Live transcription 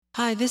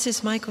Hi, this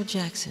is Michael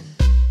Jackson.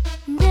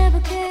 Never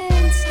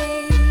can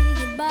say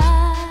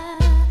goodbye.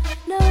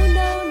 No,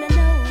 no, no,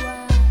 no.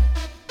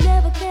 I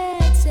never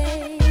can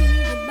say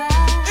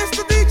goodbye. It's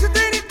the DJ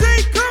Danny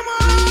D, come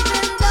on!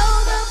 Even though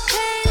the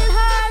pain and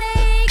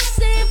heartache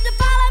seem to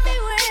follow me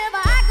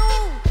wherever I go.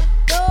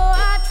 Though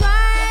I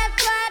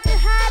tried to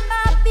hide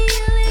my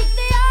feelings,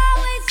 they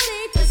always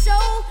seem to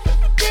show.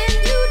 Then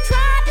you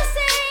tried to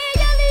say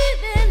you're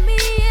leaving me,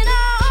 and I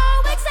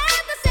always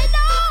have to say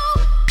no.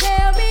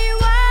 Tell me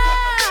why.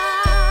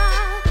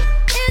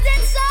 Is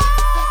it so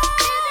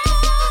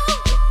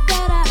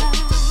that I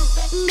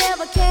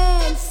never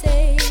can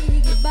say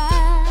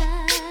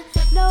goodbye?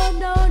 No,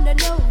 no, no,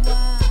 no, I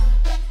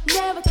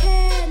never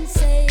can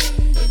say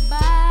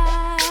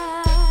goodbye.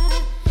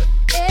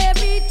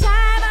 Every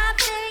time I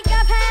think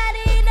I've had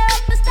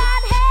enough, I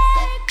start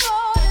heading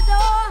for the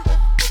door.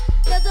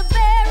 There's a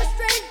very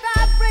strange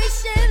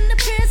vibration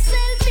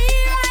piercing me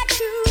right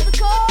to the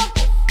core.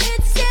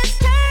 It says,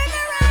 turn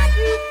around,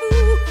 you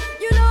fool.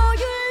 You know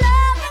you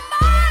love me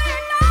more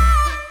and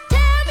more.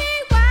 Tell me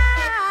why.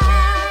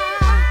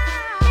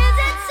 Is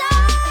it so?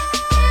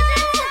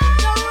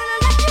 Don't wanna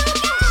let you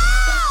go.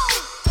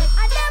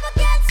 I never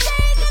can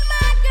say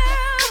goodbye,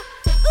 girl.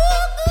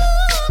 Ooh,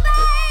 ooh,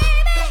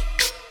 baby.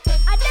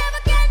 I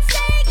never can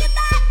say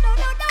goodbye. No,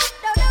 no, no,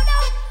 no, no, no.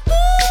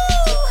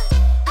 Ooh,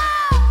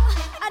 oh,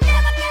 I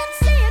never can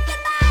say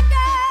goodbye,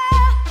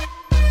 girl.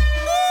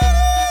 Ooh,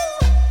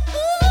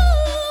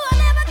 ooh, I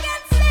never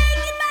can say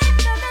goodbye.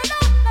 No, no, no,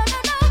 no, no,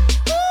 no.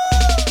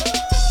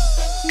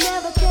 Ooh,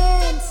 never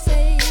can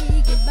say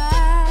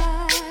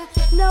goodbye.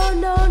 No,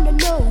 no, no,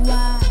 no. I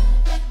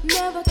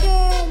never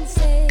can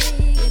say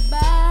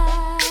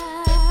goodbye.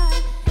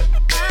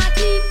 I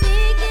keep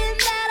thinking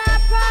that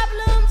our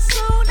problems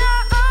soon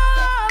are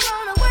all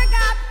gonna work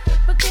out,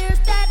 but there's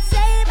that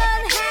same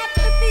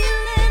unhappy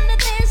feeling, that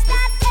there's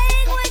that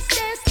anguish,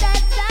 there's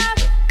that doubt.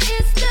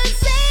 It's the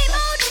same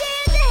old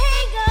tears you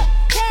hang up,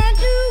 can't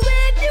do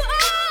with you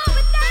all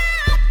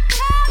without.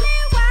 Tell me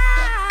why.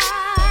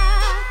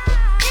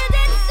 Is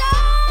it so?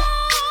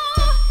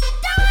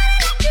 Don't wanna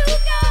let you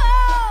go.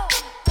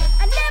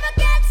 I never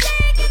can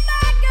say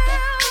goodbye,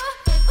 girl.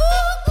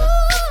 Ooh,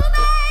 ooh,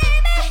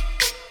 baby.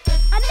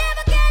 I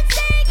never can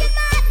say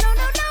goodbye. No,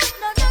 no, no,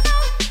 no, no, no.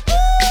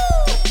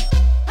 Ooh,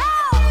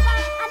 oh,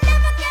 I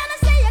never can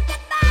say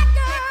goodbye,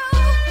 girl.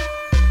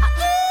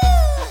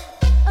 Ooh,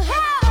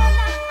 oh,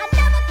 I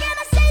never can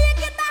say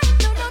goodbye.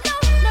 No, no, no,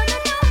 no, no,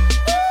 no.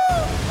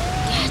 Ooh.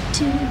 Got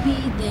to be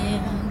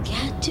there,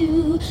 got to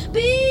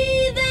be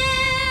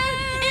there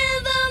in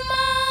the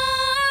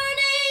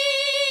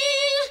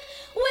morning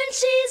when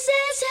she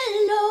says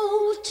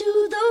hello to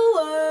the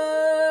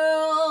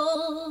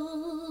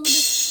world.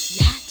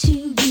 Got to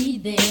be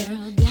there,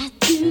 got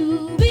to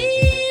be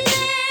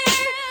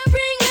there.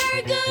 Bring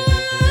her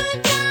good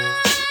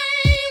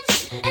times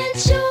and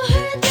show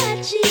her that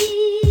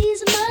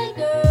she's my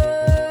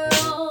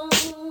girl.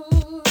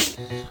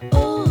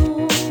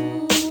 Oh,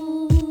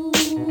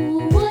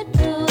 what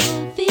a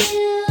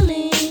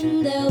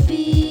feeling there'll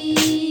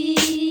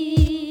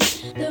be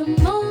the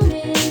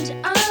moment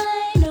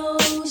I know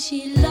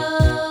she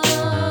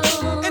loves.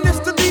 And it's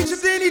the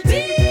DJ Danny D.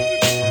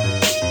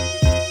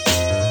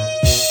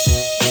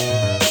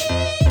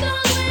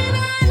 Cause when I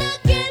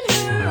look in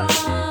her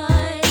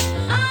eyes,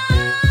 I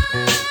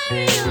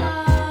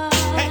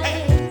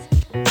realize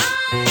I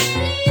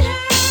need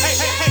her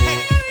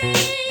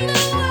sharing the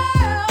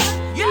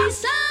world Yeah.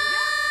 beside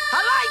I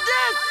like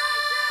this.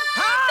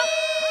 Huh?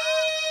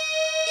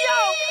 Yo,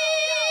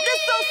 this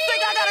so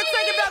sick, I gotta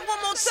take it back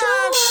one more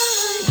time.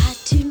 Got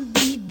to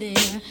be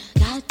there,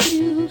 got to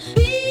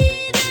be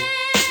there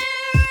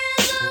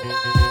in the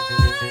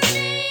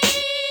morning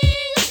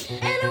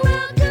and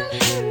welcome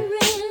her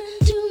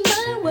into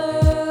my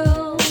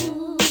world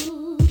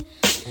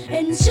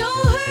and show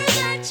her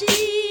that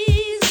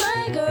she's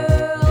my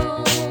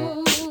girl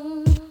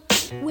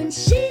when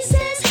she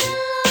says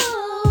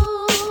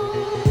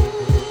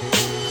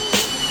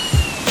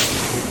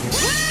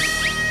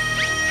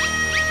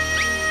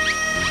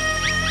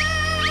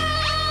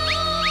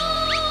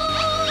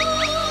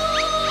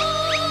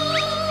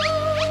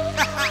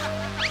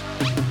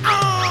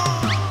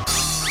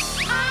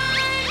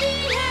I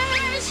need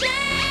her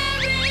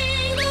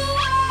sharing the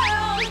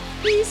world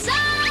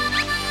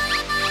beside.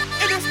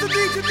 And it's the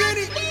DJ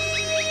Danny.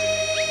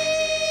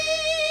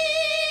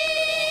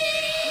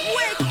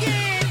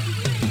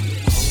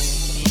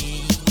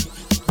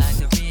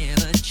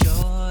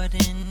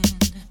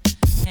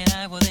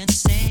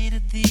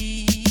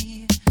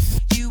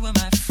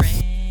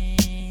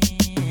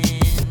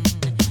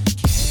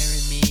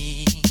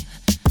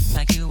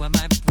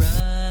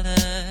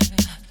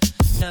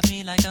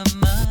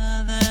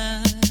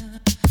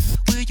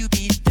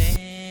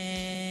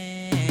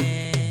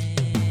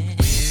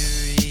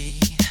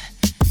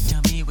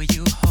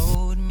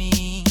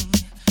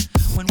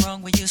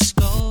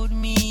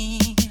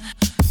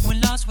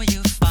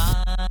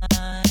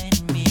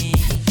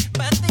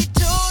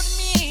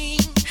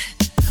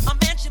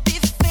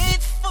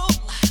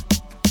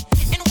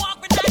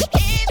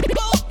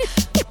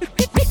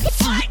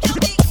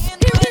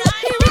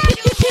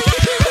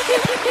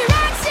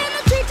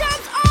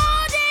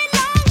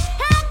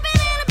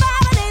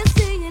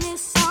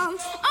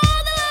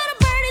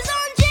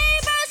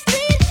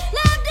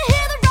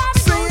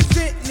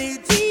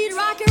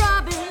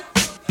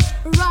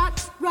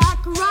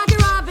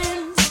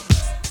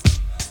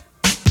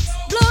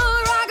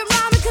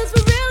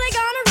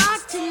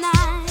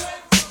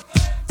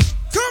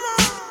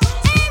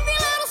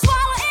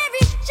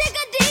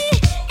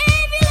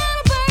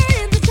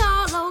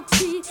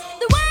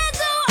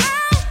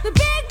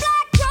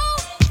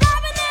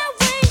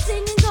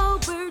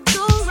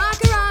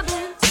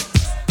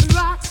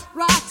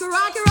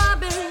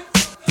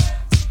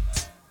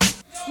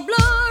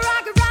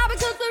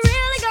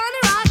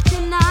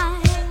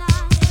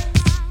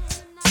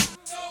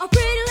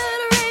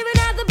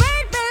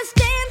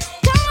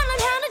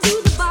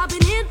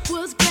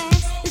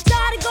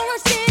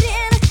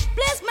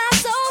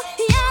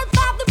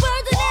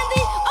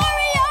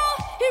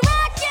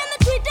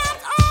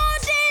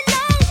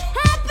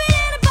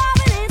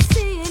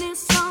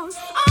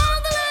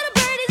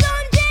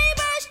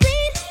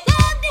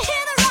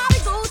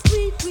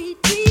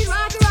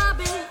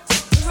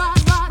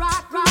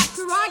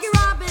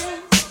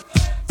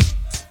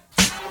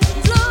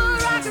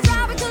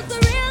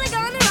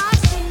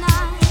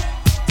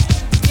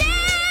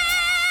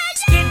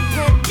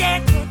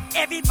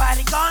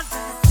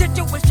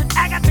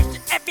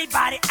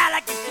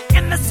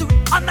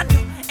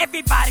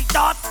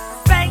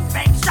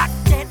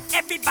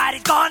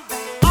 gone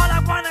bad. All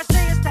I wanna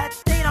say is that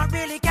they don't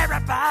really care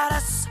about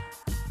us.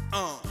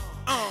 All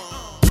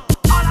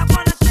I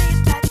wanna say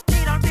is that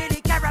they don't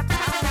really care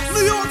about us.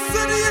 New York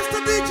City is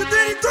the DJ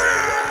D3.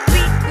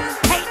 Beat me,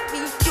 hate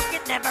me, you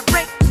can never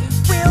break me.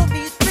 Will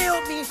me, thrill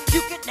me,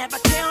 you can never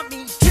kill me.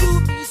 Chew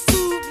me,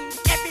 sue me,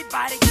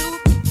 everybody do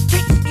me.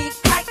 Kick me,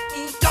 kite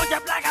me, don't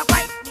jump like a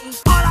white me.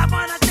 All I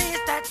wanna say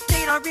is that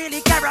they don't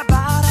really care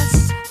about us.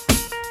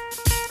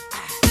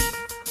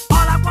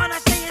 All I wanna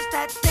say is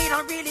that they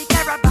don't really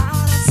care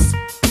about us.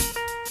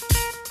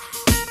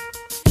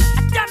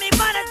 Tell me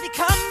what has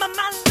become of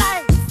my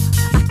life.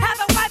 I have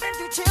a wife and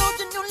 2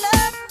 children who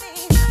love me.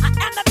 I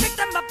am the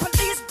victim of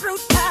police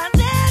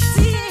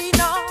brutality.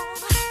 No,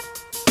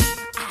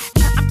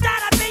 I'm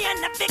tired of being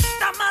the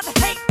victim of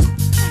hate.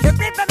 You're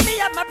ripping me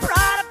of my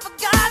pride, for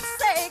God's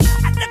sake.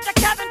 I live to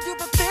Kevin to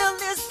fulfill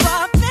this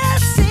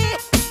prophecy.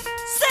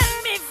 Set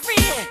me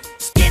free.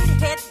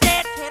 Skinhead,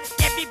 deadhead,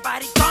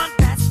 everybody gone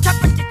past.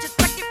 Chopper ditches,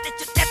 bucket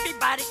ditches,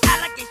 everybody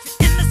allegation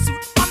in the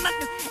suit on the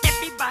new.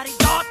 Everybody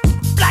dog.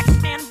 Black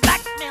man,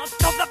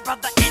 throw the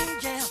brother in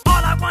jail.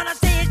 All I wanna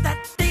say is that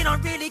they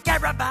don't really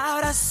care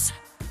about us.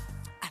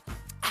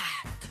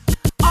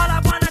 All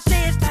I wanna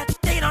say is that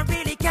they don't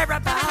really care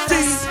about us.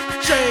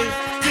 DJ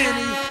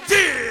Denny D.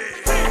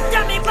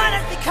 Tell me what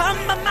has become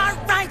of my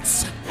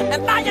rights.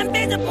 Am I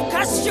invisible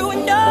cause you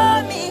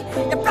know me?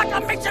 Your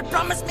proclamation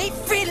promised me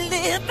free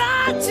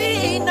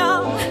liberty. No,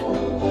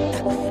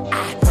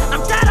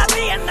 I'm tired of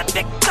being the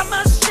victim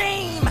of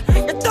shame.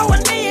 You're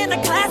throwing me in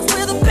a class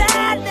with a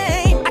bad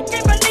name. I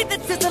can't believe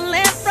this is the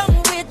land from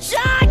which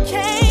I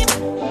came.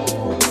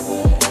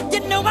 You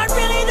know I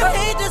really do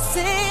hate to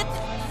see it.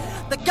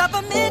 The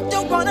government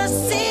don't wanna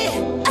see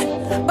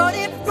it. But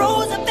if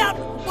Roosevelt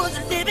was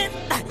living,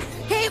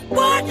 he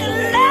wouldn't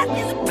let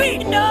this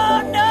be.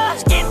 No, no.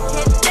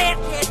 Skinhead,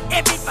 deadhead,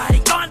 everybody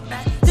gone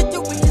bad.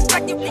 Situation,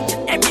 speculation,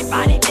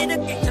 everybody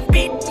litigation.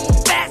 Beat me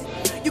fast,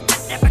 you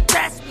can never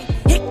grasp me.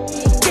 Hit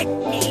me, kick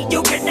me,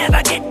 you can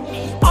never get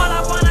me. All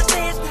I wanna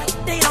say is that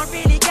they don't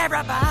really care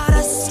about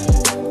us.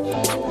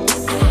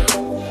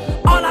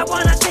 All I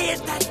wanna say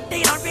is that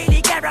they don't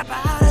really care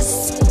about us.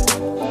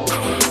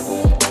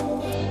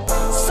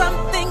 Some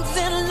things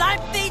in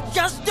life they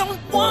just don't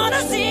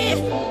wanna see.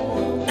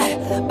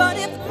 But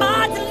if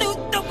Martin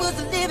Luther was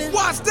living,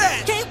 Watch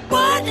that. he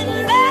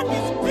wouldn't let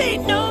this be.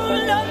 No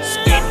love.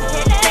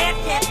 Skinhead,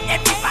 deadhead,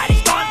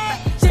 everybody's gone back.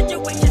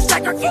 Situation,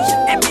 segregation,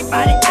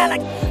 everybody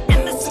alec. In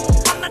the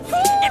suit, on the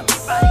truth,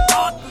 everybody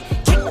gone.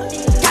 Kick me,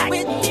 kite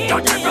me,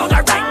 don't you roll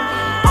the right.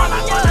 All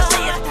I wanna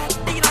say is that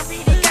they don't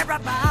really care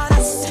about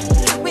us.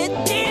 With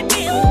DB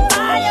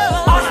fire.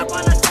 All I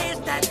wanna say is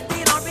that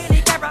they don't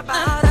really care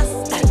about us.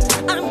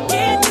 I'm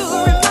here to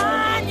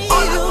remind you.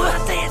 All I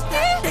wanna say is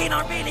that they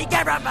don't really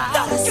care about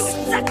us. You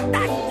set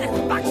back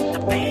and box the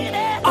baby.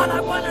 All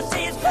I wanna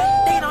say is that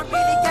they don't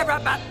really care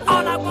about.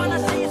 All I wanna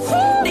say is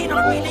they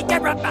don't really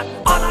care about.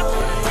 All I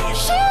wanna say is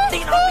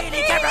they don't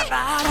really care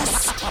about us.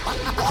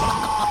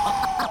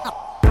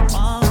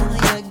 All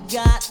you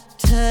got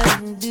to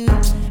do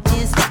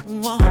is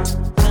walk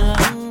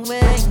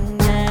away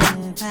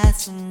and pass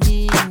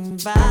me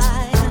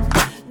by.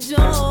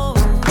 Don't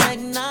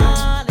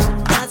acknowledge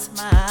my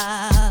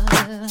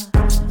smile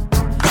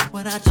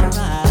when I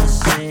try to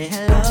say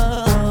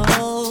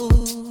hello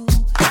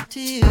to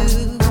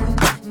you.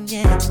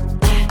 Yeah.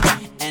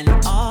 And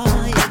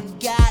all you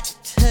got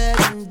to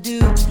do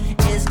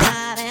is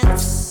not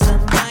answer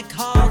my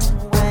call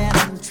when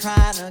I'm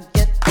trying to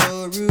get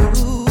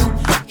through.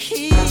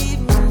 Keep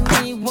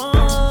me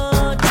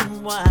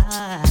wondering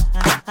why,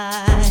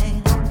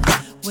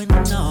 when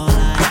all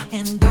I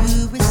can do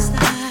is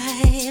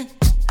sigh.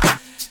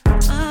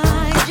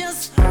 I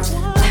just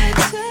wanna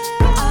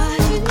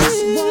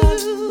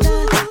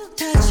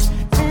touch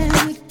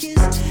and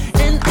kiss,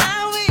 and I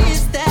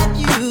wish that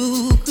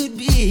you could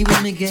be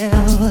with me,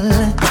 girl.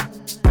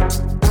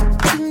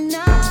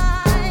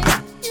 Tonight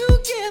you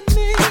give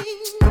me,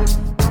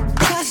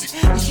 'cause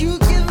you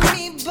give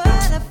me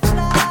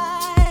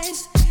butterflies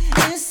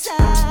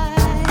inside.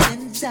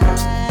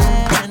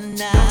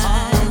 And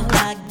all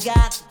I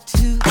got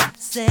to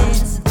say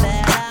is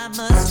that I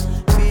must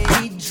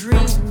be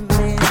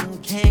dreaming,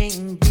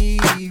 can't be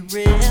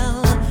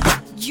real.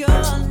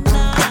 You're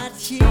not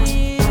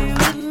here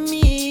with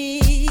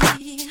me.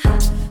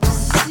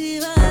 See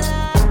what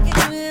I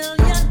can will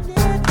you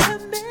never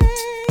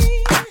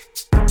make.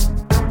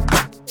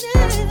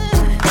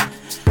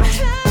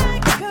 I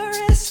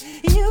caress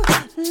you,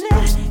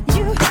 let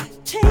you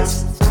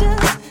taste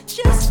us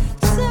just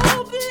so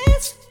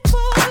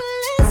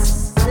blissfully.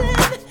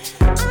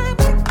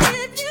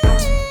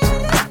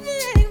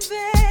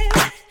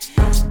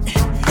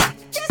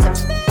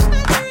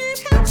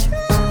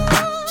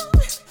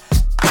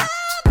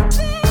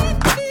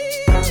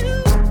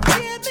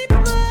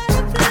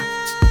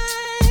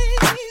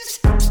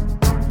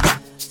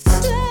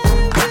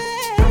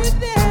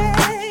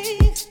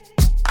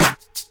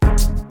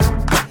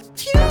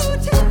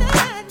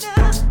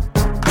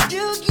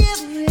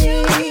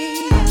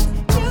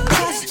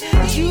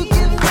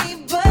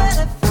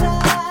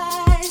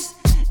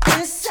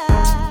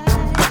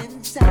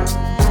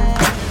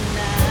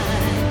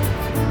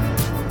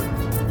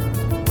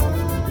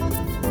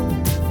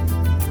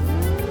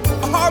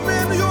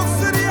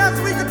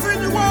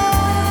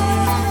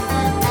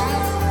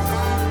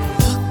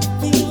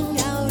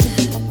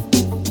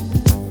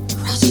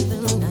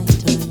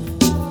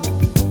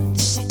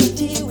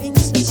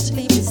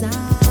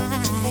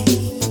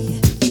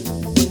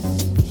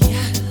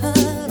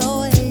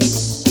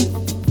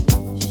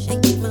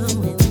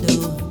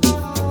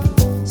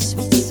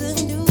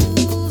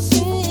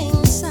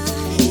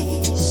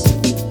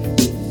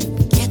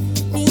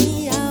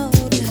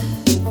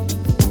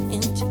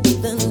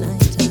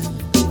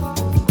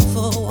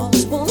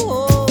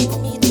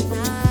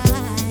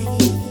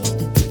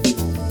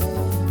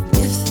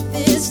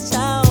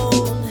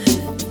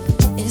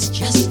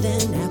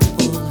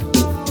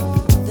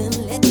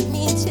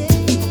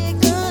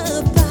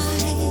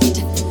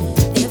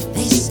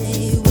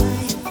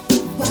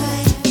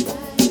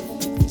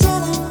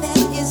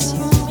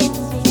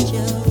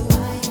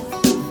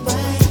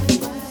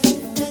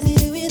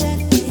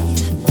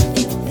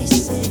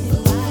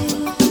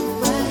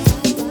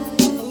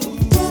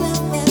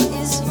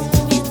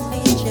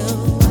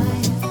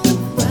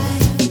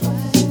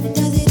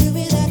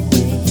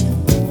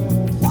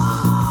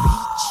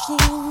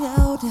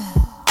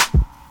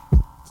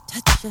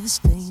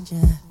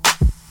 stranger.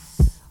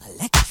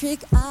 Electric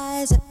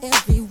eyes are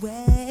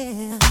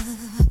everywhere.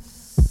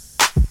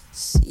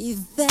 See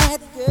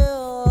that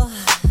girl,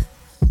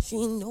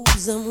 she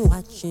knows I'm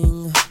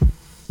watching.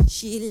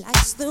 She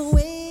likes the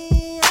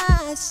way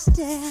I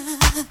stare.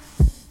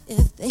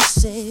 If they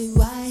say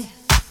why,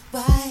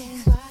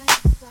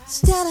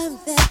 tell them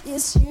that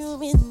it's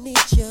human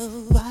nature.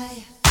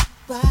 Why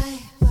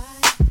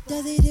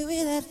does he do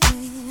it that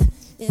way?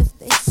 If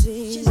they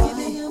say she's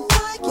giving him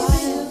why,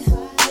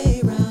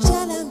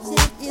 tell them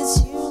that it's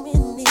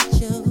human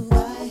nature.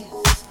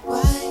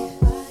 Why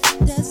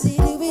does he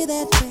do it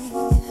that way?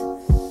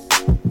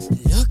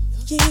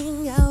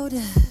 Looking out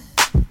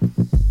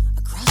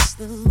across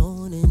the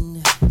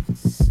morning,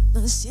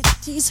 the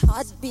city's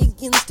heart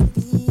begins to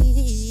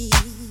beat.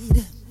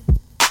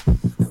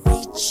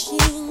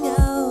 Reaching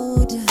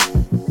out,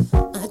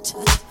 I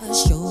touch her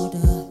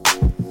shoulder.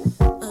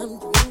 I'm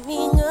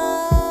dreaming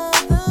of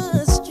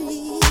the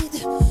street.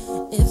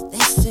 If they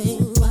say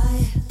why,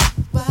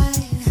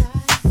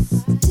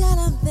 tell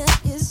them that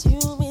it's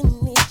human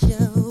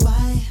nature.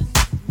 Why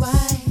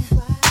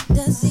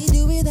does he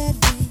do it that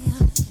way?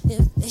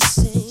 If they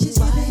say she's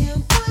giving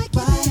him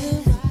why,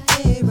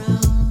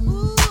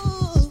 ooh,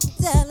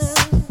 tell them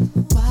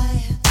why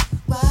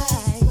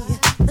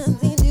does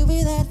he do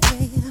it that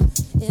way?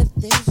 If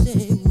they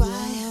say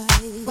why,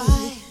 why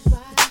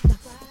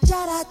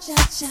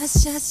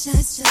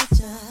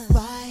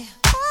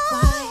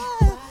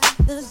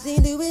does he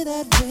do it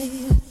that way?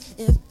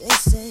 If they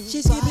say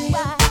she's giving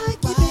why,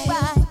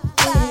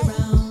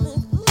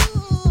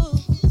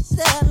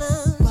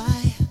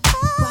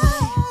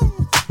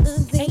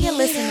 And you're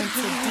listening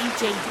to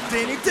DJ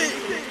Danny D.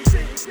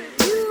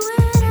 You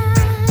and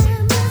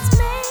I must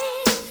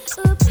make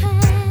a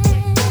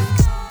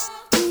pact.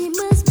 We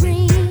must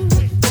bring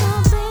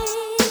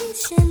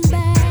salvation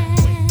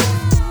back.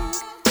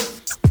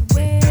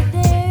 Where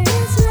there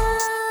is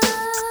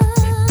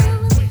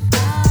love,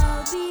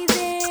 I'll be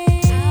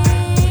there.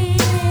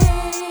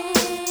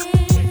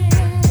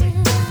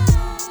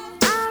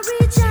 I'll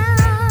reach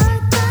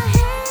out my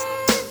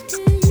hand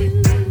to you.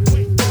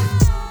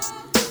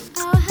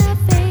 I'll have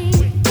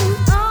faith in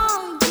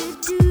all you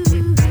do.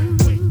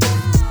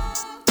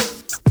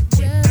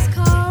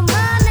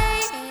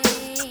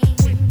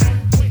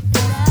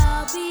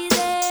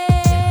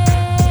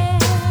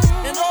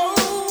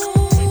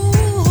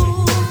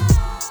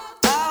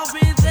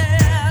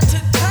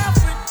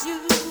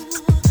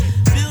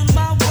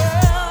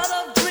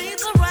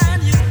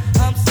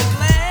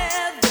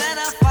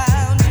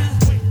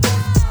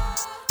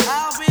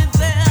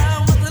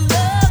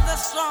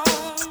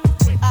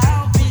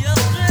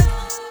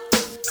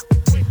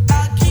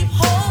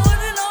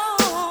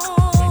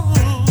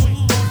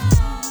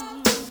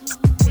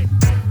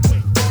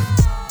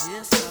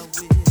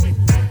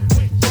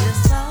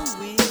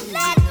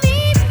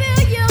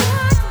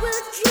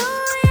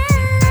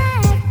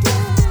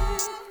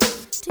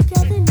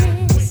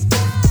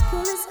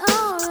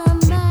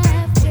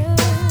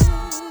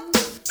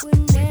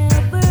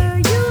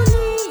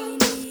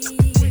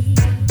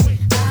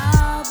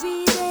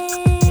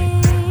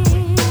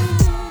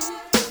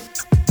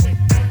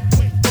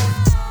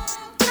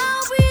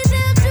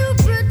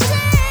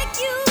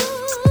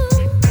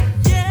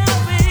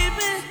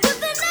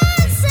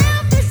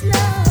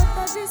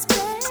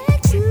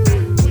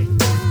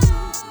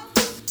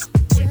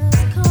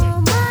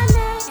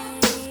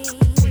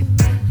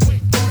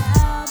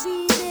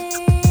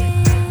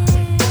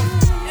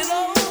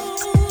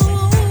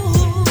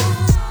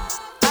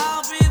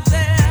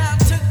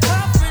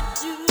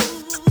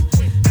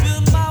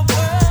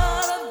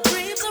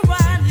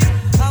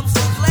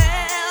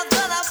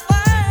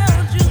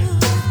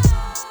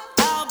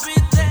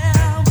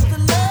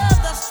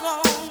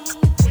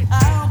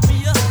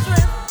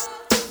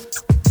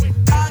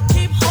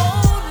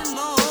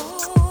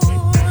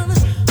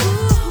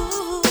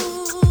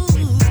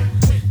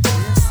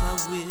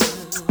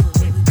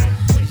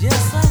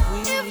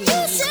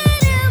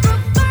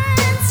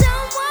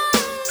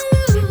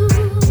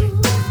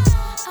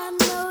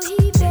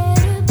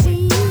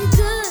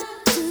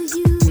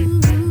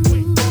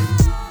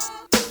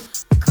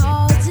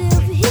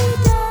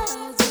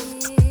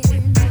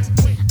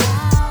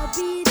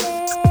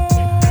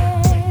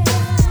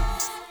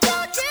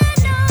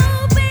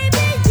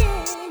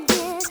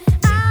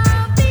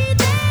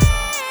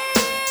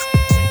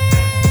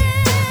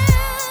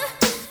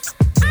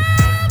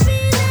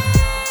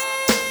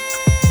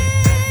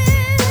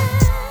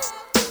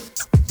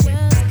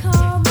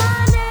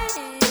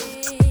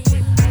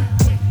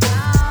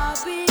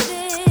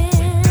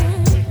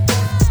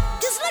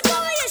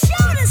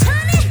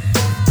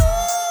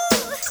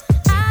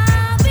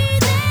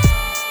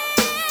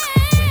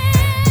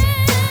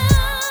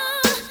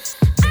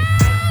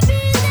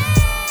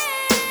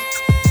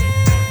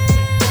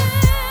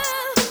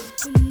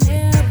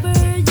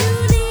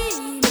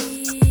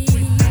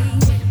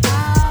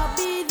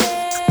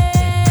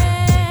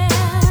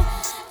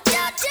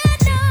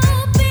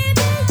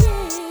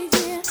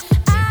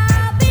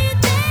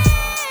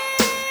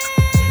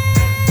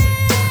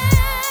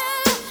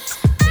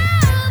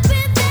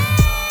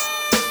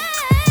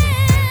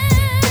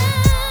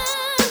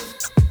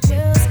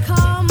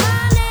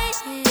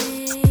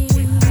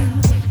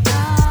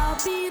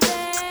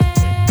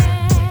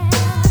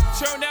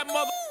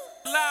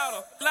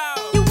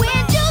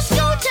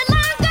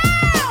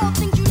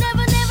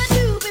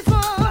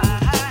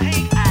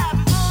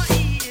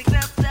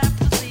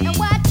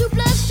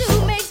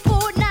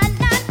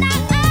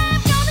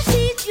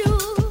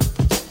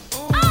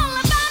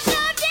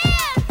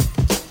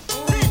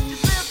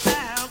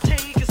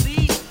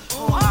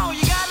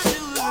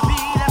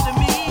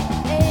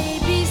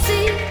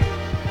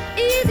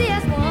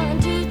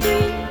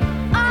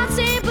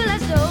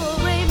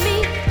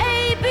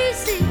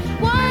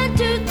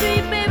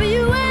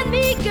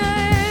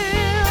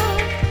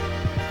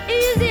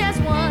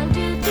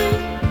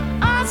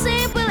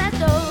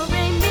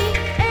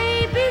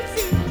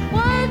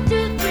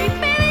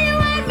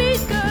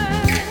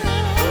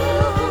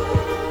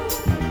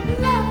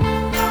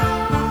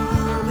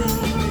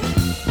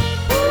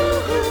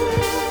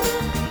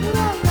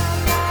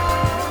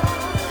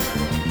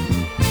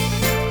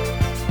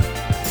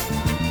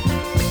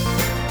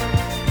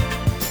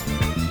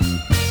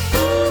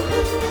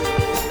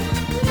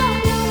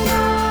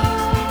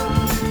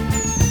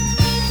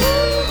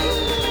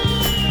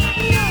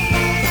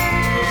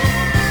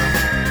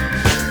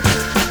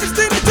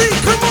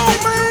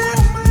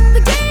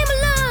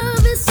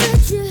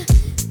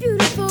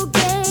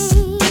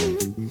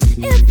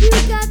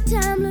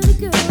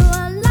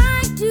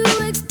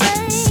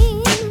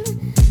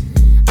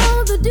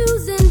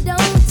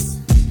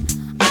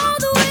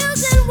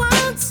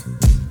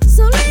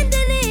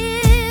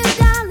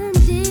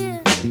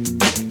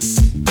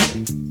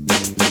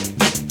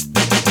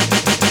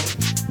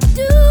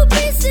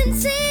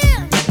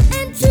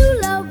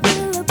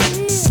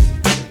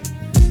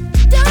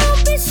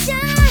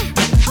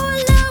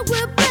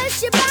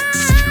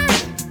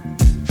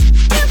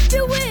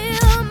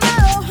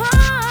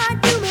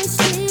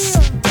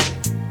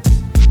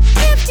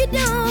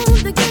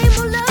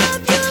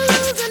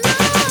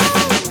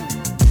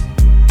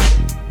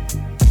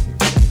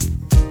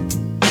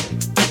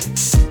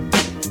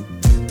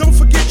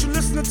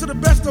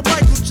 to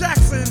Michael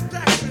Jackson.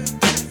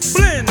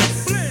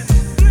 Blends.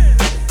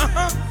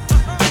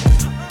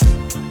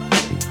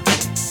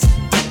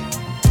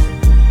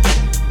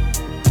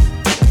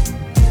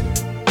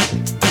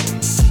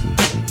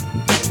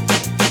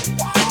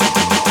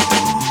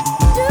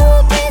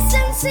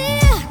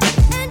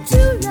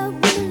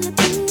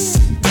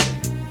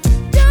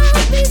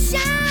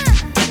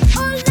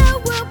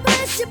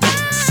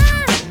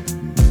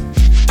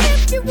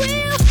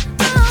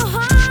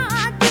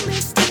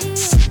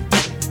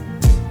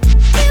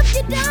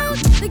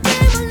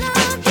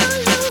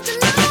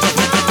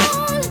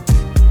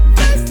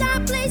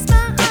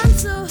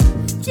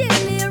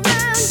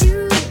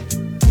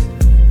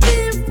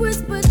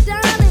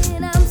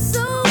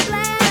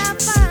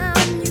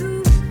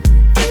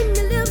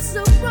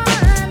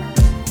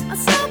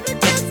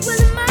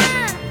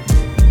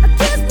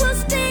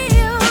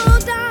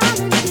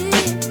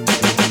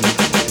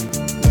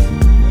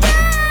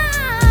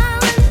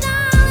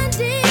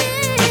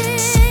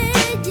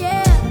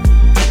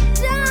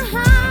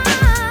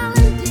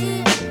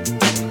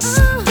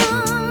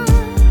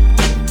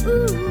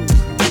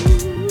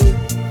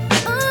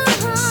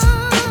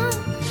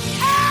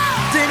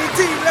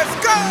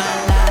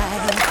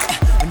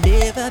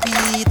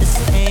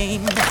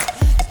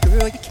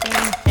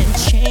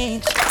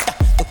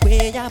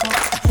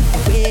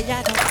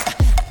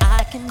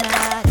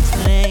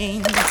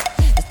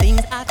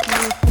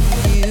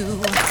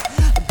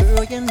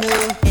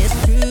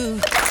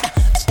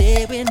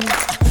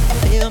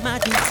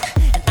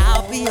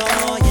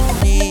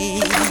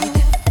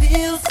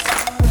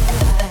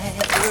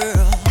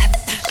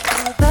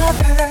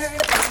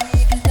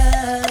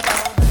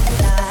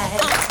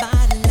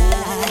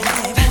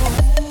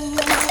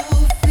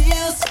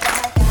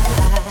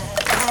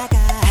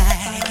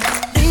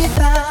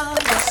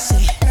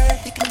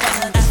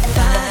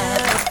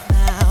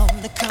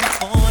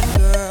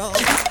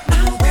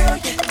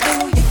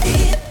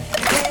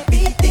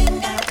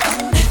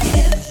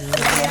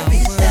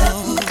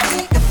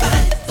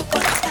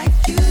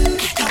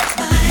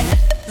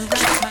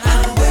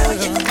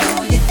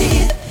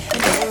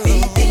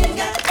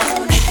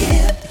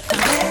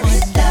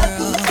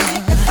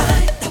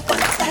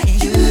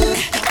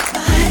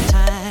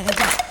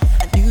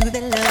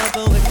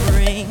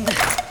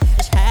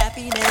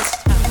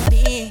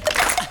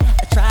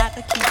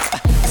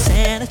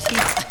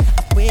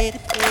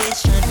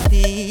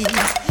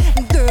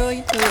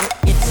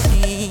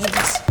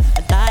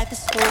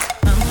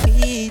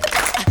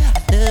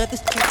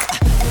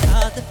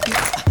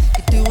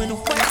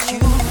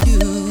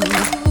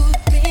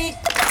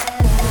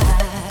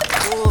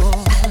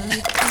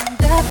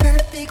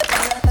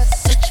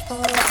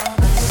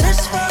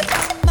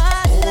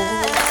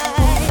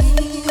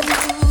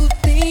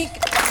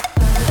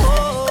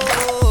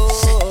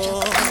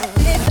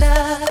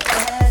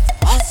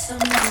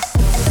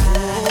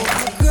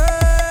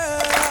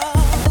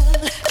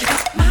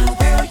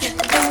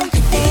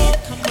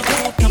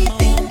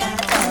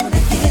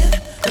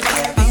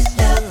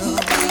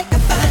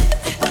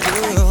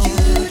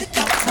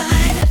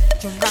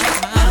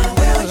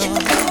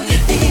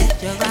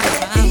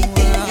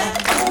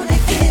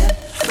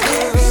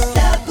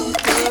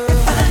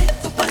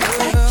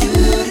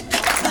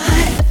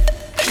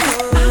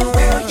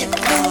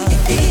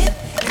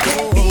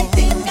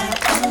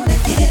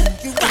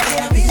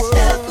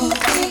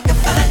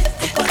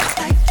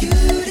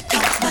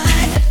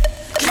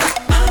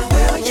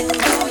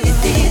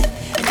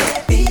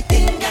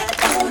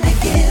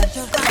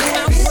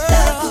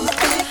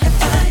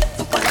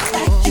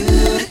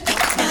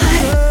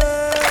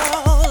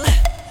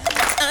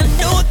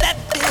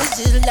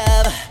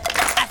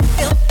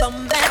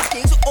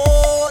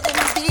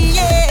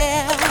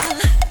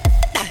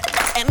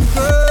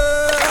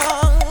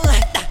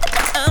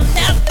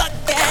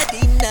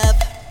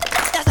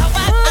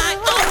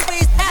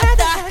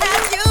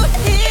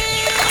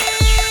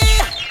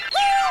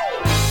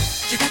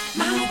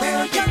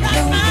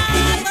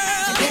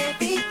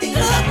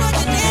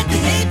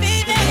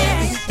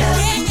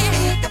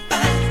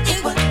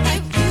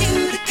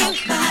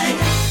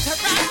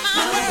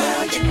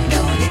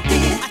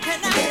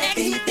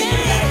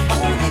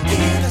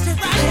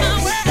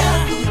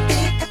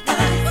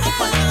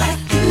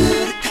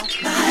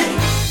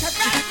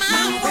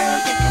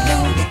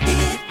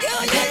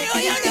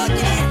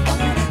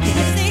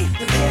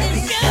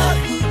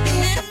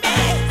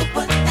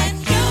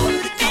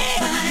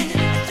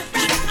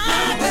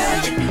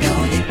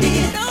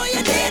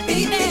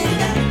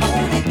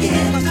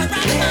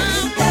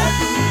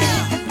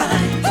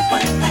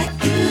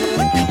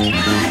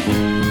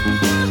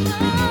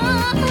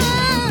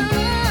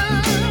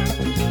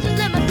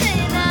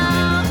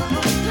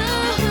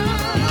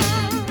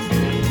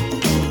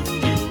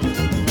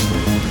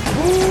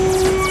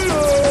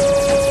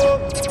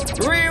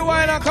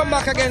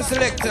 back again,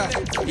 selector.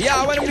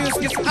 Yeah, when the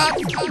music is hot,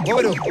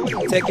 what we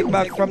do? Take it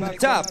back from the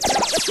top.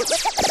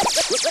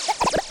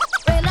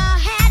 When I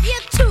had you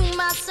to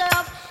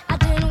myself, I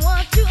didn't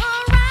want you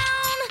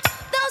around.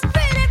 Those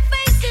pretty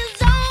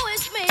faces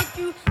always make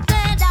you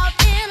stand out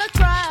in a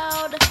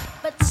crowd.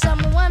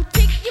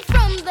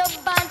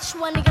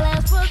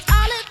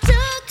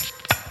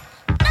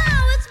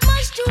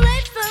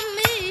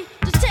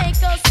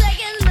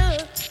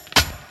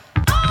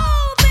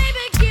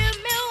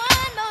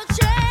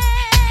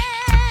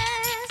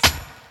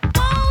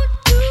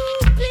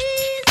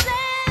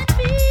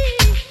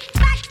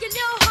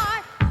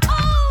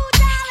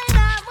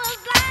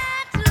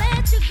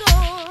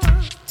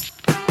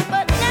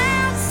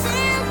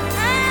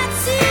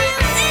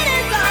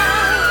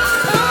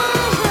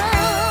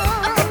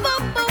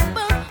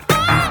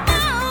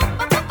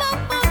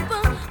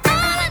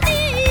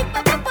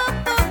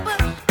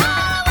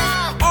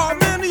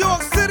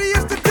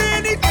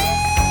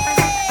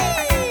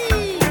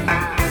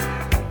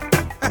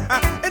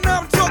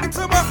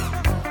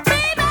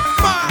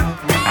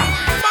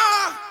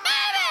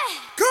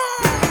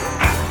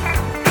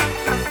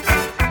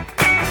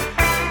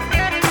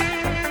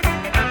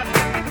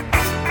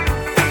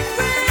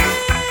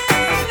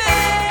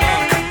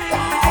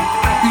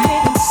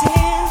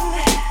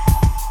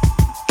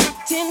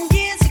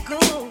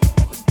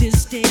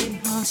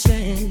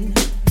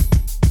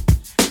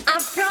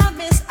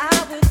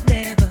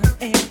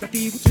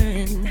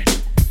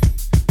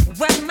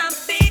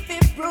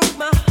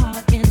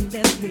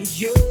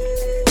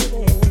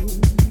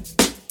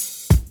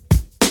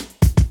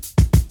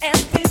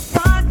 As we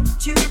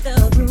walked to the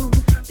room,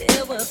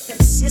 there were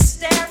faces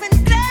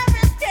staring,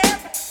 glaring,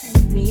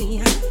 at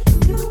me.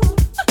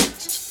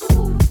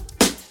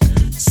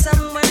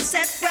 Someone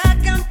said,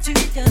 "Welcome to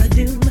the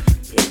doom."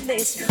 If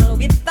they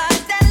smell it,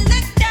 thought that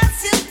looked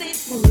as if they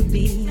would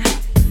be.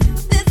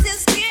 This is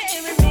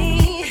scaring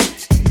me.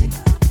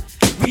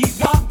 We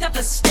walked up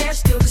the stairs,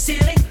 still the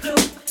ceiling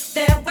blue.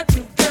 There were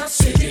two girls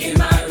sitting in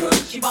my room.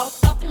 She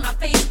walked up in my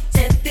face,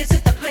 said, "This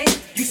is the place.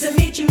 Used to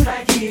meet you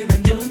right here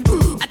in noon."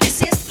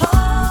 This is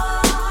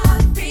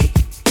Heartbreak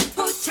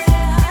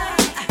Hotel.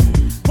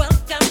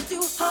 Welcome to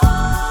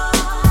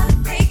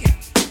Heartbreak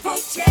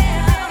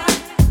Hotel.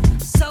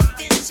 So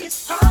this is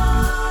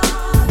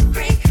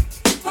Heartbreak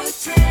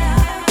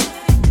Hotel.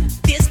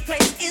 This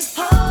place is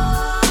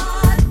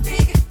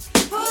Heartbreak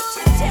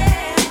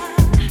Hotel.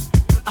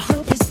 I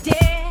hope it's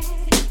dead.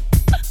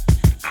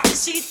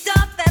 She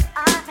thought that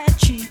I had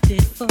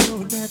cheated for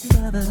that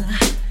lover.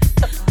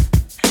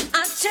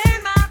 I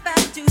turned my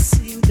back to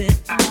see that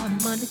I'm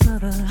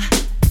undercover.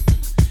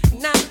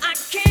 Now I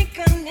can't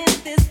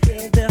connect this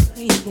together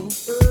even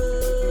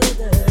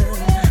further.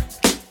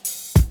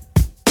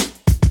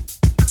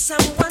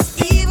 Someone's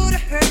evil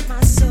to hurt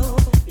my soul.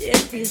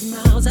 If his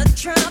mouths are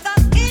drowned, I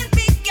can't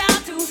be God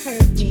to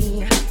hurt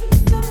me.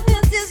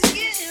 This is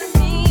getting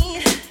me.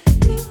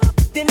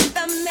 Then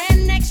the man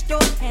next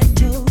door had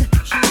told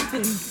she's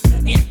been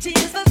in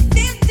tears for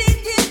 15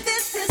 years.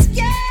 This is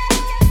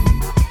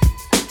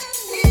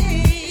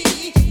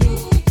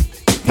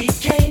we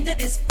came to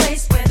this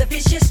place where the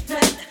vicious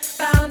blood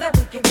found that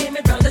wicked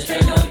women from the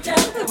straight hotel.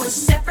 It was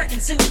separate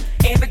and suit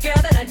every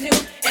girl that I knew,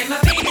 and my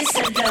baby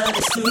said love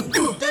is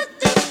true.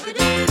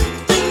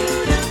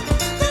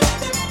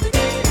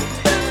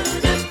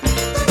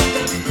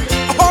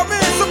 Oh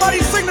man, somebody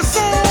sing the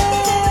song.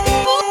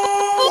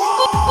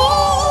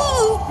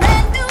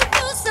 Brand new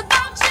news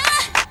about ya.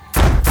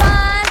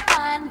 Fine,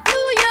 fine,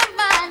 blew your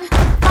mind.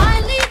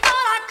 Finally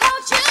thought I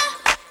caught ya,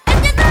 and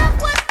your love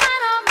was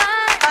mine, all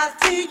mine. I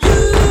see you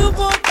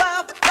walk by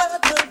with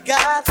other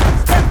guys.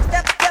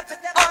 Step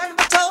on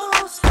my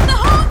toes. The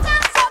whole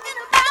time talking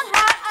about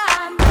how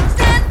I'm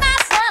stand by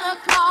Santa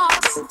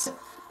Claus.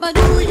 But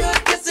Do your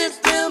kisses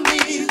fill me?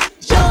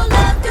 your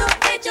love to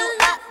hate your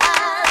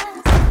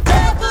lies.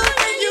 Devil,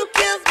 and you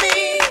kiss me.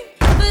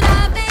 But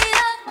I made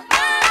up my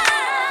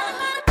mind.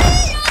 Wanna be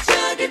your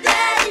sugar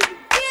daddy.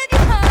 Give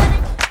you honey,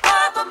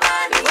 all for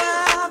money.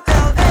 Well,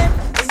 velvet,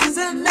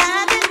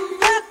 Cincinnati,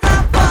 that's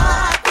how far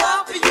I go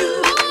for you.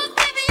 Oh,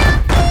 baby,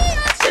 I'll be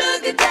your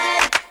sugar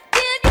daddy.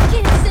 Give you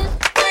kisses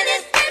when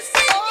it's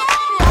missing.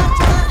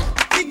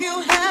 Keep you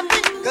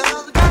happy, 'cause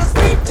I got a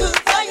sweet tooth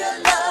for your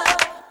love.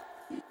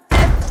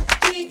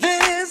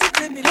 Listen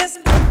to me,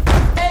 listen.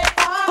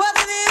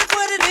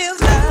 What it is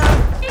now.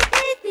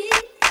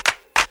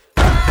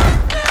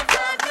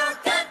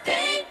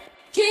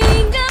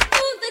 King of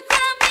food that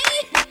crown me,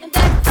 and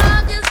that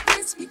crown just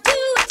fits me to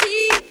a T.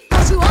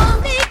 'Cause you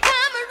only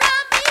come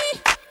around me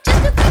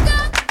just to pick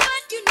up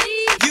what you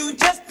need. You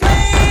just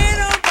played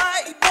on my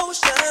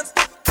emotions.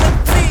 So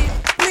please,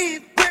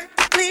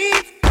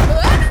 please.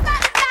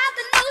 Everybody got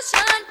the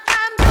notion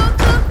I'm your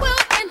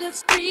goodwill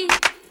industry.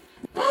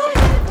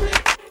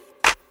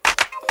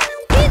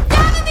 He's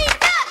driving me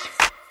nuts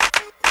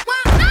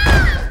while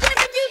I'm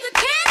giving you the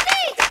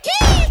candy, the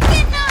keys,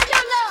 getting all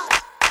your love.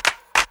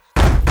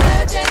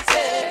 Mary Jane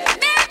said,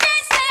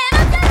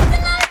 I'm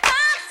dancing like a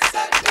fox.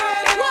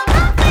 Well,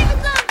 my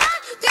fingers on my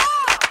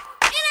door.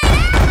 It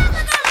ain't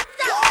ever gonna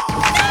stop.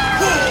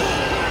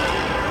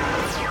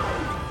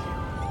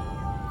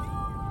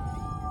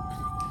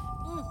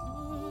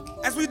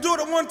 As we do it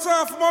at one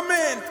time for my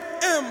man,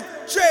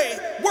 MJ.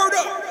 Word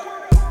up.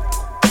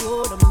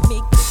 Gonna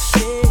make a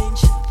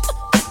change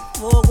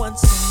for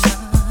once in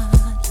my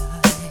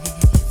life.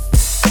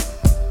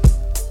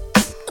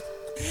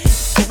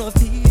 Gonna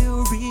feel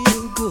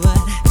real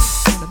good.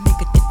 Gonna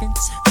make a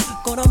difference.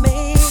 Gonna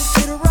make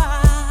it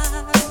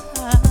right.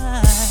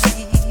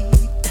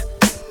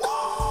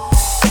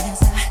 As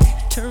I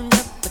turn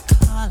up the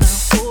collar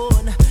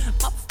on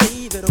my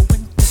favorite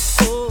winter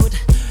coat,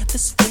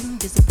 this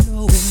wind is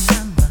blowing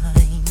my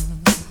mind.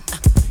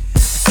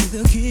 See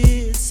the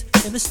kids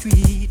in the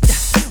street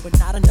with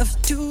not enough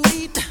to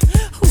eat.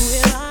 Who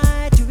am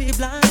I to be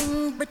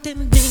blind,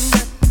 pretending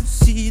not to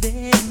see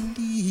their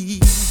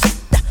need?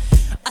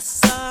 I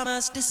saw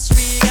much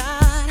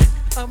disregard,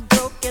 a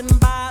broken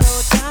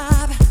bottle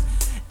top,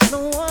 and a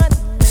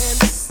one-man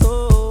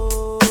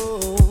soul.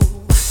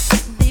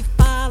 They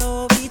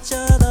follow each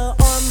other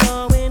on the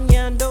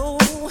window,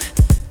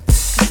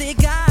 'cause they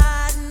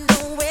got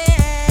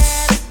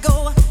nowhere to go.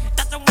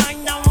 That's why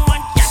no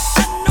one gets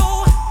to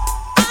know.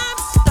 I'm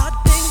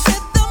starting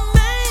with the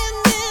man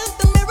in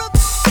the mirror.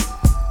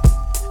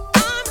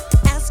 I'm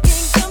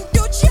asking him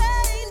to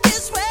change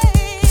his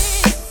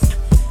ways,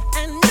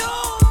 and no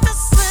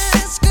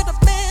message could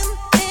have been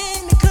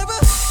any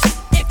clearer.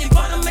 If you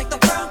wanna make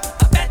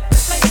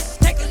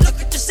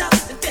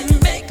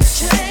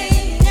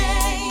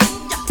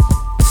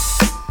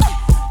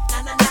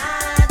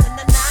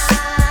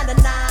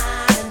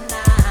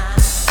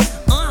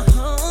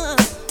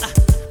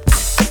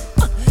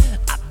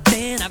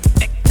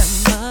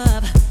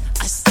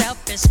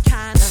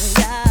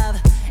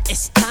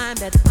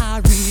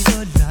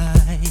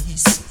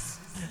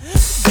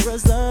a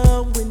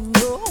song when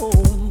you're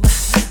home.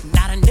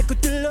 Not a nickel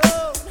to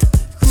load.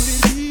 Could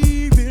it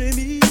be really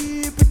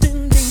me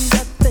pretending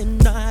that they're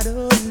not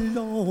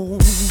alone?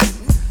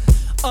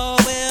 Oh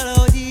well,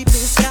 oh deep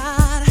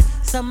inside,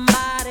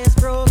 somebody's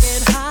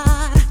broken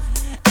heart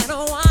and a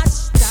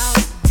washed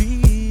out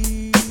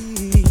dream.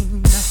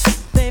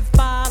 They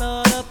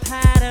follow the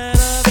pattern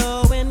of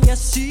the wind, you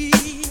see.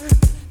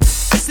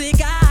 They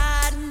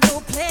got no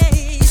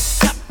place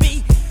to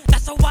be.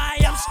 That's why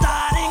I'm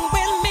starting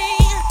with me.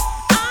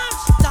 I'm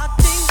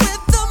starting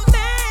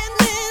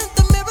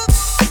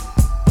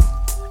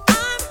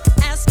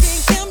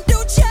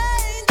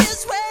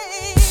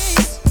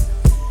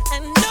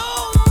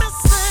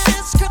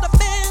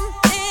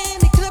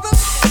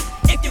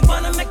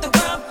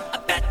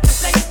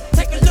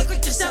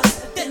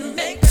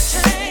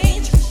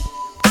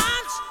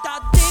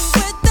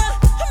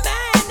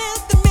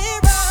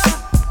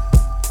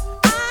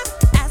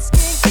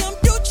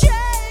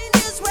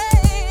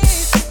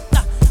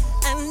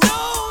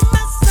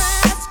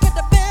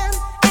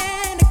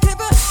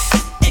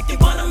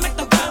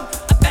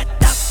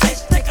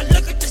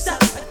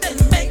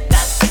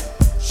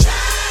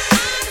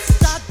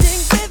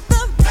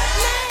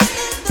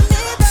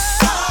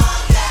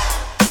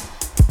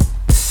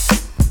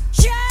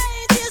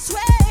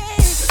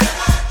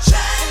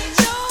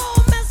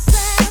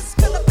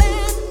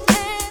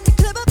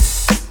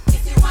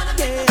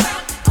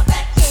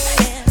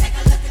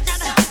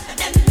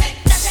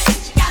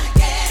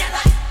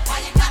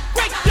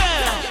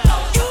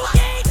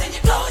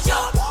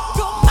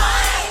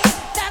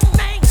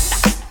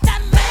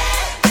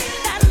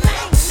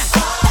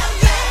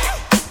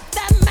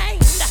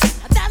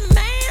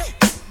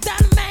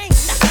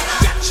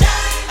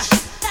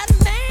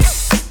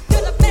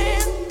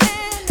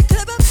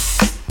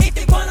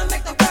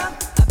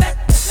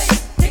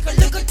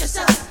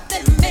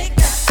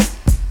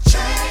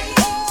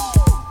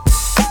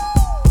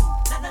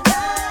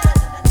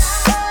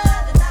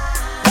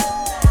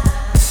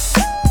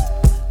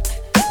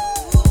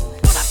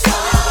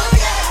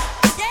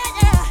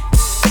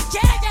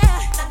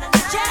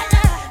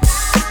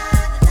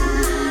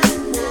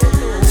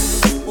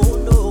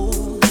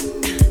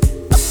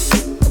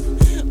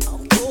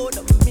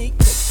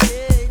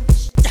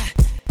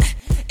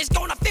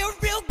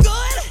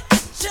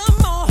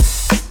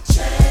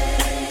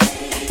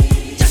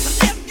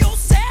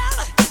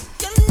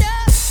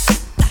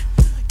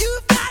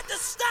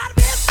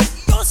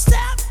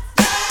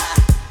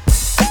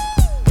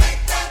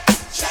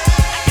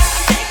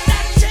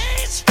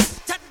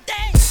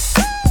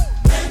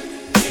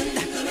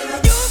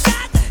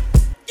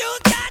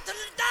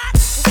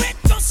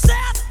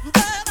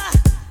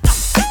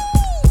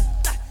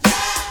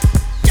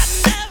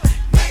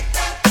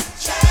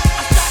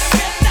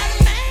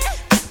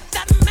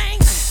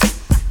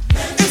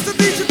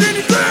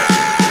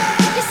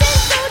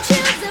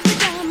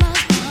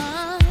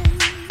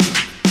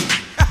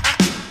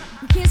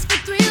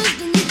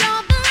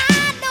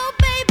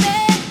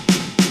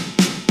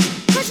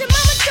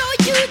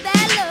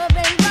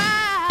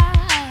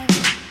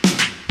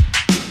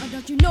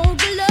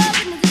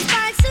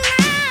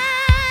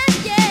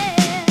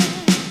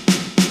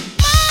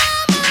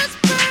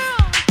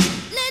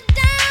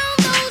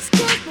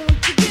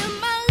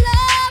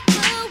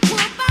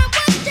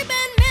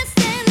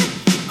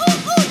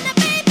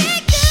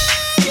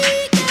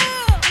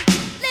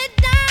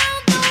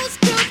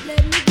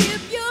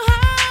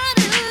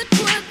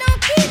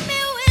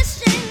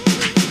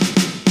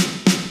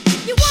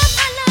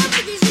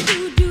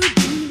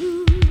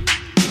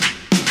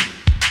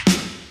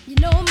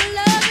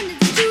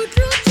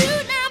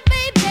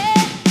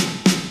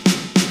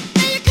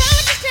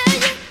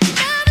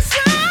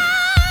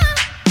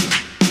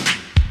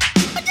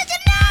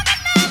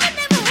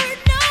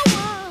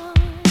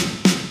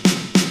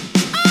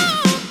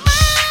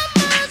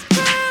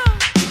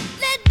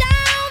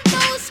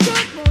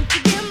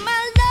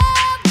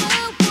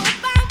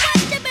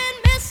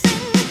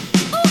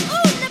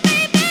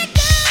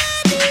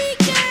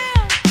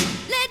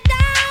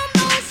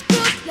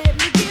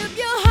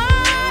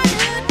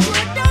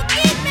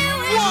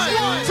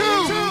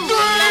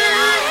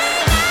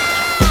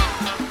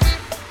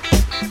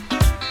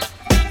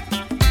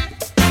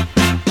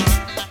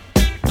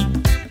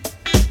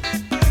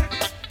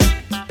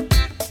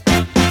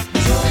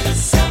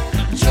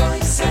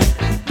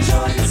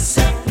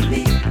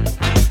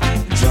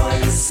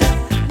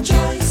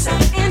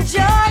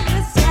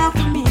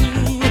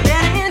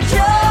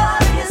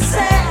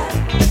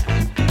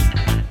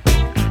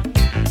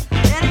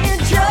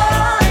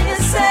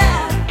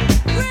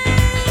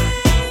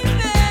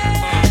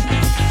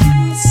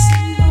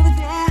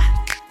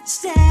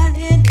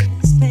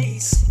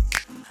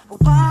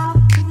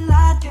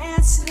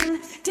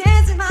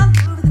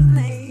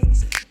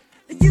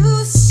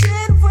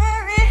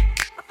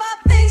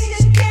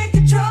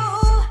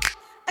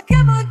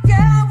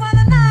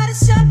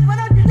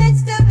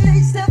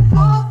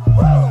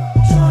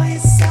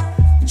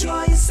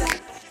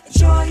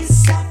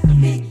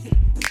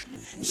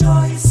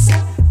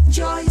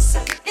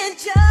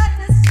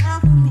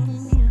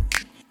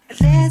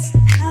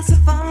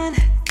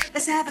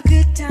Let's have a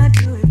good time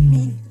doing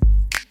me.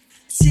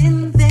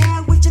 Sitting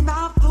there with your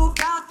mouth pulled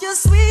out, your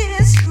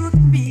sweetest fruit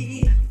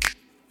me.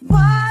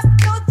 Why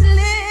don't you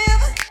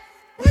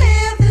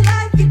live the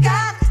life you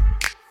got?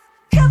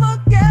 Come on,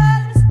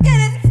 girl, let's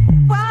get it.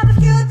 Why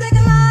don't you take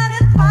a line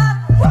and pop?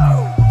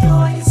 Woo!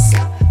 Enjoy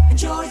yourself,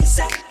 enjoy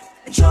yourself,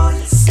 enjoy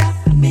yourself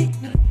with me.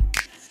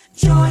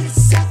 Enjoy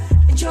yourself,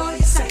 enjoy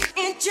yourself,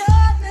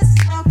 enjoy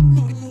yourself with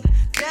me.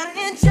 Better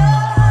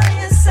enjoy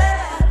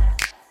yourself.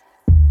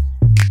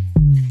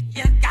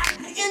 You got to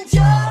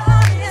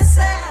enjoy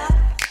yourself.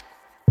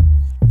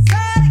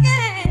 Say it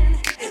again.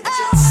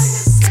 Enjoy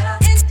yourself.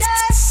 Enjoy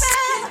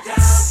yourself.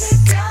 Get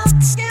down,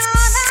 get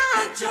on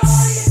out. Enjoy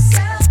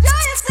yourself.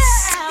 Enjoy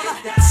yourself.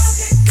 Get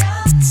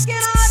down,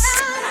 get on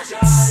out.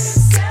 Enjoy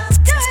yourself.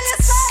 Enjoy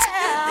yourself.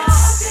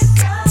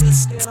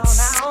 Get on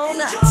out.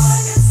 Enjoy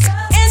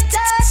yourself.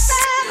 Enjoy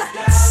yourself.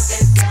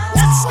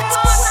 Let's go.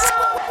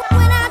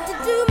 Went out to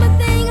do my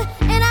thing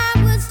and I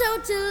was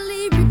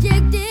totally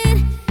rejected.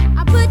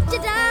 I put you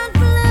down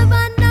for love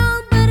unknown,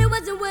 but it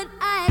wasn't what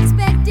I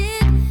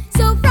expected.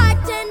 So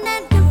frightened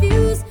and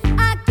confused,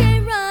 I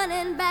came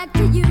running back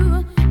to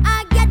you.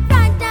 I got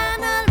right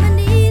down on my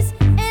knees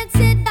and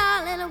said,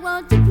 darling, I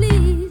want you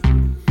please.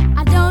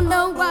 I don't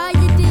know why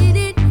you did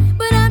it,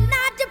 but I'm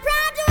not too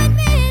proud to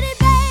admit it,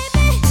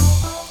 baby.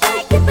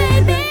 Thank you,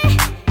 baby.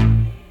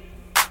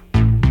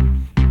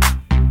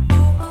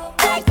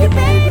 Thank you,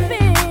 baby.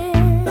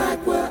 Back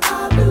where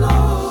I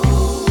belong.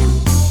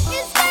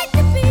 It's great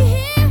to be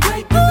here.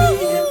 Great to be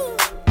here. Ooh.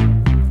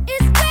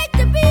 It's great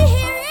to be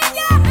here in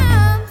your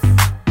arms.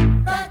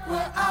 Back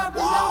where I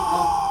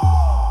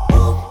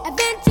belong.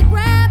 Adventure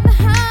grabbed my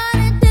heart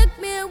and took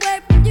me away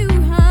from you,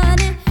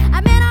 honey. I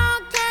met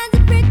all kinds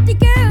of pretty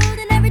girls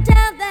in every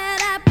town that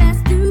I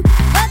passed through.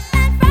 But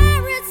that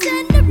fiery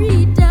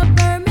senorita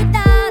burned me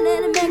down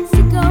in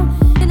Mexico.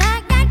 And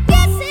I got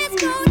kisses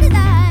cold as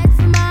ice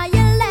from my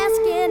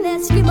Alaskan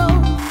Eskimo.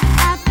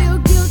 I feel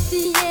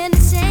guilty and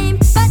ashamed,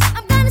 but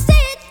I'm gonna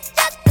say it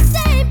just the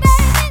same,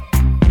 baby.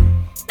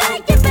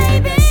 Thank you,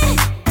 baby.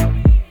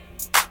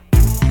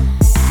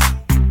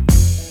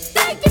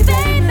 Thank you,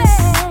 baby.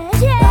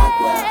 Yeah.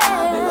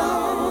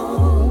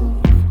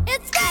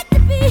 It's great to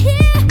be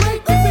here.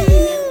 Great to be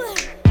here.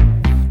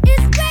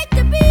 It's great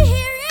to be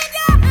here in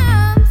your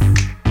arms.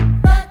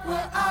 Back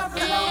where I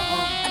belong.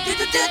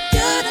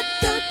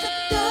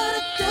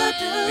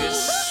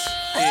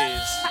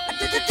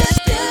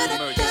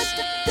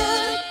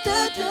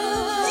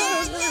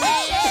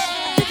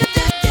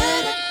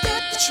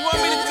 What you want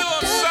me to do?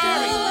 I'm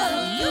sorry.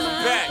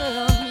 Back.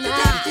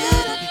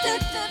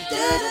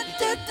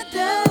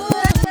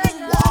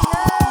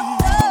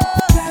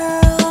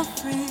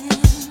 Girlfriend,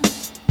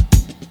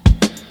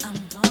 I'm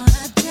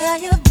gonna tell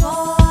your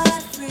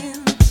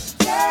boyfriend,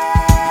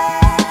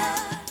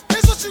 yeah.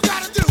 Here's what you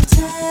gotta do.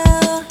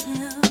 Tell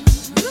him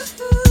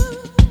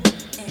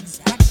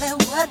exactly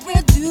what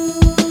we're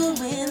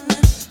doing,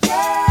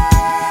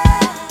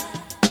 yeah.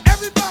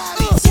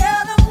 Everybody.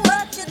 Tell him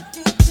what you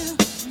do to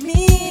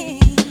me.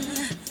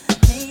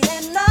 Late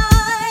at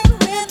night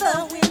when the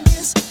wind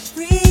is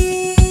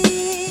free.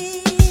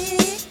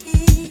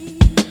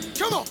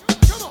 Come on,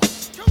 come on,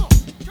 come on,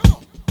 come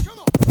on, come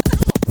on, come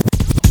on.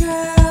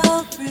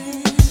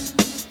 Girlfriend,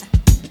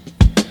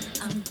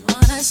 I'm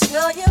gonna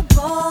show your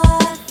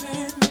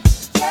boyfriend,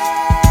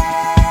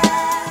 yeah.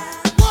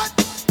 What?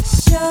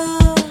 Show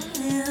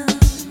him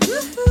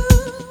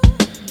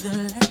the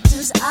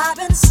letters I've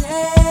been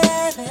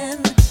saving,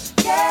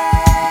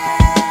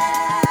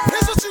 yeah.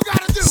 Here's what you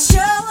gotta do.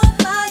 Show him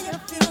how you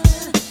feel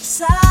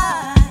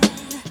inside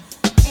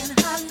and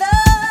how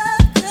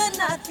love could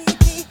not be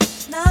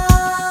denied.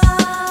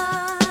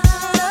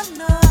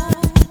 No.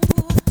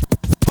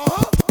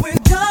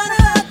 We're gonna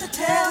have to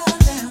tell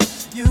them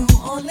you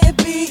only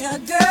be a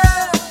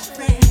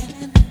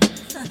girlfriend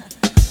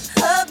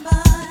of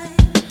mine.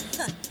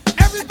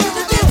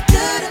 Everybody.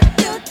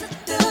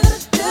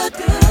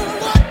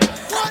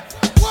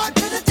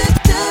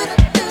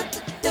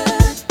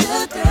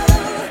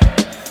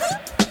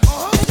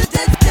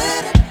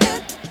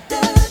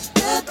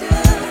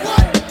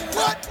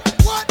 What?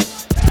 What?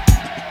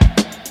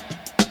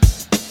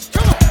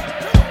 Come on.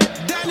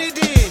 Danny D,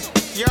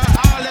 you're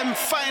all them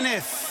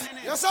finest.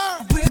 Yes,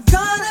 sir. We're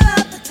gonna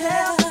have to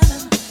tell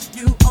them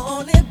you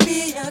only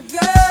be a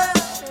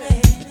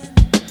girlfriend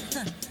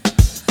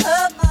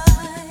of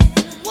mine.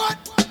 What?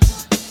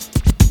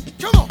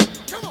 Come on.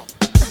 Come on.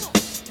 Come on.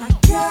 My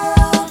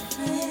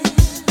girlfriend,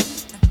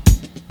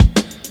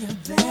 you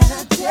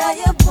better tell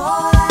your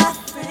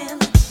boyfriend,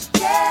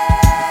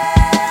 yeah.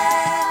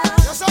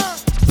 Yes, sir.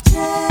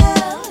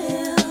 Tell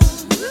him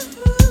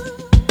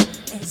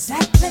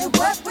exactly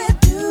what we're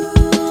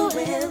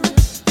doing,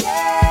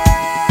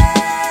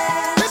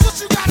 yeah. Here's what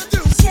you gotta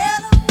do.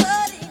 Tell him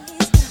what he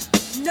needs to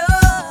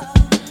know.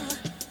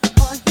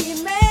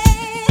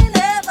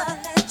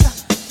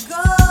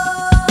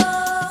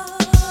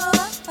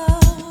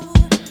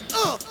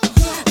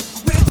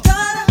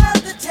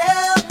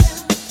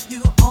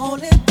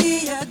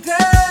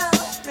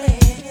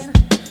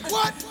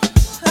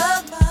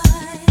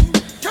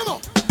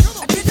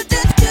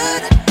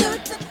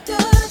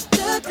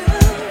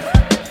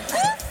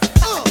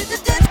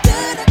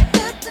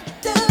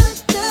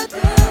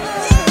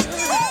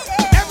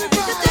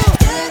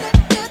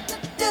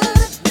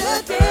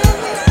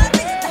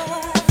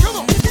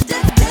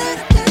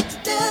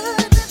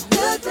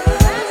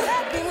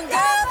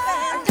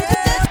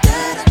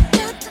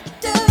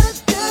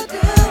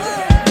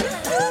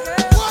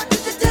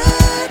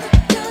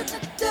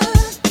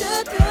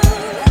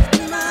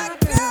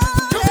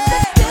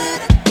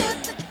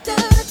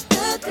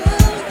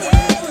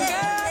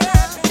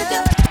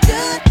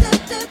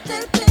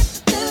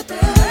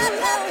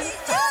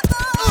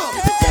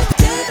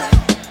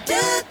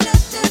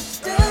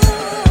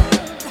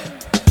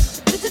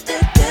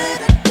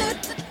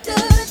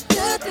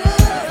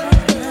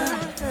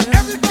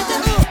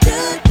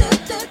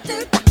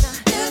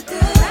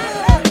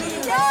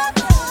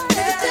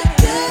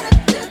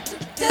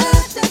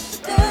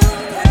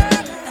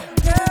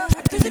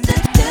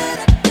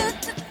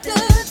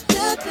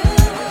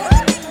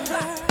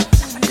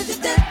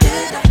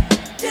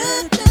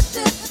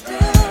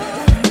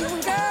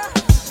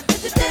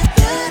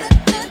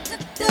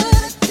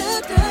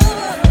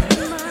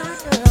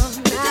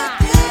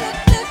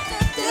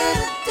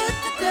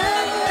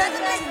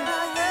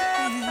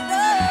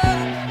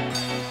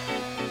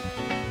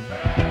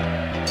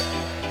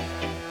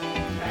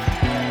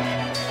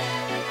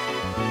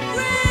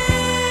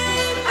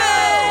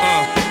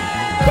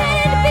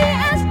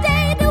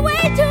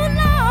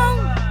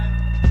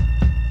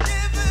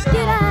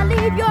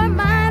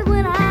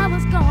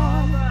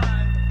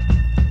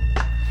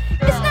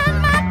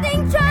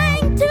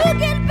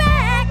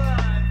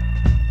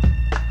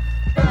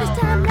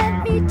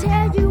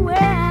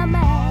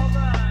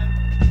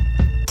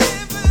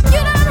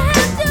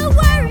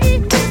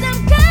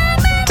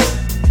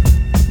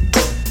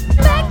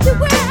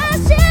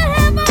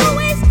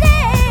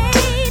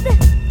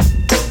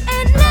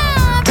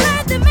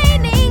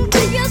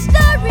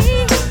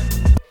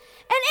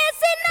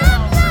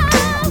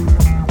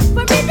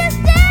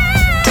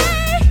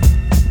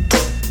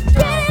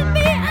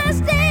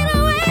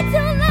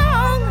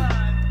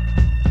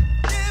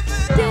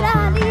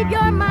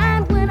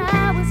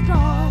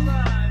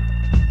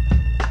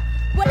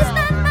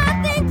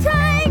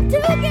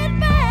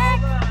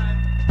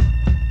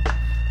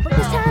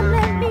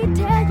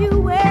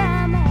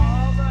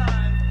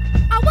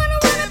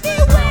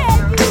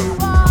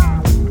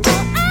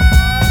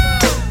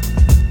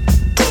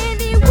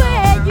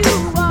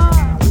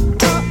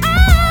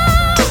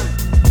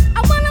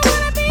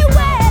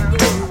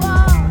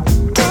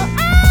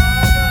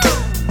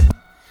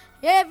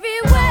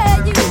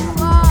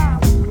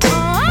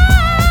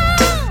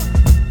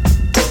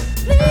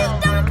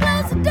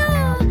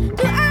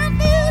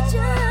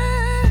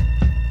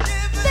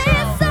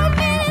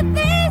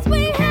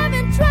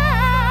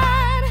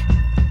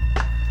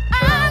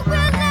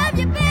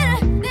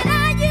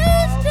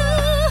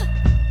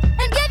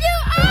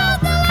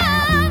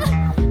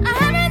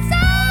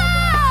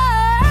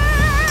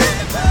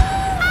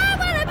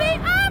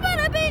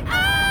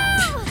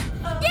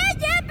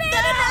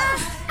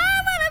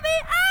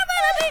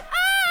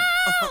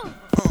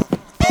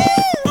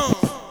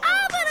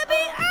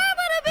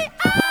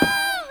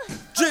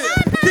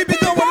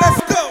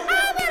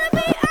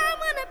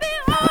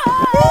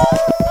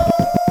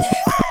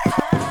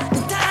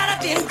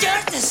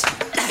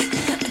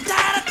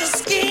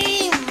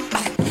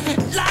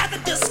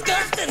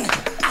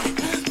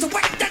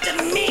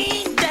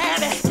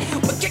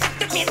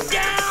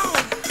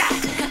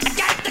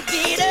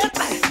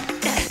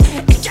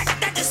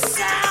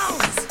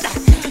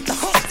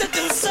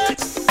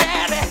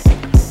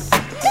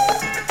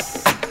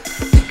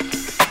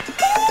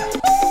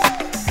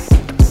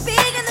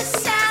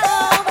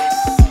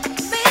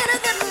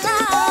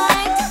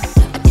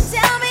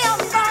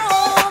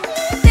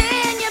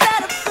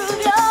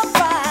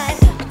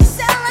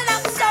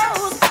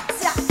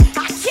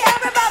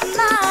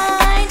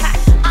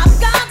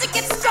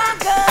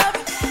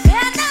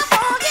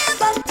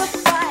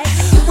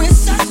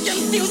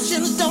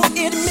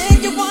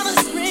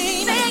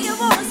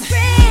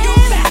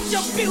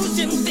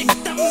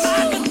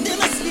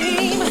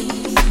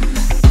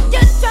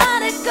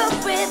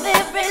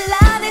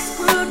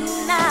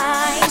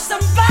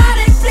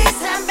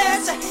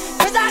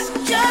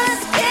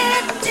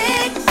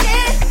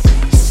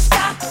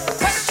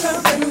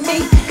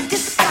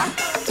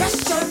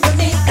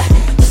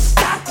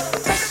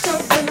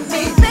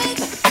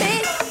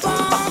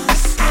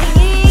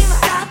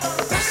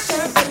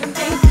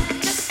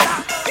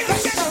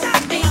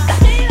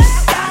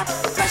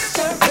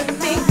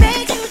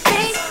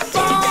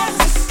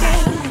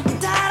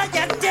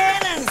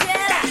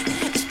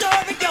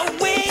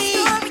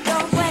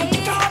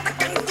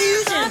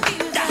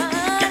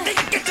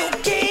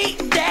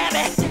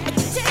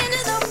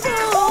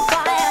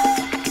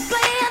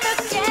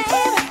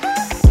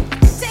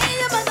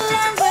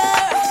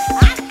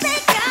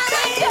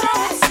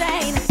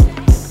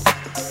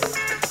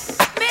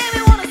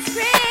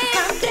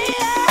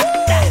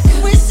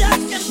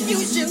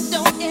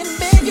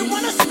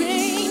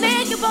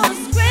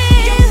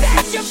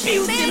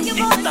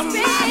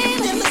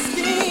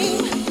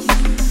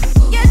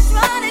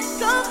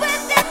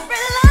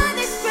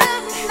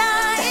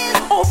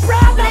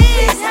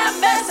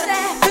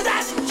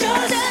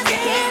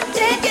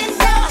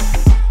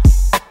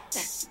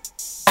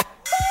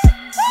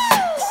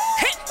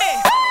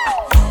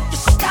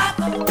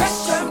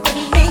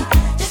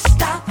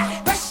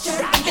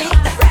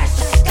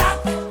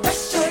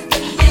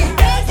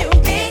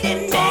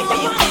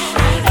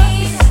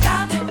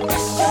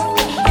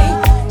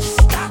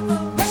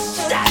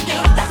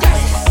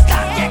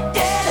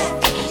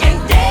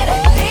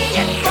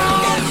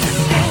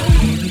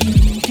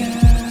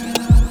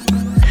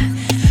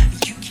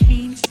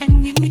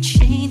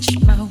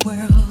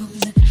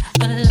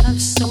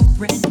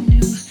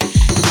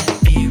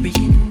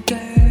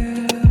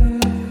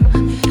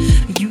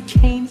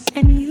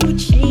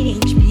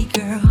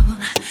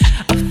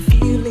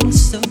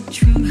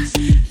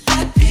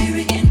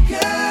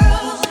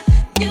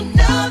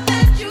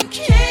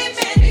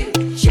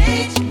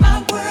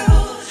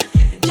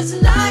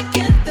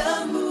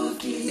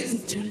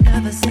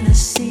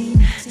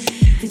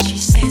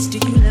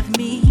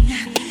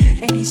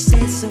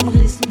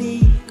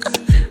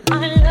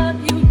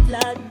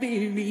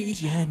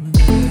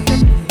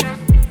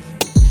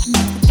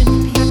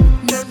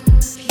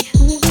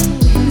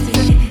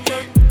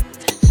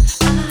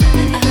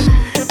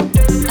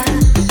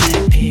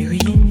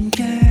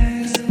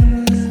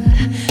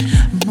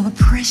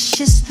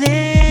 precious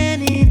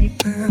than any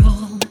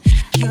pearl.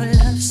 Your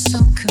love so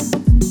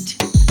complete,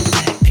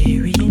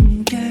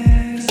 Liberian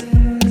girl.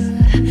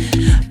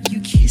 You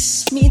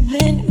kiss me,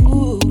 then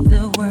ooh,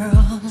 the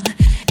world.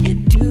 You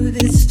do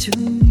this to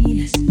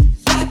me,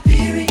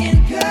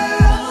 Liberian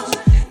girl.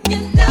 You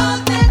know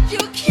that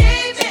you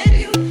came and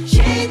you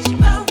changed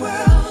my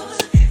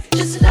world,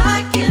 just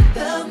like in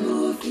the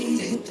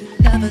movie.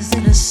 Lovers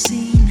in a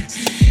scene,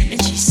 and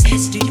she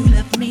says, "Do you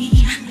love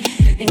me?"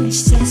 And he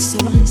says so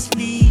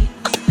honestly,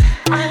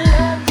 "I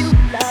love you,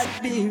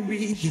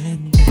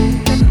 Liberian girl."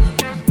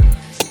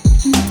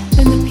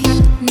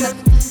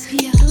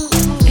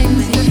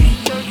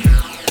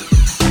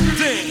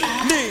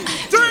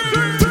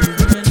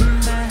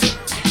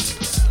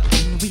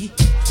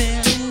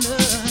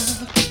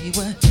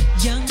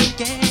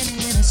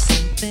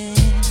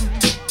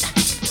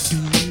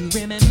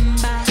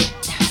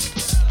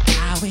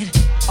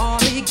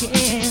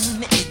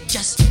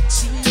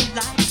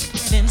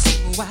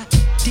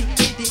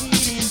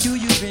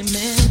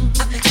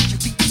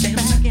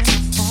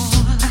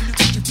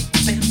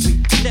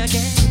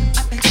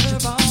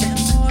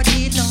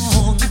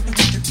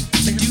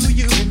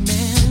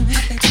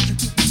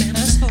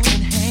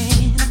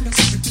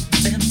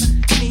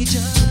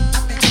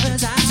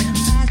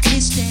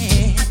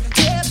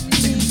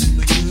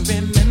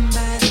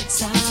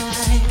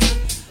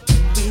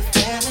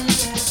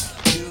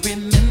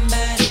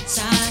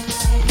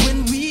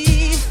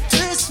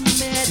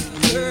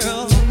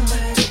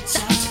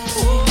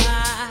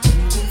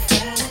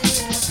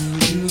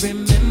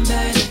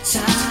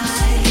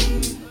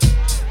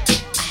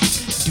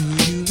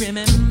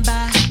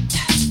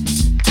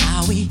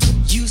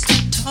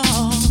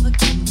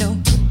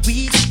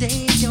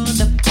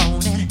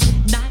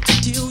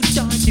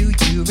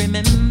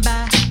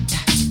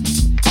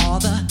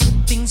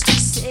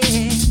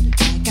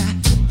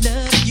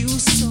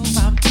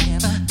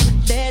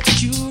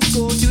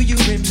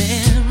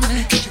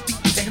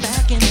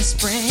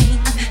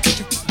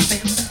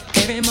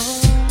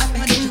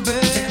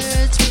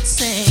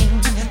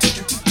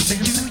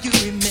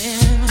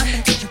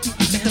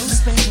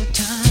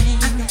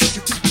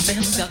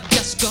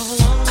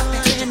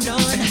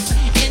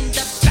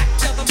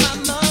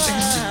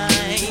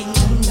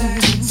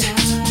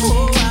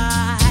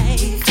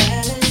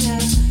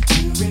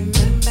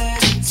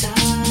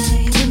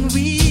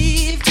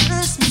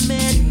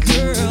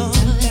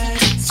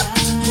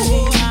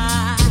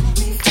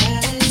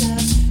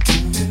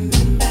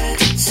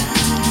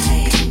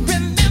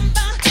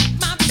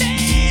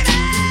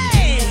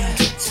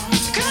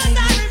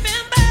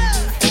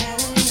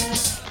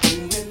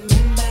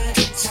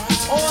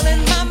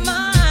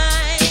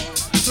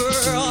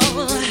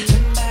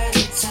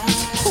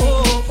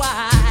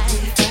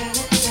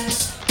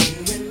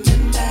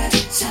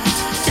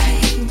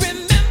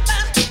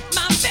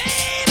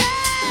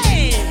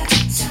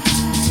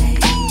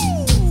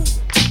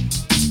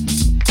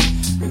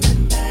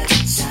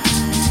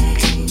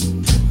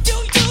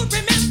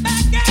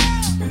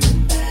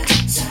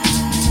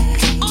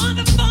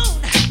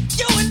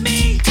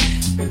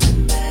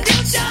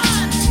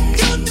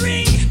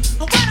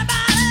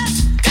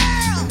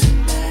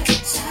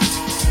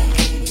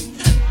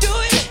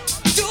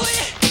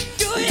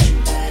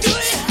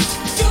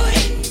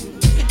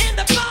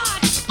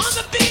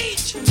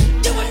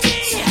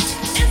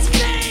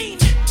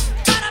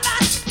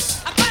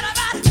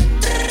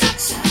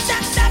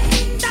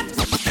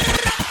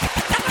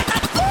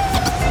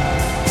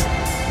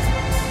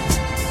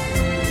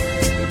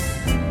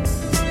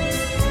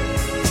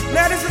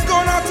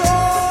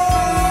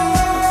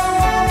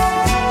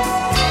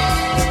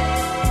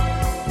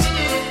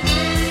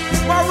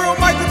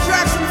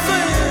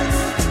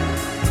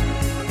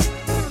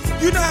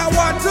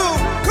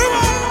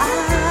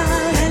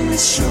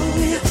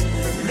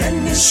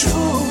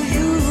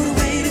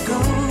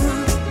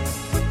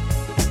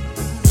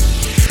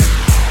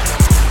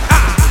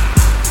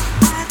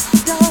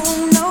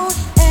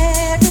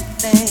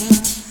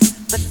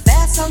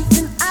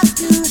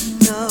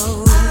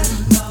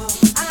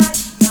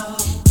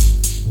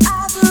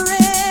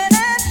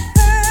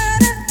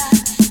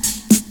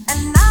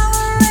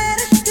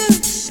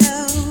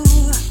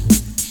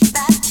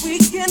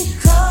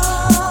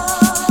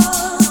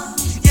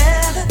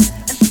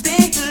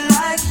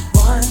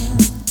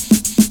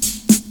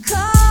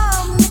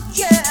 Come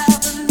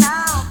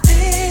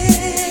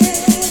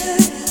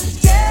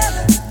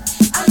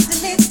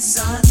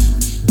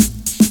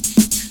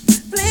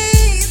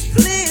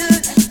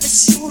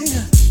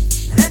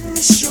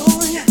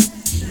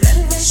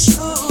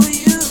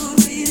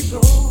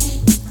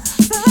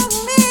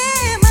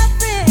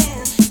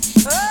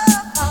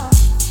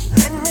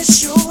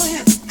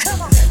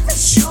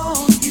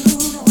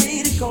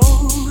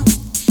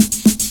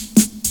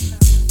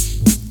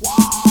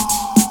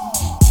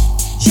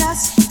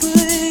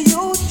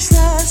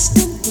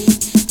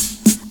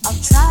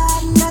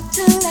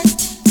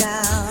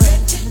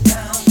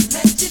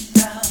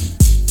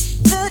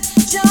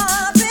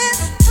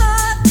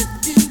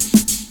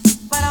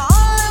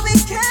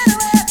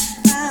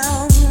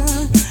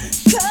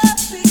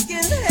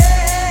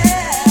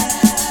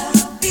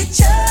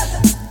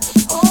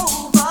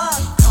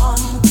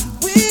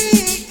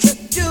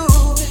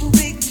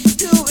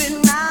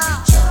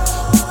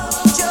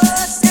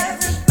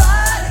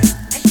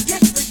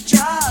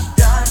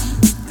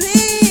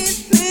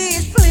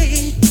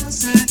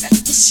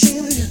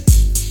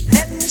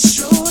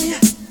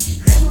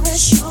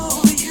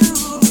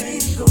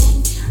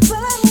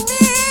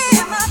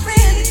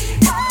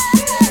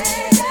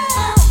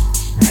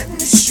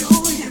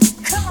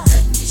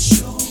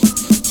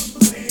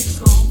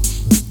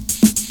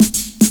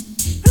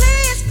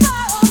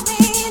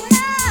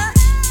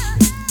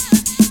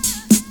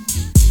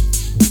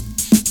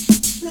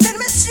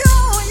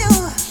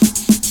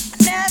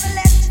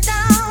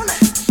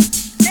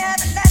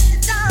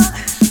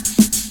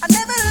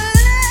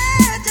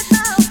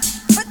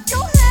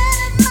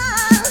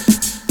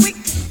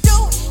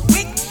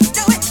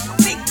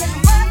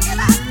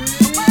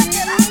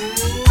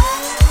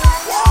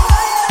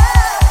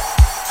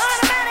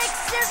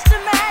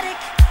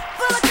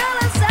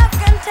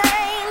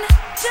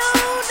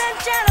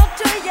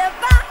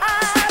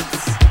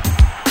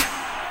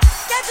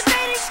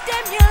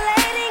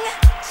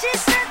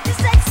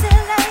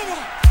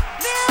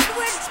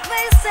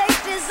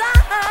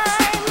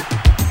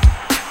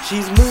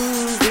She's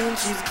moving,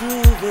 she's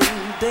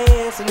grooving,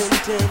 dancing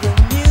until the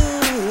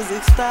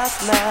music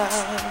stops now.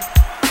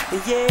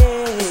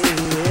 Yeah.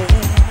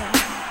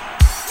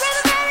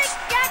 Rhythmic,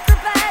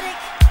 acrobatic,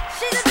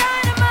 she's a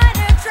dynamite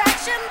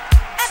attraction.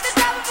 At the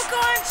top of a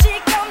coin, she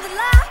comes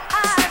alive.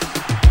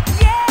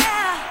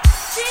 Yeah,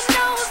 she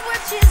knows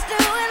what she's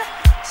doing.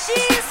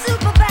 She's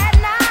super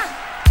bad now.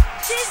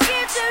 She's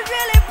here to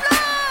really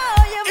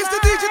blow your mind. It's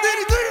the DJ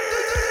Danny D.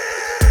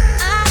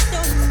 I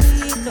don't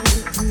need no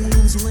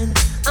dreams when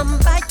I'm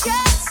by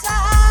your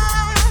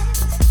side.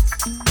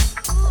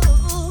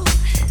 Ooh.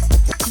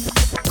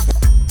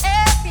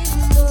 Every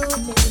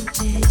moment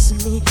takes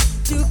me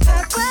to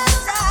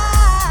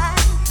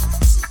paradise.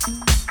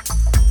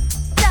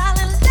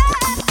 Darling,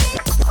 let me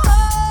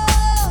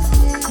hold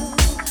you.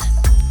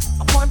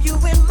 I want you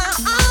in my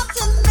arms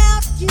and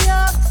melt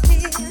your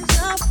fears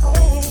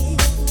away.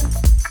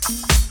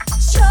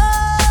 Show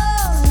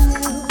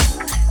you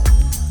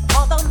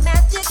all the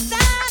magic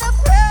that a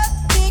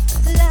perfect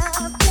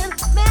love can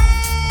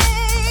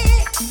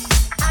make.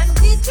 I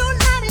need you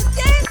night and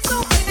day, so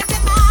baby be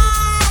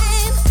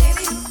mine.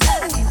 Baby, you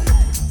love you.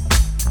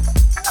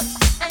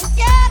 And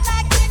girl, I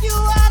give you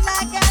all I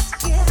got to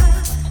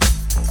give.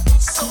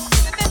 So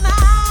baby be my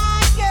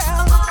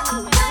girl.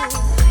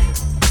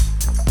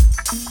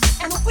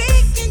 And we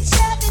can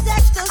share this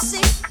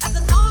ecstasy as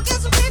long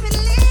as we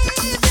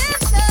believe in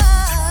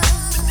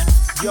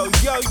love. Yo,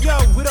 yo, yo,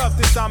 what up?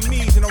 This I'm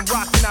Mees and I'm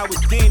rocking out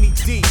with Danny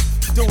D.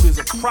 Dude is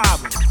a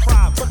problem.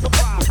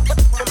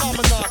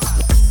 Phenomenon.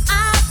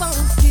 I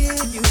won't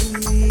give you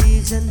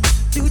reason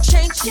to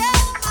change your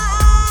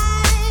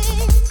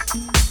mind.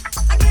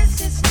 I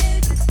guess it's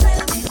good to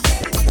tell me,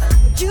 baby,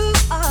 you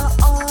are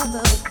all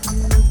the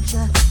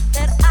future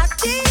that I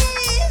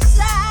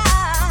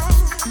desire.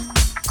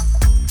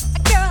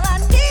 Girl, I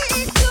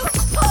need to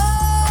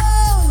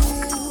hold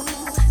you.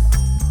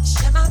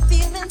 Share my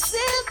feelings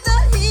in the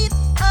heat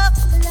of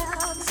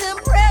love's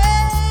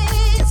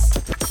embrace.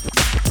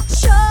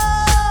 Show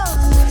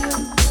you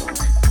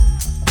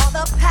all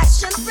the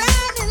passion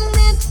burning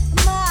in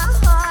my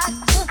heart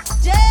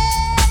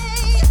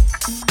today.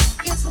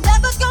 It's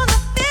never gonna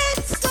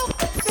fade, so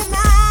baby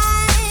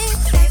mine,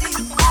 baby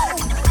you are.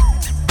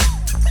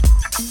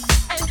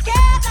 And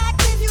can I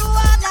give you all I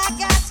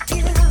got to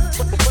give?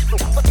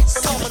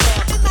 So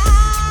baby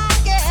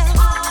mine, yeah,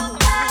 all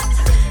that.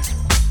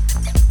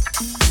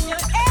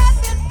 You're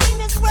everything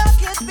this world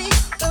could be,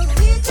 the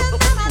reason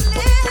that I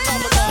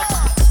live.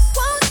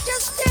 Won't you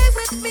stay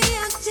with me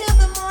until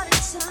the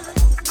morning sun?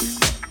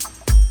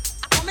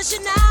 I promise you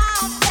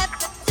now that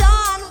the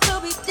dawn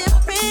will be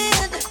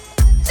different.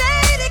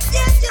 Lady,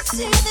 can't you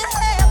see that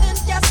heaven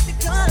just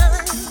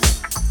begun?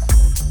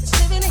 It's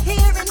living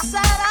here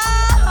inside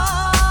our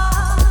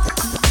heart.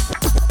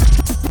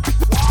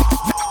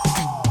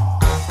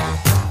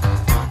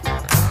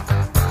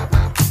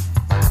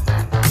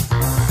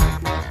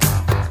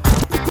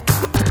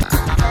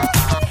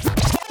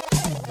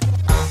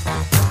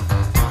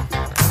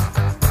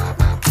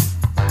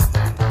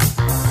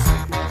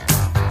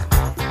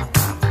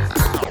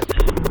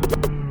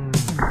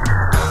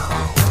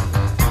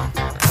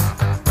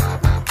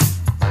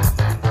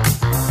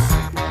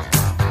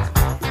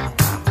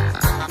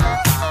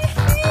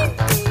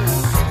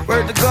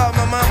 Word to God,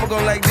 my mama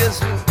gonna like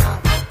this one.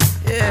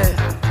 Yeah.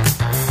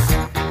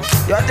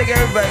 Yo, I think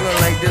everybody gonna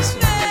like this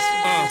one.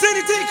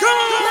 Danny D, come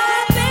on!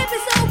 My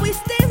baby's always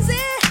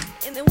dancing,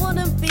 and they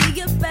wanna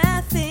be a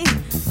bad thing,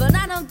 but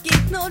I don't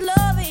get no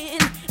loving,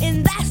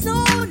 and that's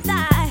no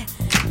lie.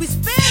 We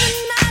spend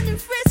the night in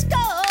Frisco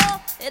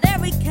at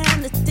every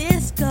kind of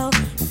disco.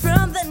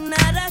 From the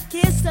night I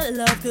kissed her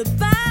love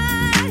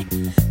goodbye.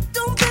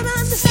 Don't blame me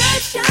on the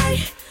sunshine,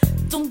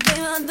 don't blame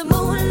me on the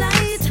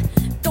moonlight,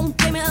 don't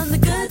blame me on the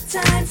good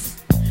times,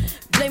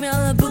 blame me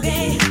on the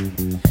boogie.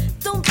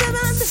 Don't blame me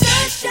on the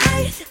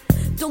sunshine,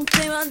 don't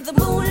blame me on the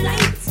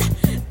moonlight,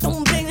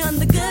 don't blame me on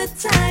the good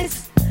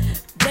times,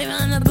 blame me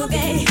on the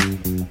boogie.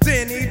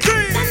 Danny D.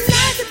 That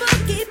night the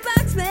boogie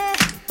bugs me,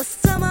 but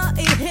somehow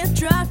it had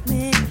dropped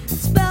me.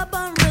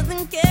 Spellbound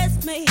rhythm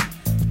gets me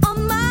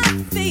on my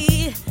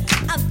feet.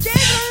 I've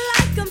changed my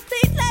life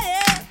completely,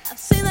 I've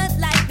seen that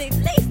life they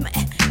leave me.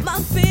 My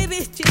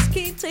baby just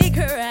can't take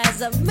her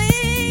eyes off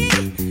me.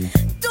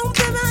 Don't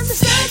blame me on the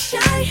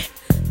sunshine,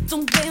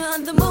 don't blame me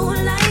on the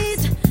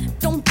moonlight,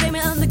 don't blame me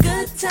on the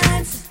good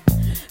times,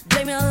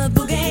 blame me on the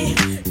boogie.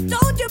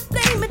 Don't you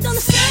blame it on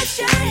the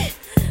sunshine,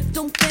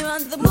 don't blame me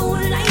on the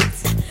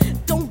moonlight,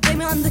 don't blame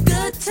me on the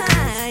good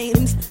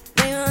times,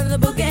 blame me on the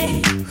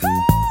boogie. Woo!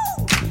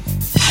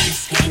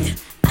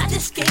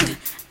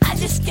 I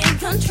just can't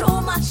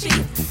control my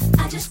sheep.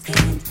 I just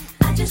can't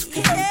control my sheep. I just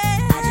can't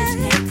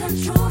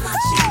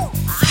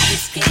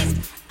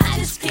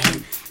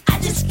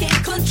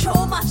control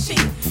my sheep.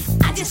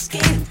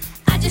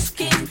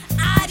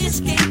 I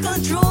just can't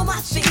control my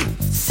sheep.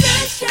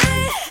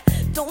 Sunshine,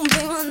 don't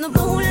blame me on the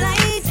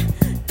moonlight,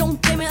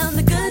 don't blame me on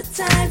the good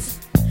times,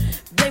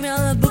 blame me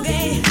on the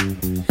boogie.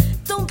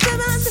 Don't blame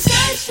me on the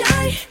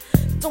sunshine,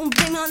 don't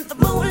blame me on the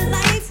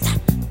moonlight,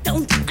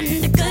 don't on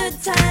the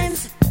good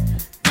times,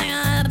 blame me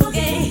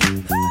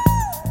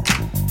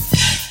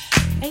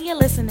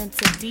listening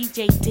to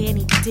DJ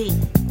Danny D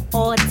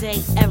all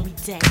day, every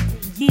day.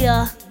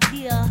 Yeah,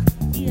 yeah,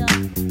 yeah,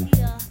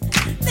 yeah.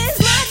 This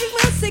magic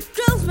music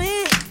drills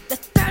me, the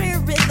dirty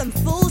rhythm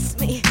fools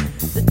me,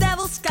 the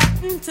devil's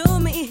gotten to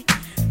me.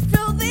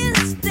 Through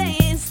these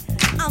days,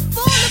 I'm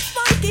full of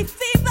funky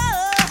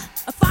fever,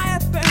 a fire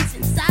burns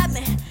inside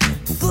me,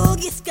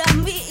 boogie's got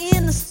me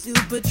in a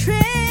super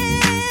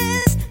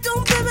trance.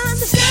 Don't blame on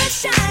the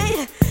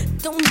sunshine,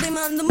 don't blame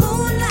on the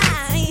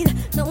moonlight,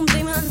 don't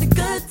blame on the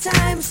good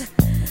times,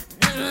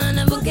 blame on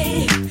the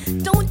boogie.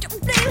 Don't you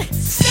blame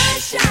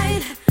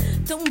sunshine,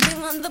 don't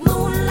blame on the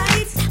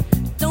moonlight,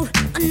 don't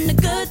on the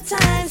good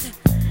times,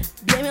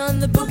 blame on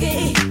the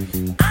boogie.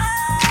 Oh,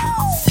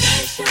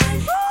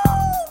 sunshine,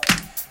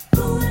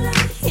 woo,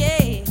 moonlight,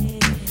 yeah,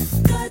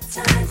 good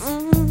times,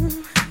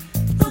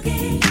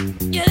 boogie.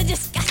 You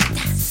just got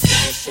that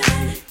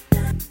sunshine,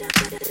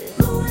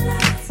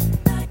 moonlight,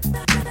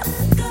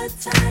 good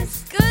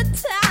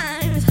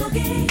times,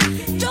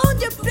 boogie.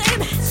 Don't you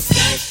blame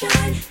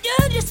sunshine, you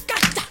just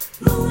got that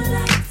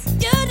moonlight,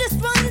 you just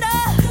wonder,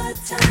 good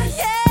times,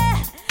 yeah.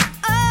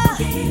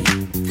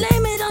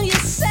 Blame it on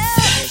yourself.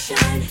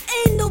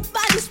 Ain't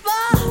nobody's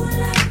fault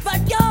but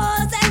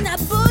yours and that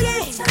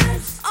boogie.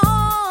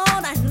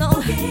 All night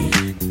long,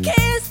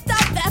 can't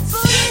stop that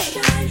boogie.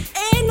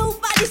 Ain't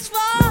nobody's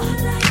fault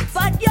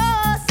but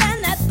yours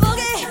and that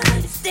boogie.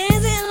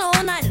 Dancing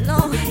all night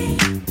long.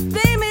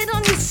 Blame it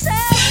on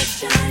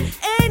yourself.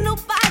 Ain't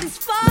nobody's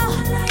fault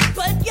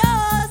but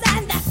yours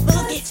and that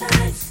boogie.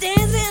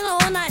 Dancing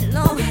all night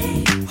long.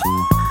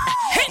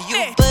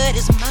 Your butt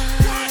is mine.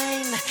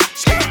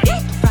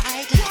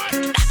 Right.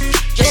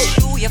 Just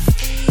show your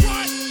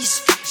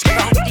face.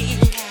 Broad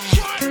daylight.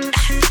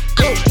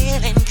 I'm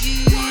telling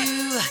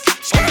you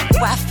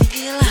how I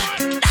feel.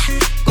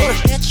 Gonna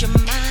hurt your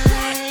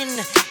mind.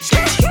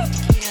 Don't you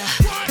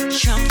care?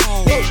 Jump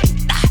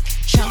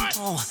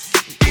on,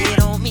 get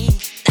on me.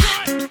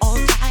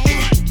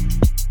 Alright.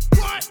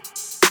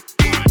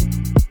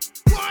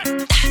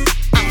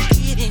 I'm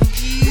giving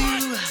you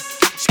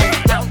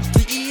how to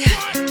be.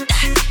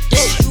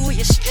 Just show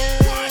your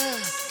stuff.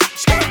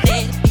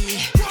 Let it be.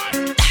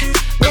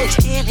 I'm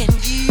telling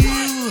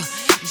you,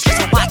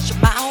 just watch your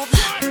mouth.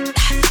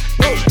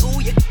 I know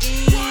your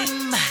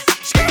game.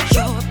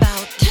 You're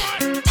about.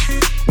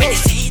 When they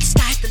say the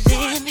sky's the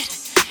limit,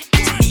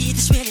 and to me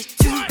this really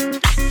true.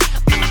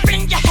 But my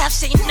friend, you have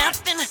seen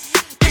nothing.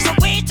 There's a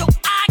way to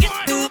argue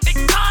through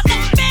because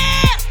I'm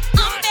bad.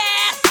 I'm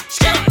bad.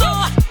 Still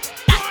more.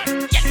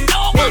 You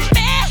know I'm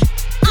bad.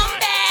 I'm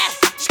bad.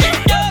 Still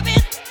know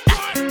it.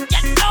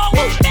 You know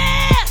I'm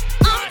bad.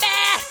 I'm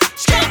bad.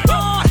 Still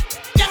more.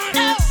 You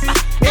know.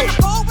 And the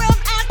whole world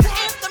has to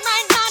answer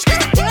right now.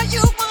 Just to tell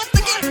you once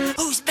again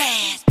who's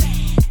bad.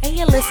 And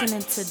you're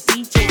listening to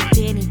DJ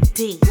Danny D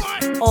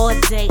all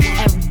day,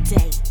 every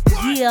day.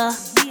 Yeah,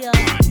 yeah,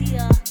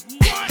 yeah,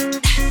 yeah.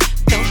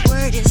 The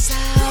word is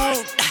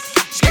out.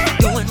 You're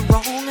doing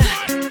wrong.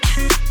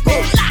 Go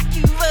lock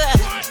you up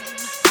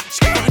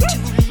for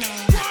too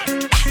long.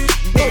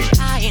 No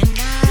lying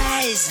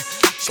eyes.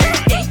 So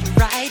get you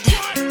right.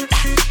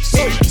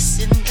 So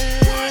listen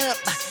up.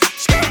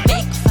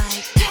 Make a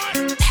fight.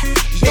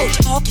 Your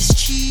talk is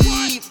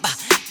cheap.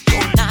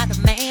 You're not a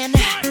man.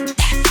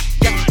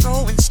 You're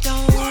throwing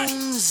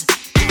stones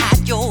at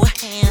your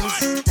hands.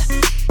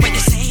 When they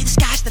say the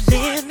sky's the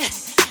limit,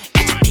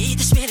 and to me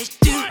this really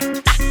do.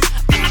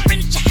 But my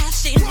friends, you have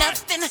seen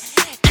nothing.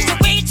 There's a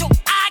way to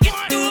argue.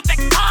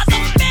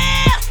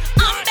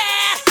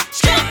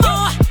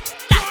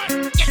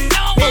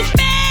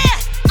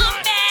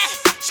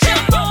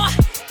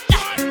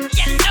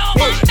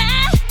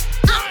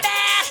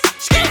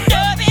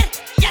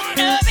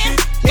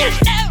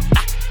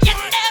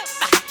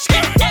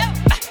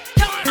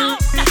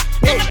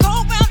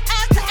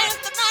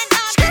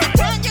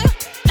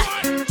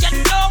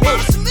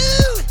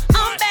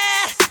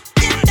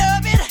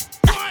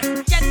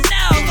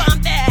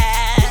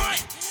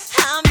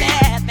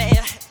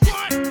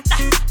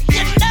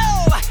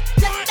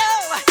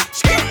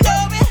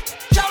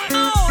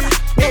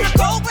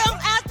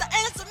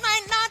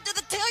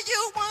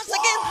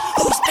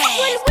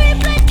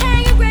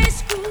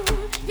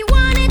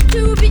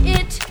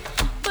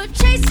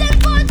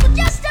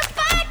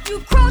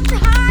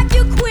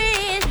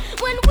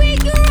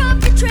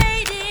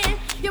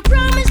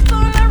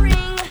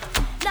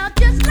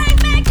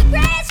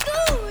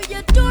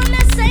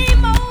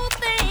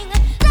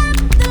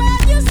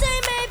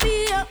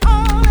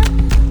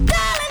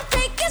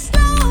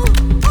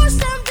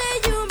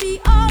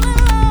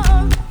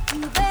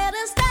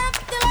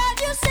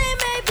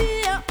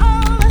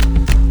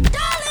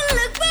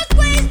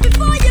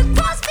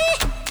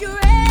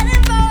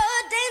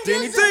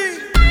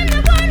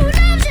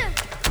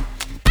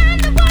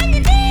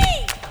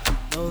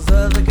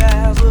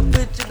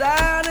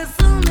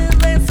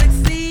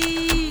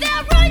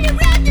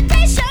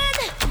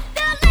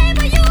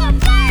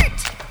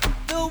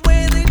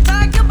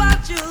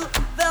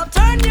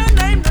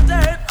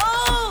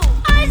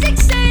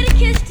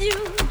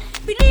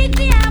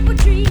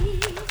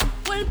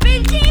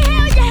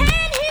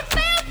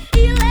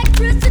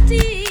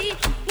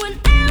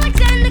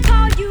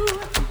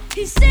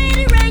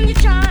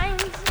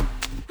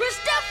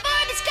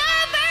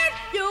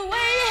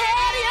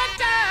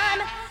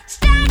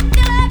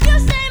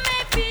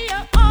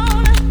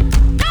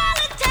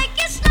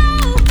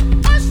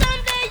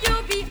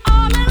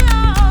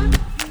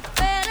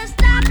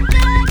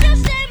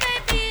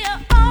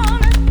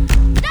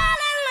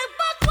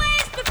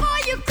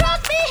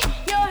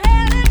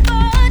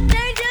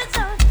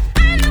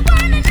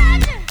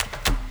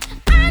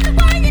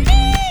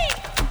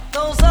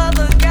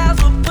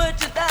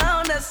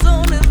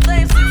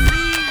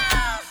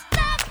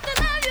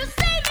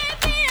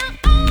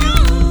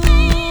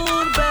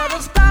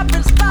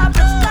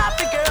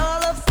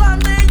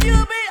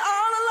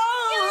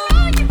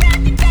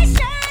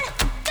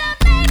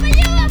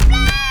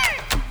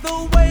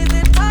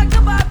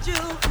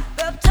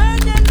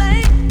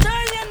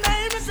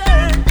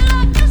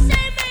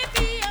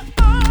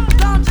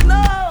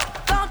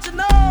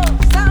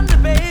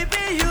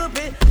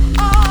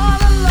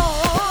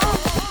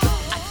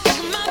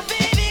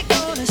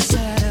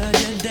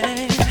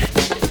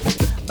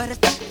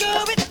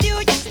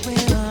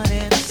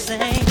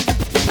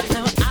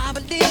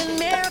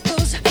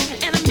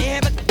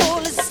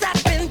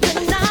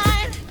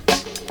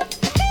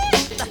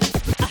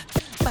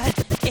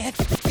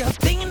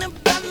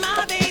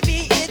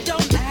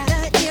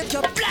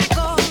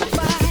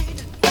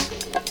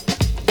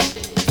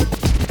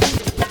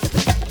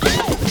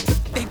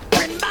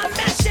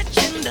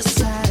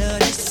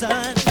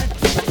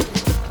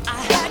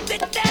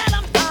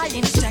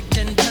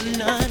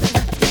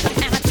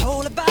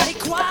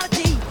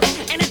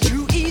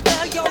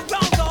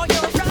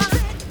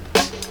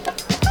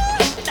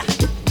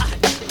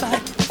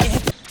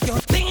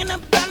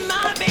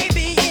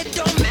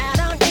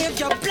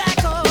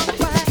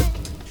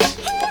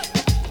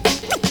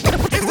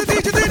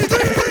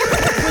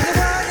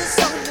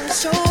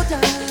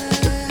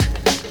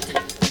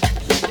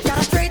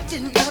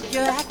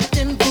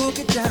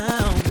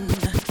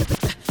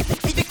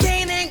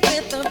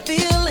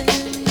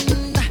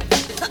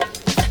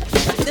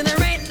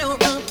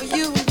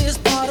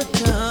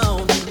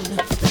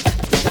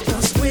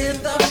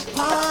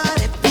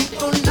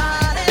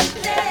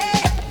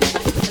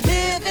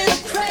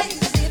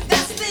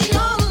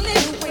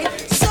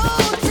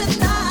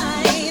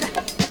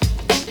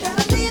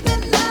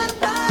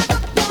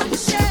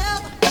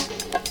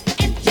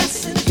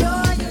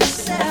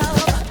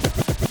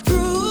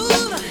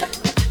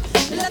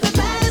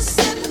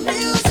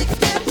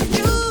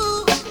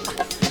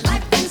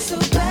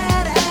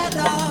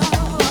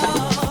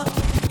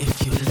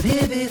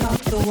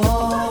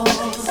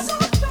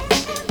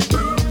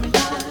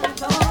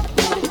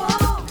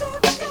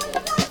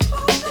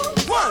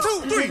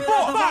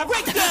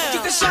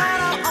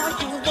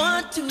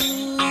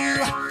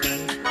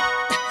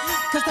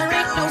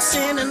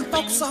 dancing and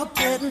folks are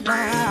getting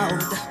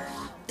loud.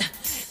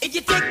 If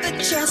you take the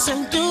chance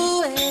and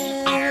do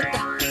it,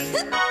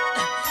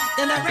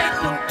 then there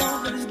ain't no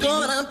one who's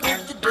gonna put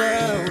you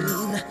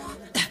down.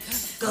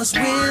 'Cause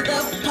we're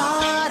the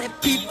party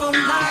people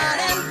night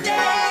and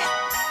day,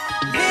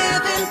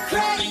 living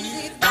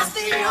crazy, that's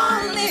the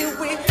only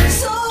way.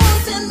 So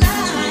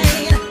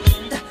tonight,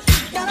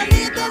 gotta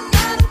leave the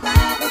night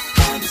by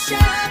before the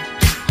shine,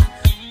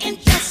 and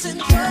just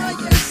enjoy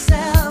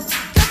yourself.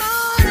 Come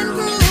on and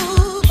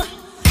groove,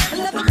 and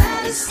let the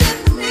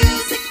medicine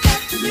music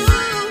get to you.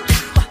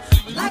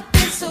 Like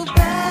it's so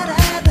bad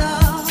at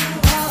all,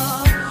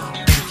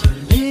 if you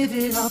live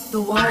it off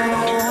the wall.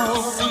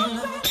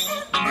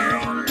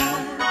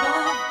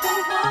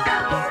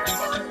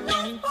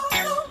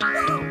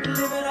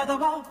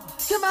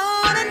 Come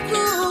on and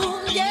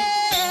groove,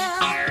 yeah.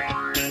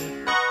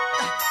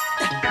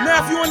 Now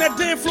if you on that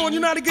dance floor and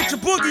you know how to get your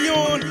boogie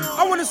on,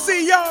 I wanna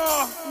see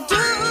y'all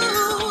do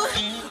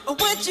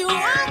what you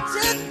want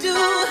to do.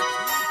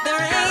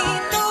 There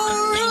ain't no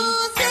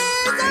rules,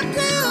 there's a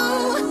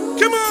clue.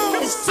 Come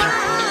on. It's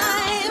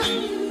time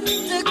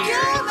to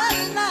come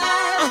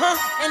alive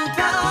and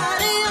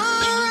party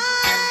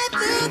alright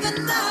through the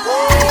night.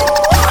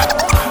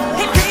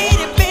 Hey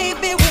pretty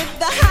baby with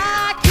the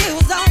high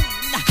heels on,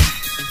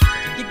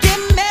 you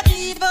give me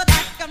fever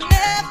like I've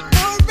never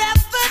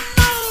ever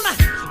known.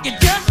 You're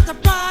just a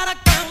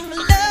product of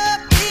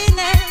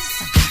loveliness.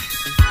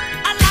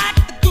 I like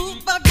the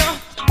groove of your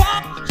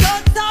walk, your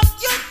talk,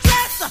 your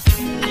dress. I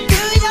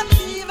feel your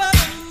fever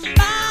from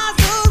miles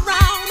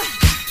around.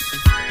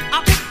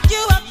 I'll pick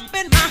you up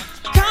in my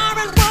car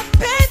and we'll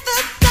pay the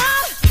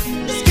toll.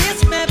 Just kiss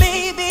me,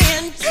 baby,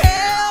 and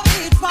tell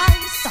me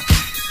twice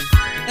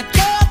that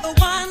you're the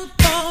one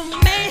for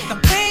me. The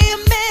way you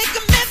make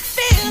me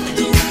feel,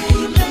 the way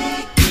you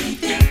make me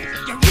feel,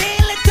 you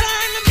really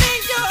turn me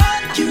on.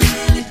 You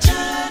really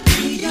turn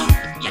me on.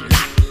 You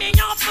knock me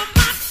off of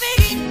my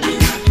feet. You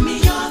knock me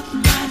off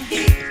my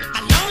feet.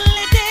 My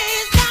lonely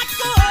days are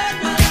gone.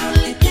 My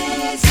lonely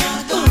days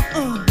are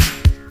gone.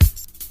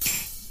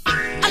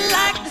 I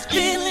like this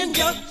feeling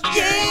you're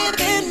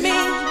giving me.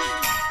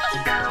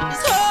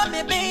 Just hold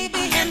me,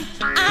 baby, and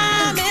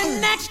I'm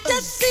in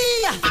ecstasy.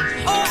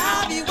 Or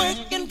I'll be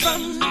working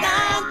from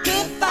 9 to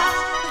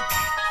 5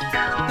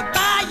 to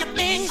buy you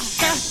things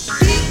to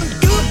keep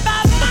you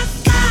by my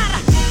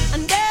side. I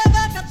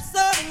never got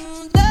so in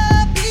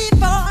love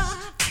before.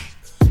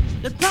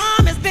 The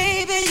promise,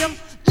 baby, you'll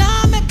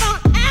love me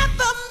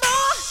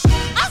forevermore.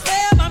 I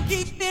swear I'm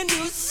keeping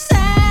you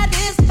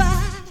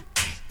satisfied,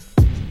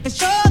 'cause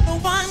you're the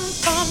one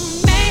for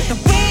me. The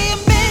way you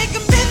make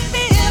me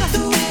feel,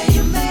 the way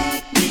you make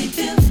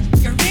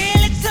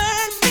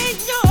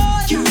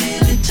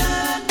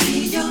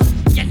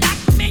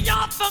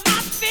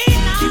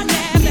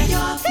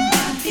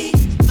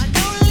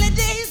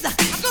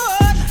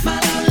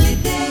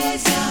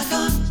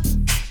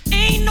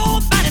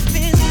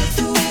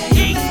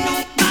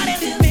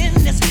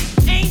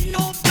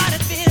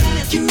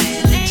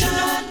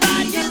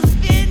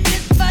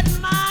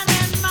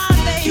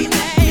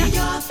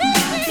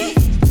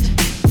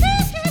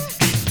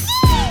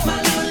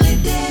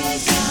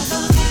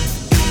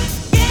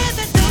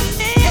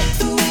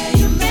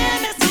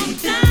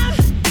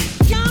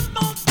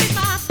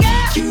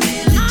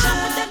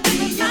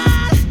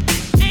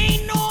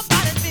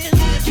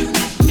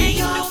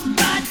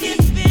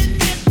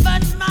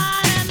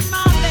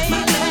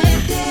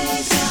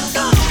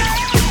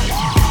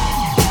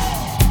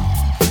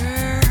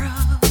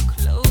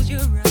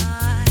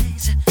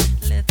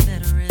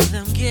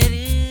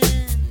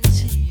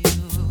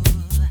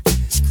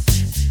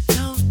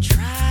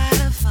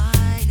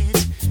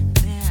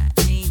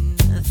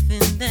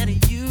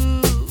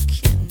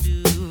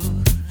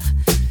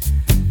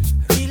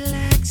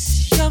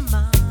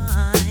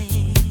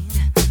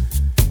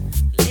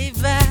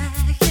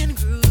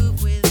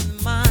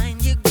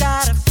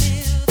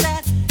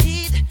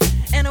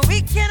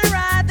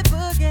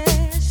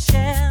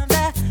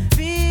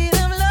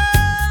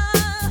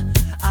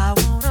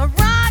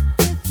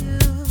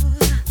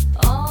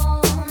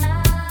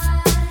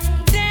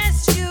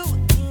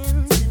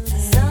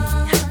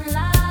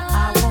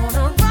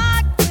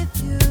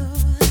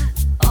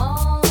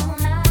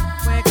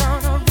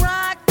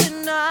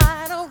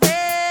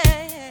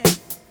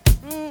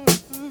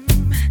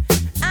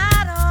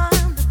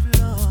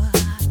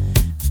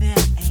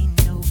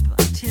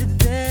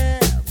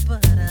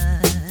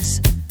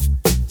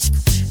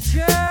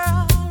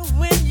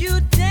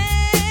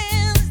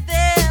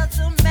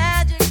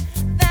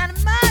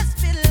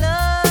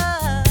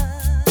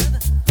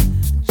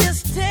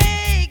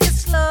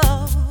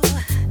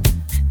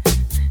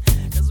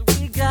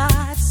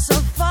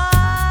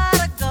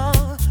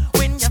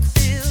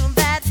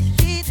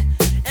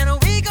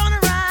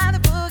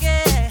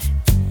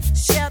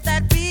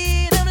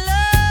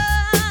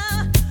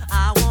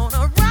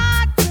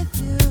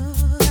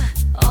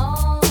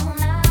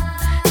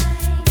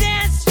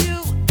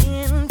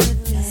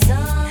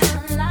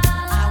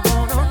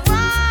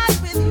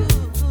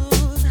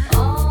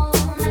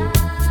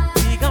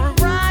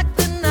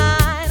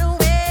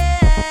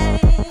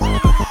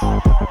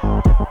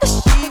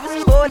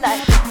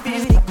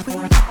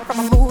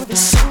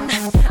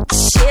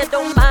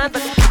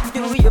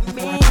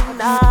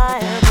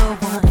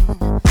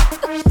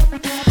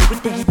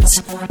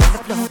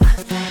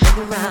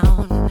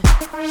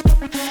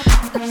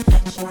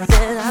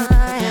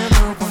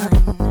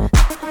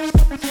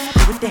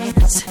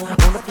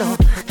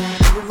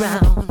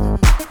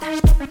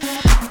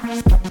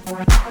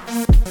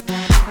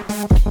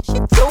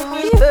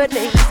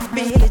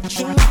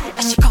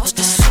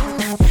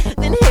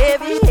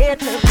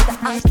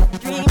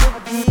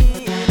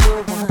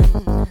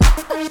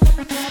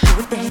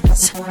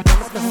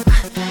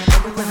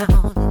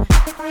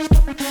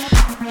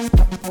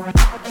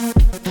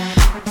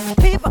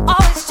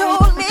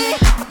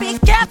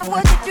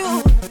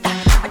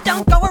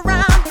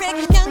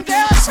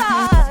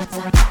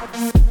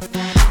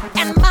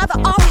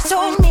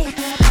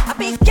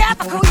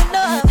careful who you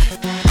love,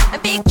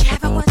 and be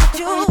careful what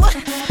you do.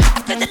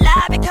 After the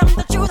lie becomes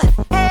the truth.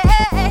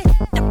 Hey,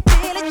 the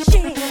Billie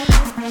Jean,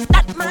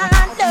 not my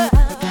love.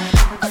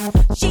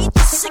 She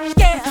just a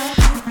girl,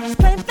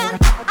 claims that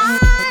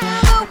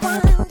I'm the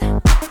one,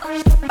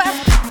 but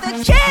the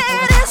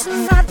kid is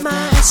not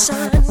my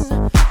son.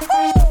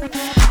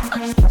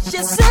 She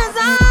says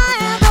I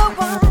am the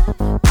one,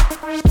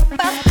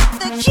 but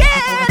the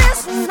kid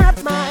is not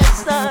my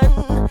son.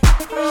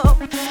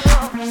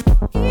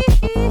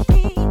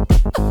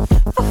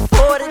 For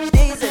 40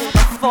 days and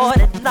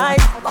 40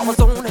 nights, I was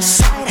on the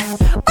side.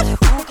 But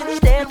who can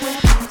stand when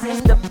he's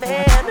in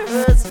demand?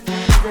 Hers in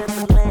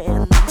the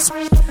lands.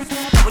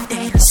 We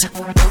dance on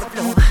the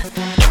floor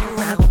and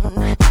around.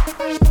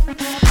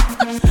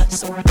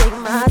 So take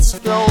my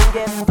strong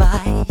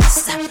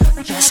advice.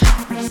 Just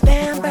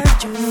remember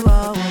to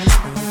always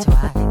think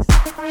twice.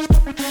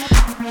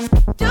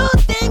 Do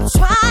think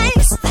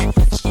twice.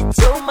 She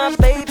told my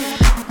baby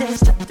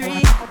dance to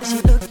 3. She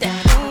looked at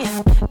me,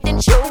 then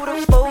showed a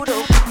photo.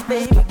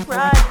 Baby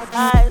cried, his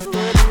eyes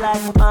were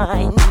like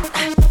mine.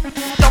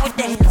 Go and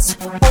dance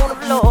on the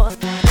floor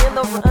in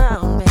the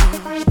round, baby.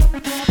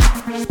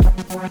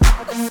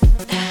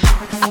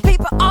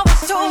 People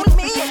always told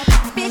me,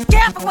 be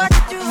careful what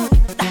you do.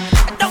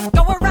 Don't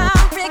go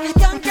around breaking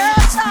young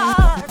girls'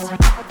 hearts.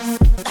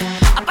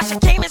 But she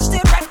came and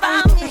stood right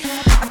by me.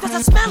 Cause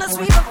I smell a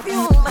sweet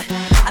perfume.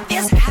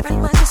 This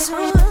happened much too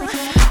soon.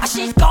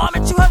 She called me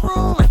to her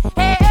room.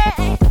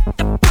 Hey,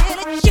 the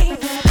Billie Jean,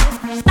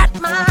 not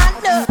my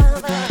love.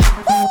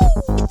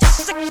 Ooh,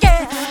 just a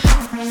girl,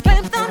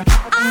 claims that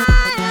I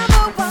am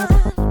the one,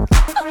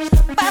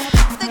 but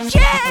the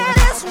kid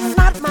is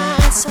not my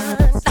son.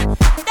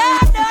 No,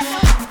 no, no,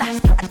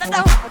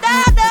 no,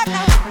 no, no,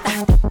 no.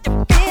 The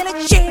Billie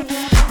Jean,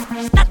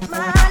 not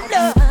my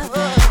love.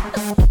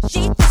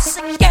 She just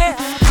a girl,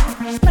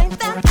 claims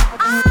that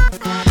I'm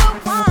the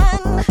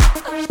one,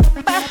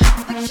 but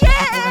the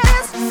kid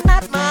is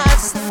not my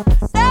son.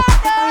 No,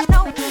 no,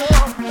 no,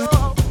 no,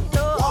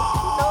 no,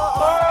 no.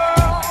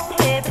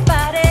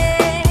 Everybody,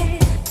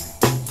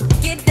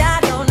 get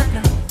down on the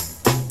floor.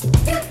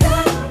 Get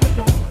down on the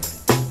floor.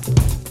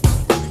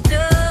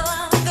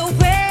 The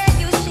way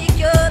you shake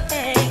your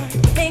thing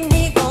make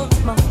me want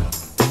more.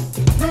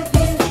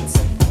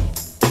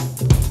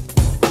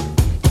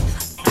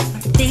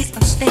 These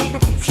are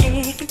standing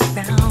shaking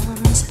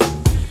rounds.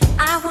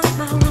 I want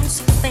my room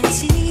so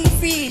fancy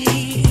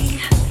free.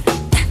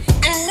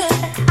 And look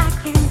that I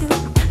can do.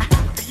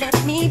 Let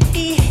me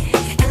be.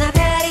 And I've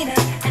had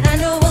enough, and I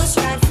know what's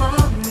right for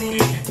me.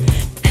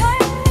 Hey,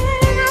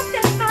 I've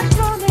got my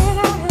drum and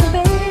I will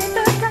obey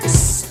the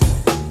dust.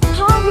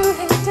 All you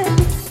have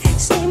done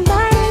is say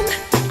my name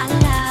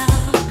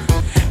aloud.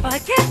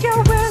 Forget your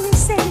worries,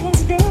 say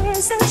it's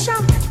dance and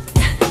shout.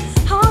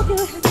 All you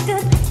have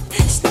done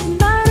is say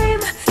my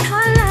name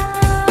aloud.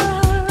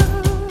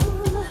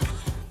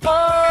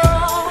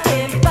 Oh,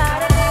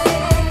 everybody,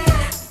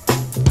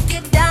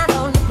 get down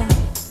on the floor.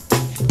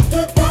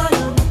 Get down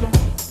on the floor.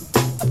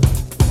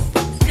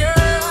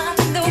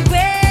 The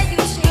way you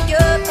shake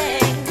your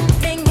thing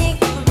make me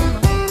come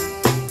on.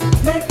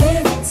 Make me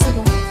dance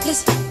again.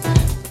 Listen,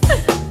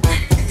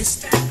 this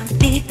time I'm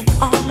leaving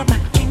all of my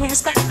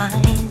cares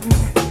behind.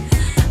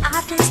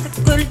 I taste the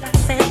good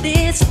life and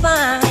it's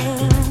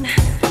fine.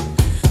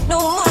 No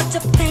more to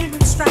pain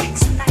and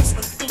strikes and nice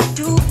for thing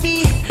to be.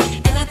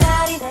 And I've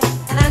had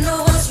enough, and I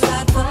know what's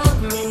right for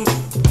me.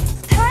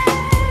 Hey,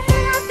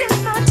 I've got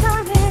my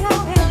time and I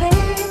will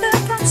pay the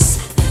price.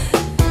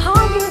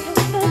 All you have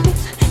to do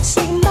is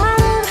say my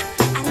name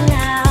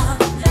aloud.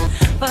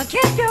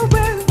 Forget your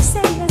worries,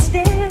 say let's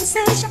dance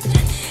and shout.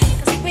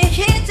 'Cause if we're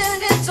here to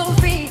live so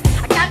free,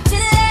 I got to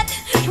let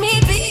me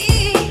be.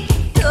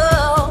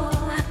 Oh,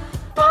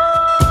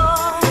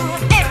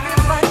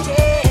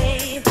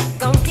 everybody,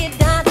 gon' get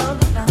down on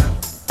the floor.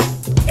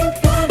 Get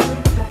down on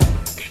the floor.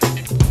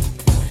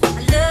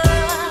 I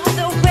love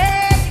the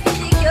way you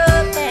shake your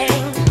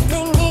thing,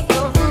 make me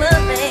go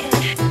nothing.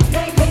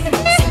 Make me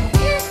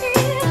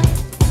sing.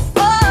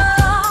 Oh,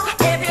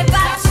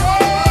 everybody,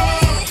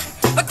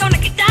 we're gonna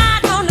get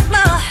down on the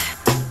floor.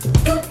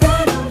 Get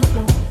down on the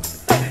floor.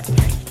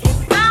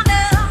 I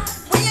love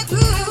when you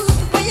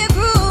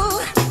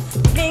groove,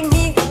 make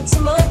me go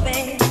some more,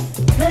 babe.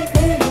 Make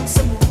me go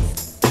some more.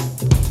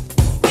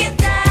 Get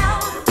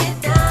down, get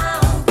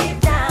down, get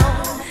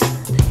down.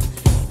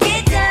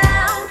 Get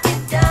down,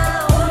 get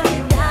down,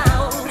 get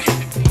down.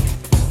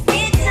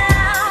 Get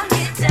down,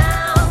 get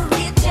down,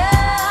 get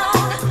down.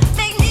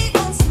 Make me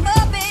go some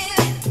more, babe.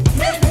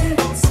 Make me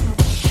go some more.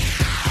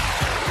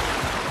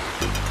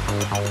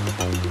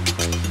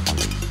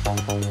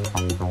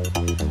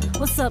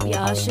 What's up,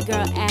 y'all? It's your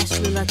girl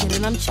Ashley Luckett,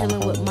 and I'm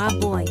chilling with my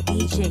boy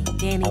DJ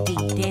Danny D.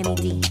 Danny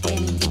D.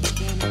 Danny D.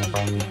 Danny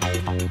D.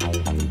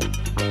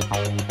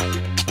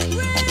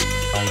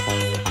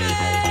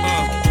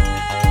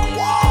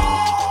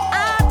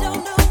 I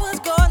don't know what's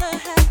gonna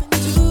happen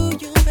to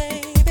you,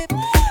 baby,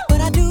 but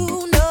I do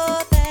know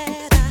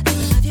that I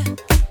love you.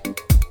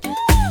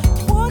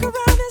 Walk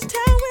around this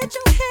town with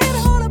your head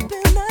all up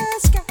in the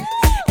sky.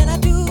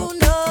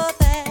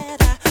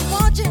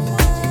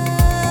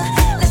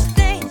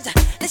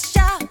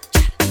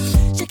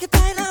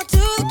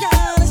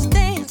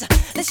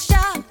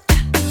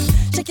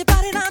 Take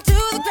a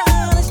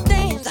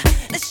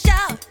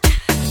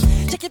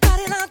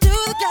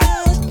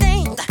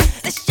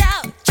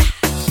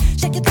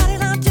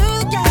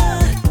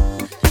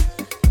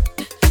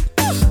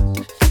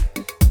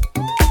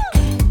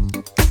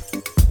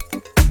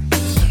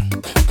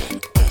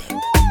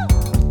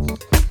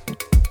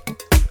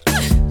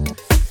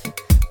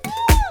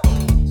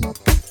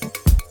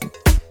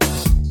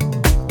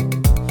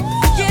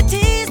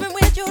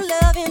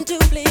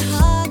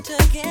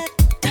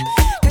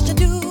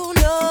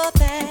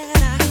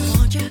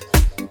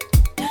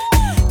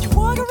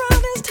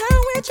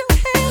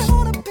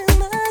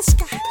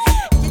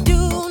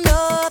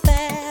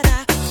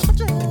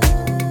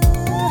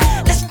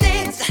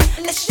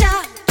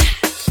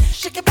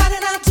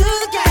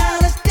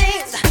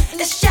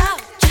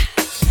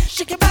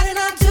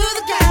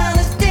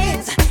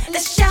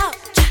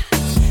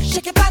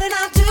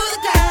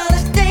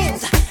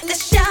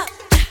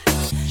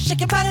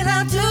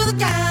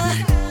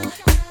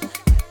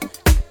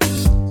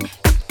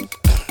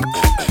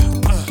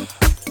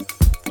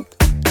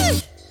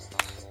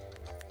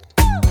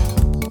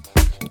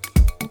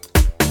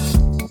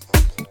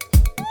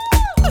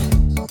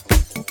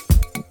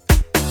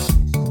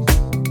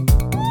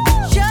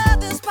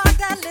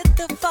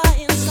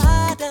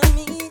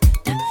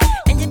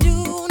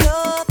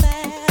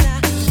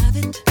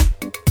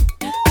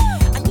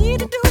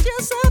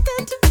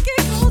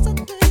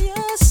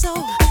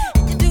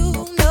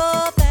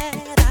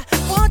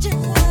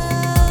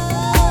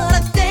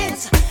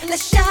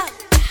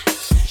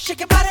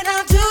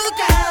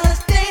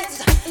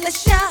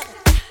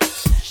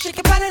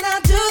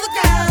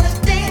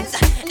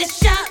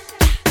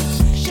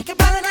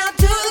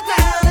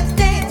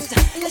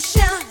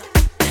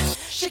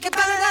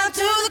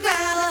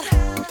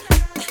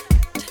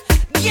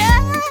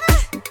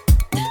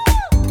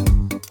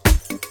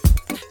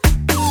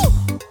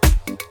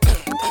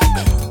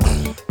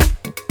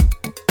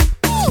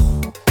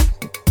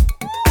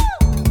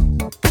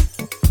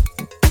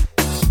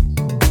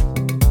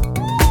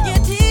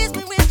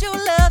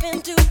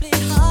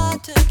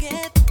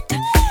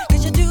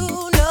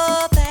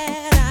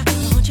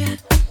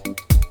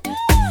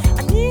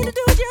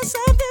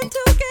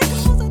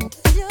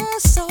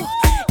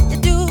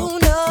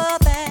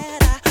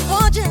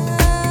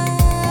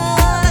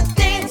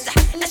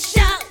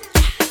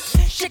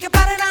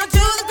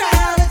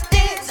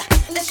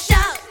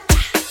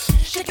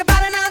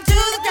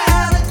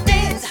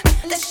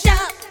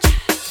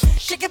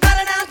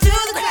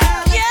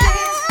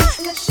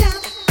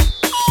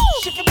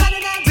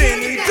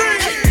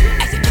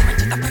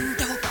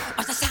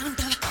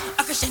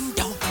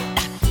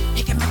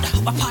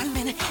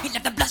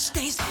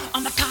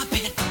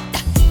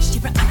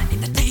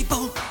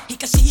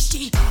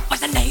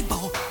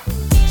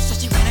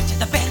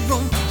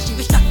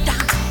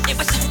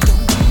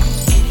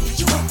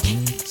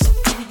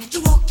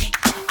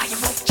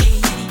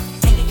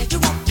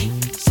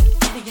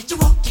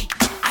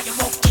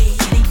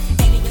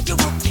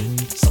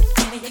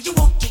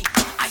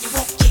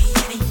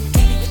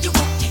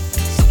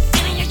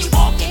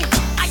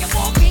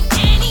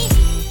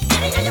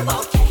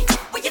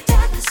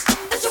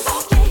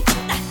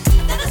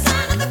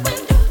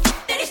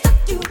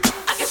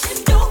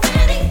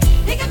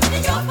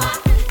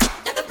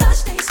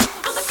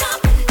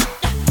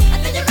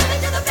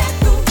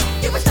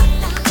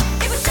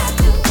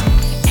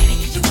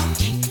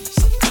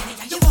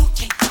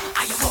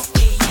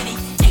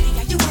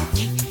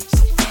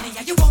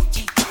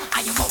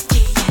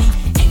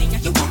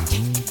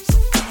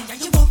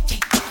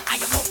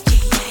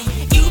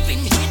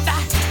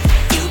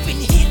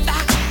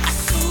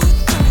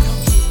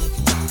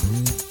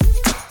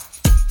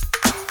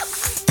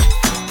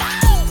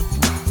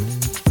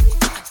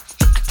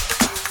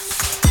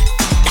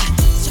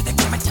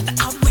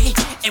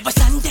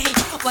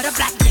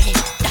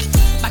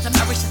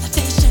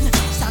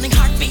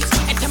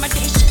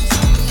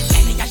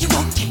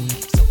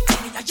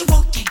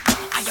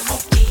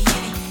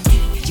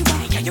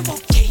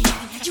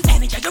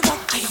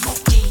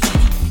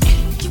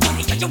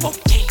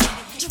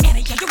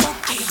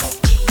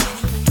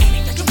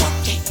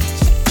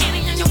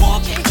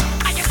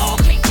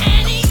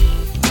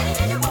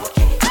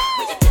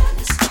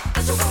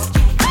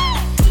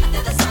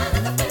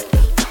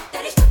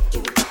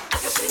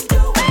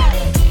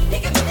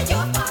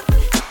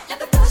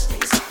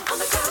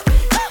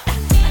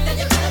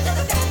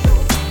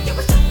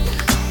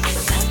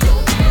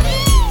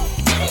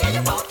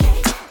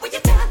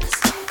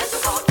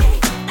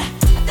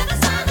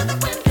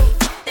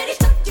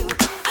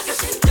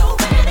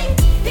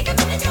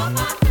minute, your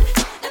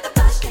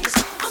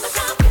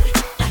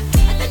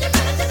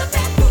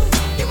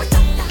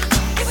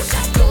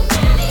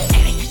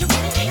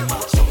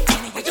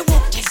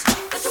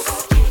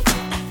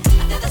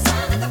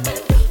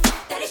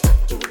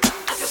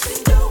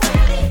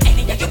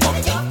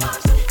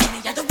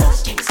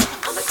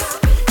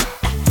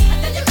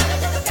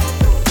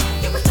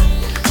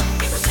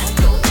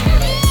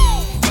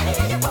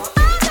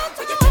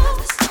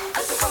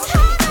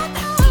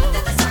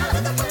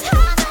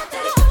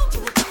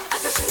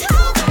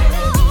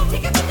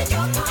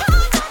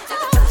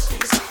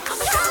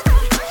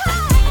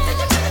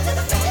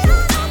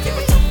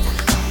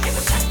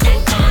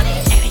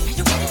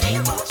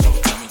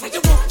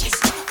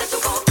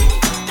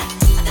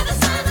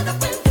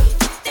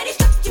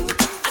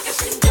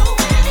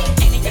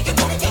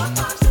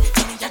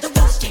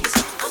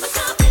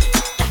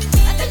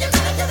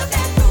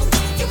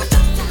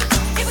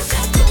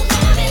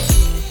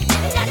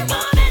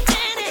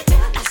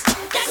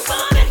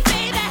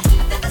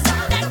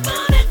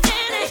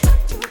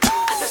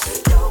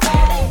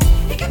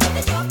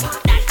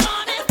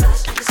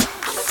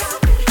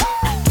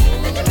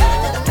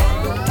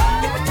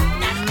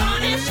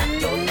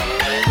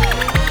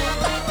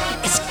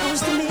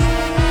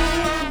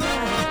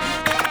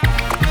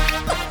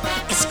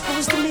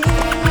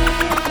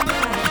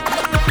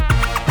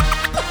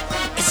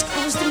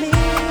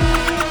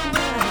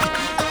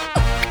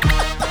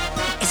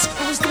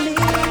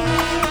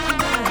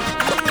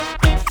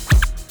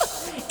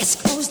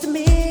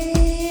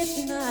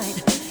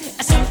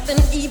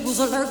something evil's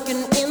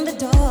lurking in the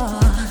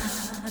dark.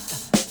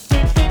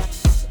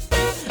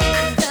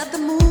 Under the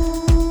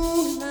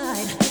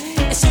moonlight,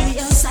 I see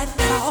a sight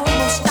that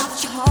almost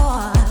stops your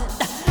heart.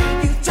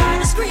 You try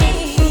to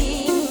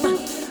scream,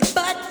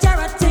 but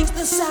terror takes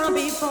the sound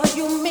before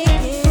you make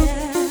it.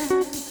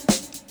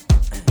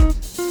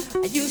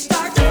 You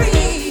start to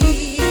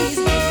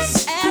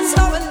freeze, and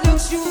so it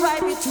looks you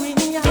right between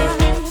your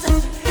eyes.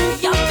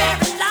 You're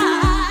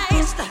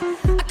paralyzed,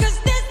 'cause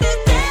this is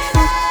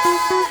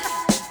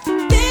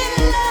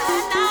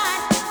daylight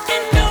night, and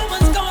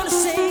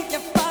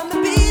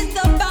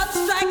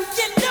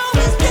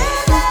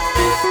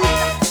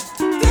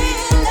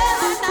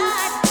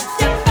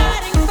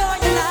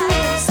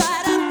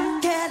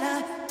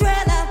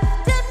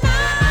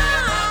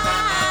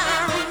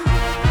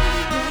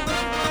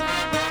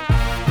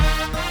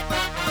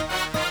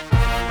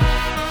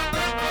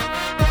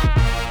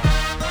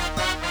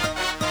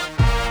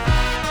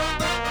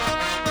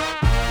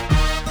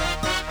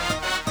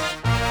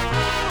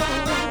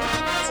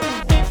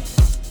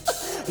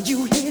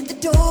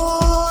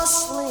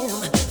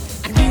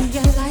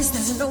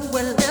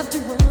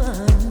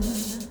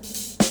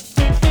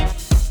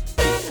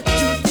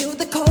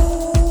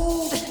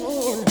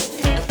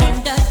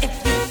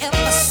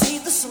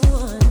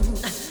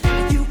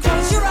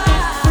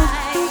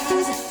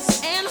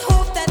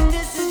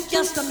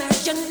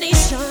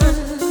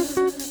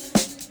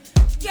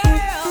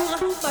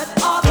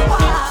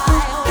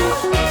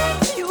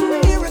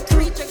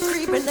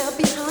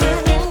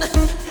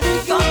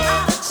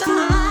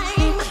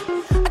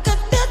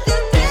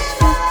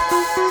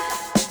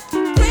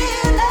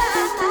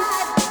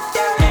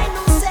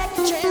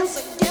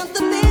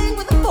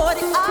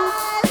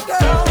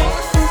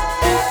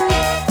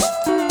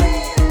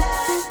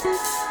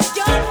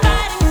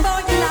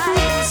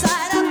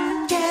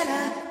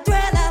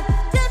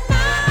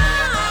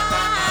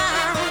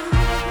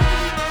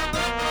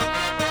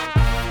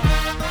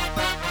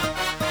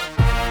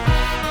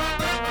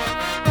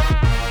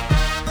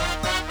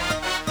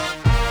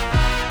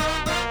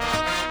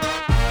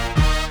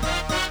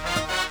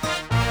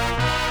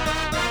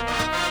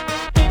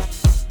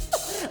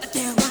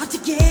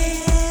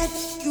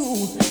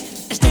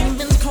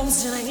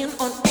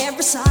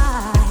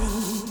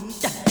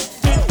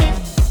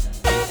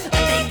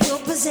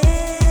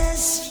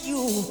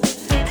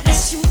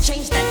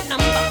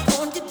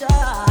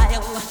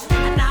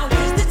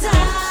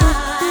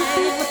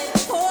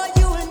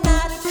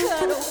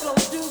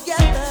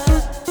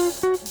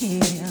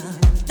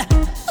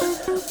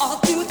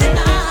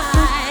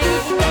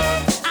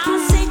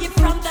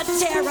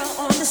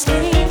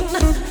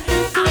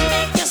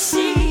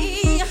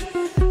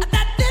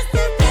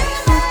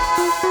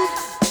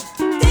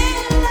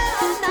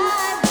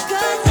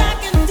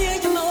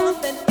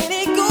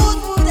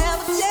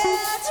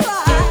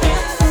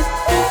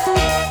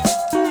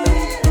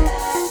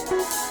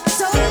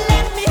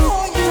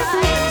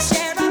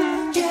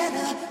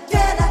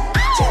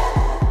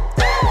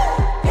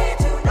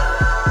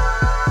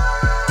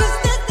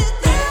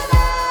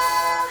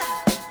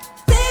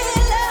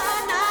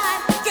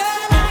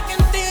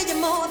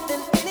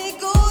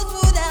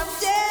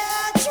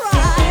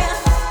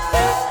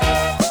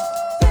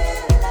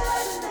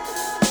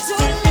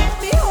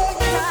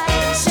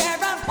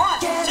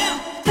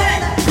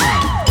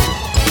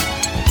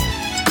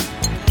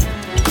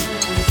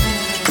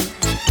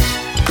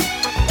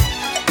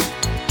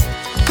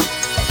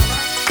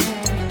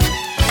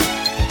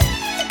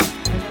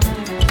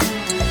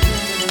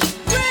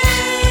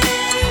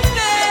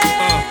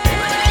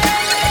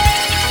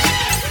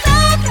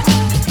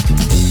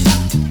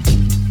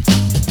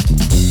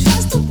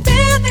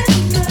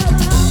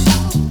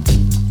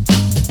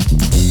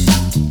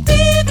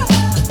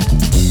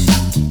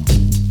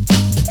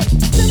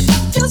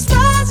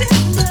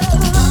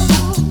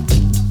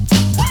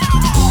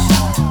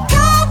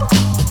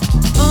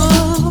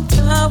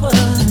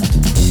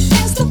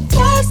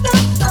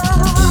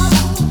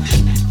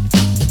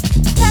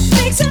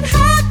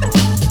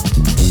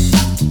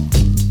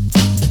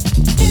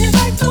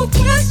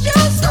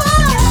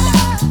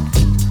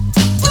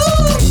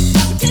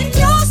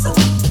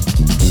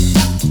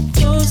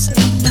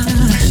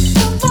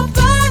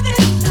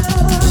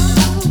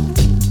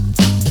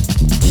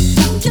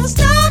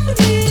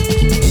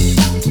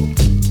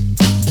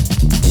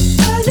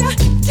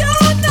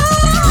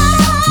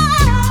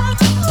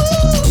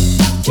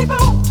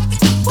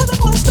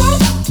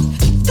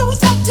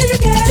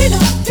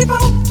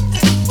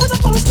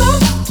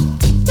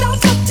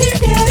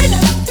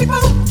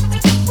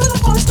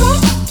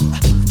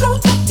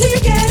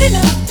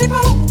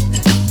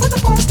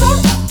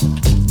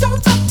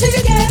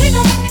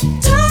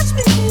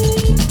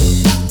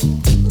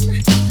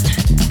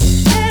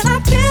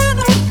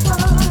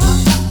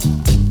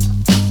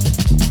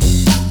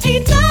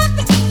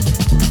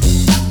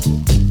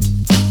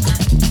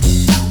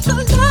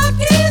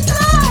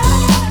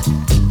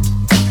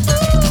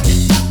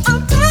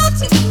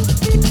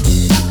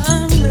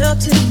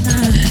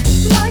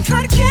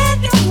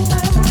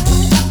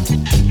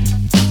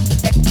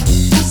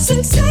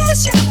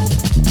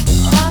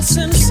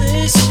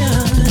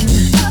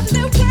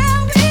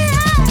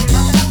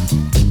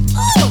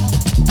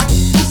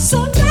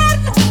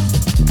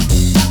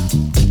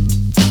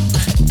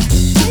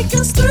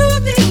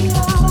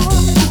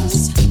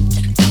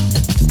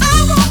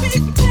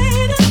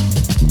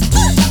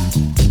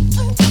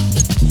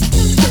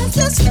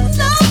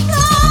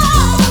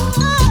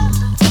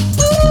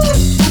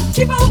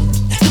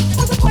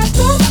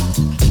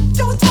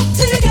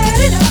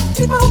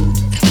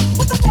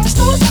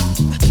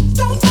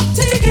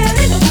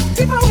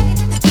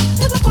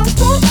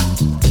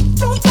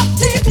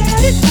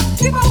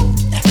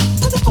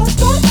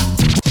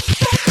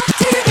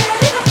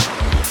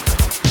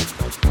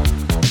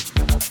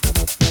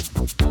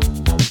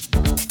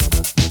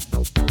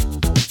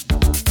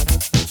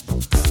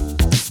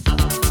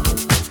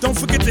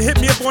to hit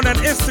me up on that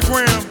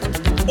Instagram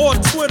or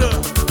Twitter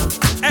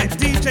at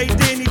DJ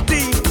Danny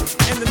D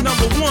and the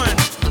number 1.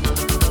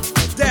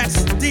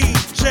 That's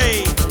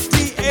DJ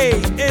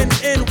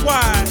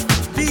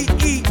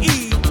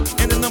DANNYDEE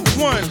and the number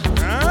 1.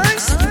 Alright? I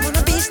said you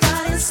wanna be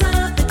starting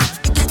something.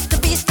 You got to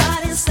be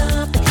starting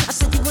something. I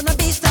said you wanna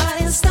be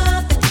starting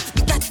something.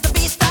 You got to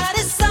be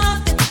starting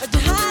something. But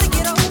you're hard to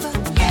get over.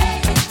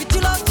 You're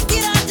too low to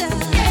get under.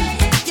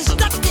 You're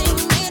stuck in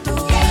the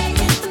middle.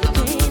 And the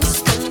pain is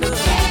thunder.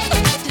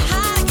 But you're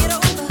hard to get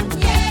over.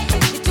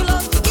 You're too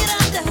low to get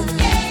under.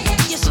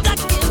 You're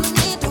stuck in the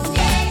middle.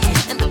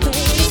 And the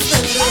pain is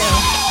thunder.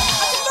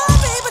 My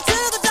baby to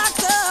the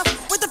doctor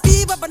with a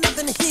fever, but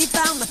nothing he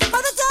found.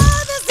 By the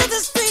time it's in the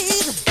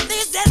street,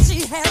 they said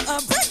she had a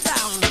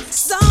breakdown.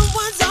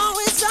 Someone's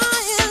always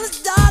trying to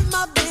start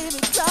my baby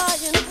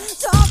crying.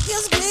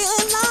 Talking,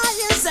 squealing,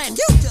 lying, saying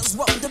you just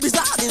want to be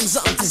starting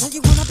something. I said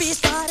you wanna be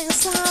starting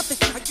something.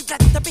 You got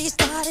to be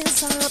starting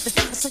something.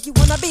 I said you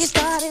wanna be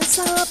starting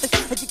something.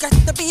 You got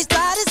to be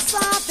starting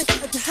something.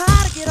 You're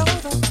hard to get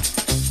over.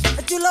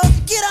 You're low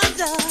to get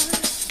under.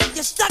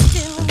 You're stuck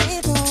in the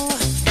middle,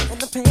 and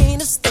the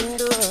pain is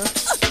thunder.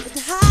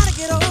 You're hard to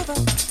get over.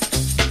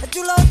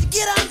 You're low to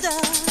get under.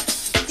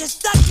 You're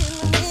stuck in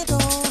the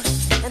middle,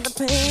 and the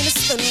pain is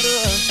thunder.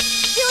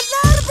 You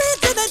love to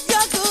pretend that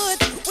you're good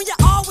when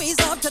you're always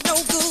up to no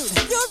good.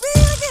 You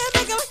really can't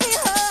make 'em hear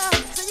her,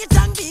 so your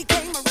tongue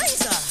became a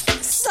razor.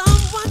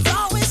 Someone's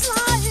always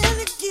lying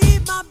to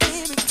keep my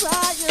baby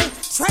crying.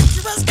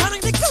 Treacherous,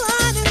 cunning,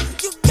 declining.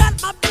 You got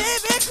my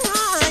baby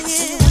crying. I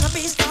said you wanna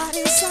be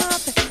starting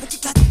something, but you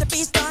got to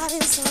be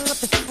starting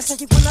something. I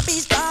said you wanna be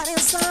starting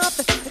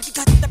something, but you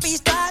got to be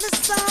starting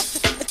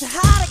something. But you're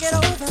hard to get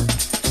over.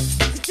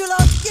 You're too low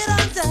to get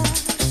under.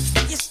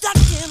 You're stuck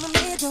in the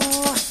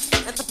middle,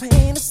 and the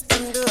pain is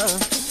thunder.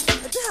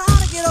 But you're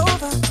hard to get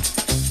over.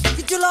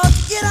 You're too low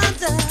to get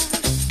under.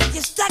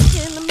 You're stuck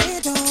in the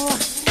middle,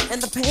 and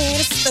the pain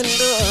is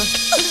thunder.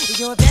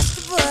 You're a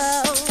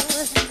vegetable.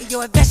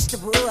 You're a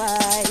vegetable.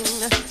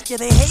 Yeah,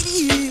 they hate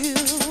you.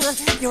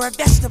 You're a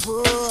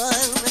vegetable.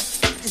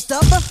 Just a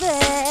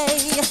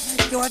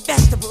buffet. You're a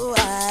vegetable.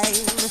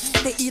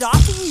 They eat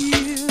off of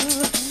you.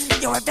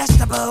 You're a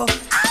vegetable.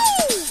 Ow!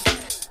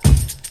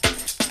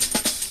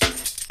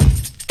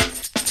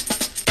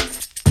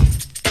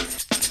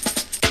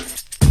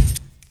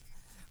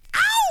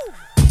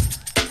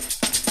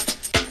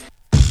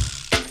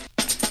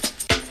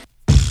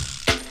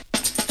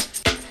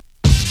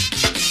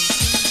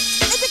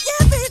 If you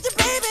can't feed your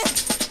baby,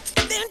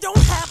 then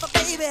don't have a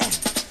baby.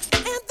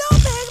 And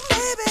don't think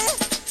maybe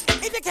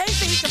if you can't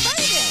feed your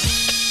baby,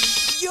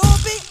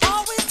 you'll be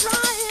always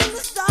trying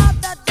to stop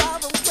that dog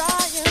from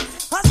crying.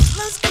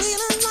 Hustlers,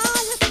 squealing,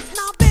 lying.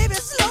 Now baby,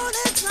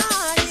 slowly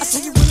trying. I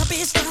say you wanna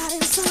be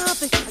starting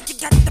something. You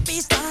got to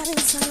be starting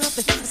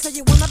something. I say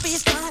you wanna be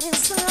starting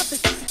something.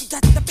 You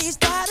got to be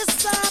starting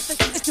something.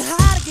 It's too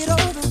hard to get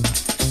over.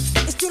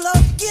 It's too low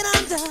to get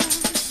under.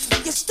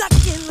 You're stuck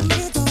in the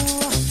middle,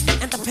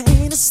 and the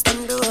pain is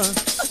thunder.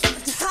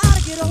 It's too hard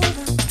to get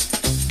over.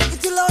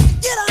 It's too low to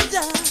get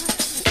under.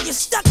 You're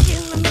stuck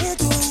in the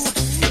middle,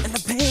 and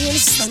the pain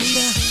is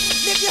thunder.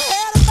 Lift your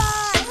head up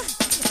high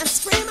and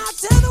scream out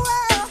to the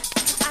world.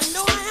 I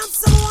know I am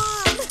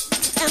someone,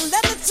 and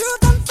let the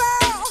truth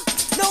unfurl.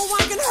 No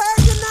one can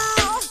hurt you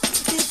now,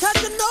 because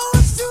you know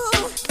it's true.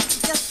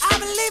 Yes, I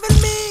believe in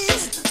me,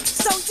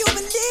 so you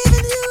believe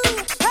in you.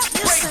 Help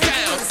me sing.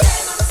 Mama say,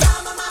 mama sa,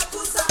 mama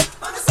kusa.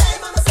 Mama say,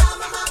 mama sa,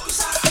 mama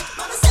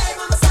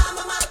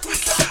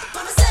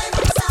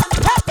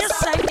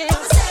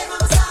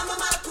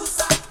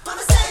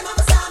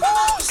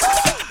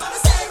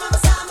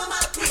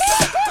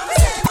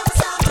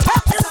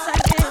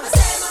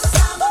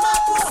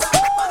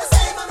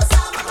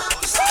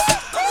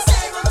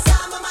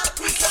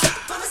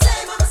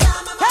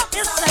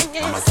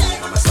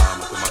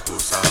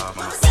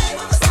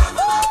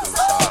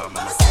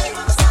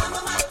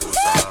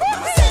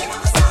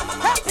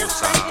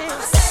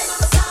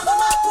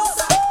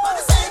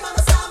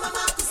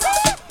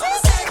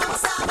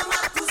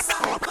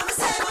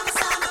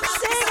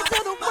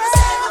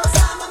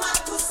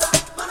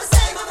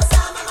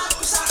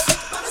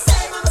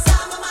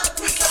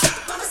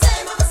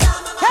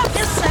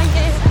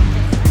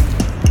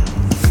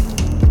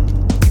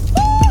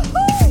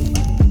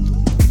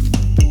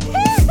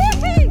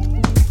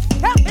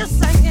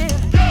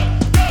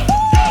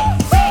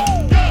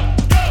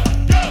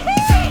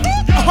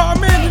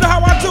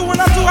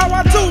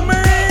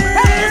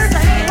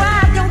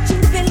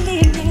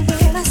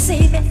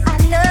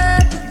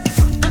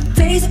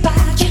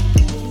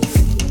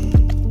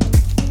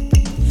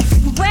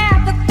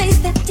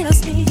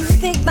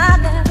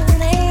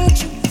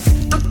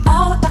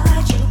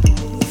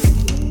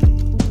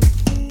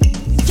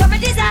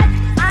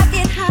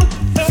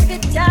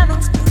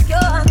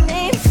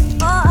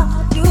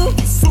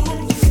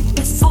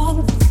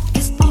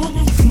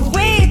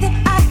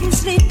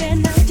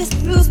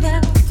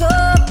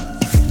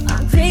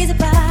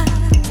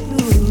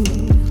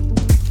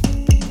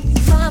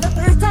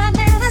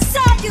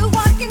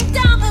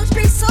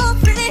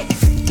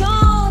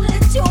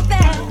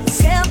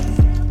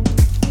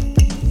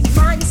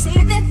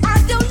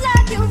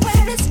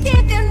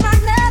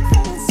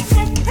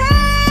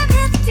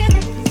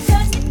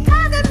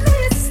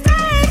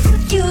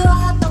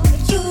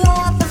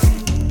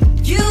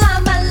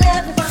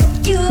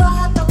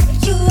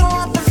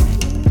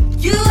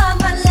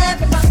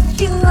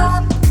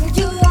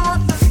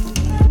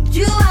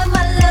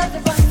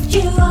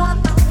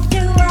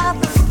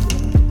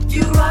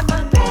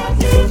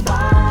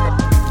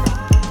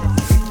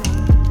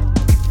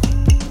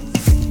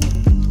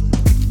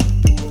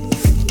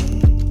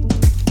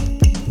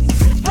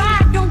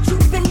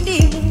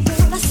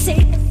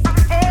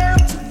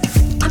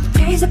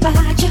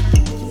about you.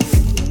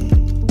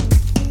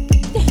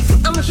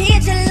 I'm here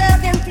to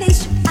love and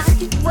please you. I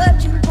do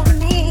what you want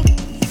me.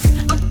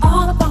 I'm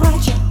all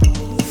about you.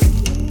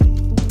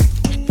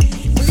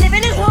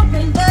 Living and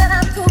hoping, but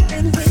I'm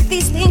coping with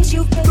these things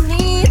you put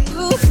me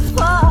through.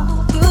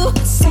 Oh,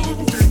 you said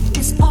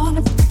it's all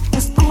of the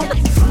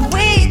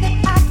way that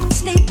I can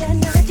sleep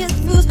and I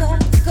just lose my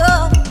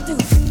go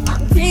through.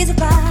 I'm crazy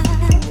about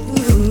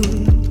you.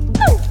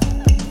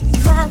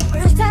 My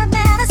first time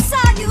that I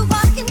saw you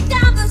walking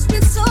down the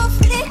street so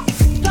pretty,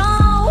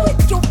 gone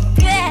with your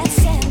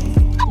blessing.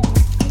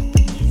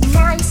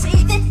 Now you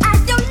say that I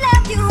don't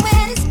love you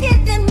and it's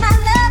giving my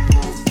love.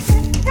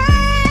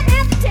 But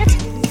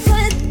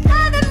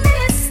other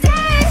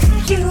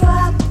mistake. You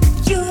are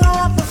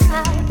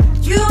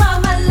behind. You are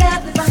my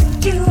love.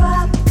 You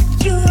are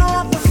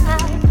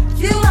behind.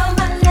 You are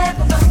my love.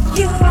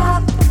 You are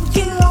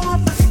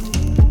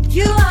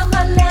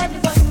my love.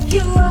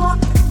 You are.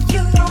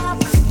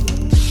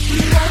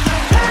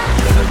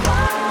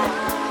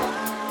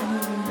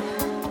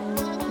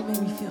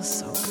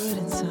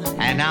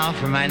 And now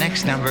for my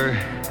next number,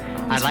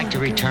 I'd like to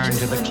return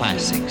to the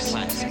classics.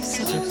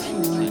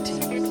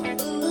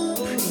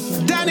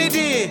 Danny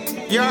D,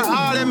 you're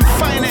all in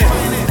finest.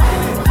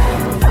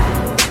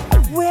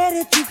 Where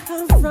did you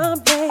come from,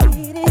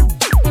 baby?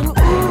 And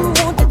ooh,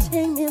 won't you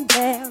take me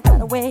there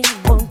right away?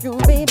 Won't you,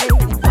 baby?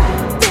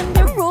 Then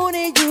the road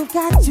you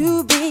got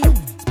to be.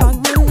 Spark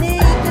my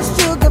need to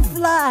sugar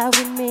fly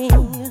with me.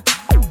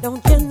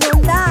 Don't you know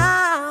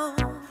now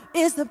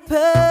is the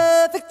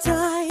perfect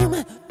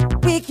time?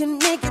 We can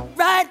make it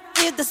right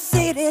with the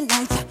city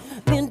lights.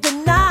 Then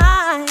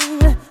deny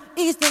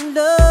is the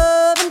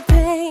love and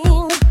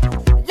pain.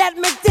 Let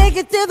me take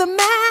it to the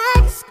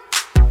max.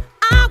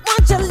 I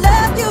want to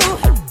love you,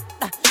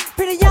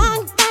 pretty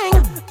young thing.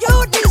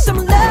 You need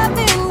some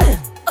loving,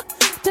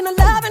 to the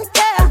love and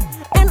care,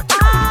 and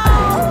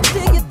I'll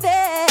take you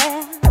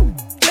there,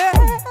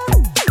 girl.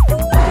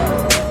 Ooh,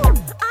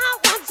 I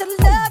want to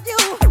love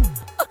you,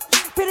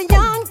 pretty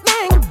young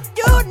thing.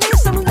 You need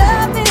some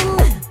loving,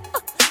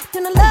 to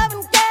the love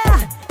and care,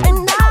 and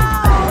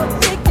I'll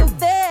take you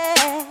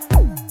there.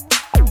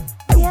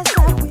 Yes, I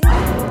will.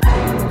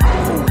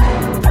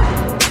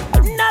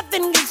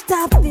 Nothing can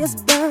stop this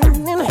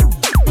burning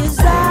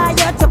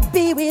desire to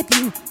be with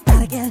you.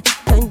 Gotta get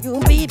when you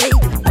be, baby.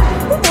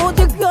 Won't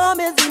you come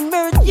as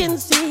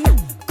emergency?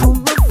 Cool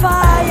my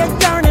fire,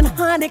 yearning,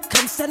 honey,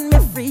 come set me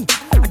free.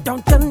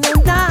 Don't you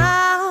know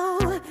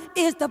now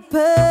is the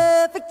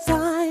perfect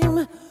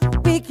time?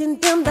 We can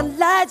dim the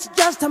lights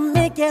just to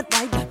make it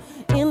right.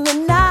 In the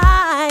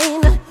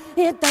night,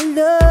 hit the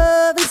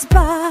loving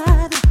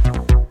spot.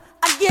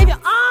 I give you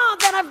all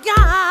that I've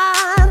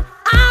got.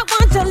 I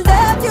want to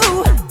love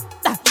you,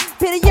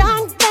 pretty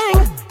young thing.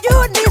 You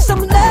need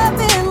some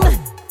loving,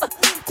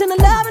 to the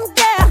loving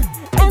care,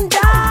 and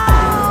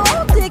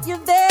I'll take you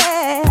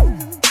there.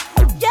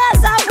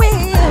 Yes, I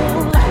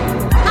will.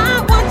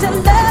 I want to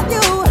love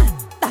you,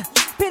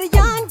 pretty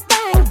young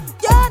thing.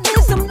 You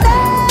need some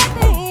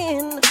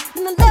loving, to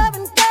the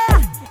loving care,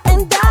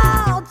 and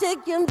I'll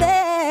take you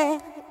there.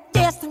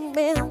 Yes, I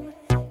will.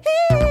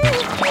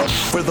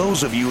 For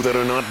those of you that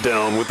are not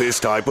down with this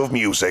type of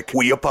music,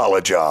 we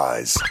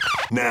apologize.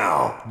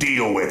 Now,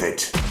 deal with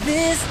it.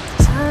 This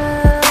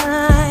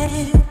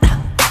time,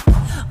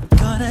 I'm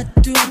gonna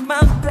do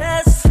my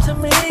best to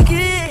make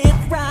it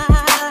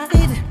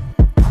right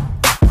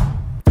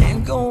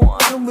and go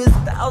on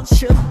without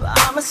you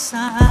by my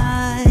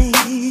side.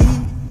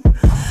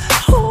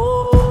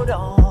 Hold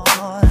on,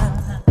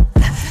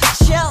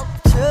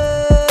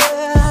 shelter,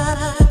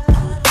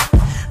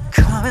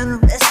 come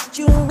and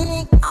rescue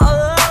me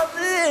out of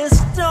this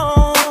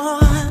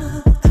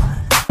storm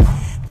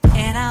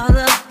and out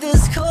of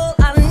this cold.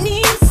 I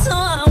need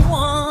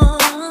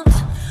someone.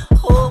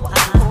 Oh,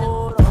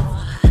 hold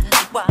on,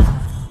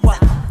 why?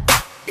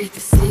 If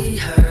you see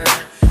her,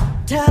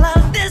 tell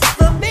her this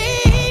for me.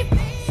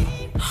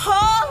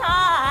 All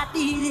I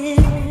need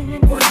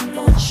is one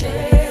more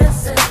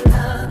chance at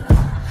love.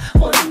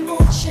 One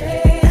more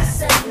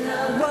chance at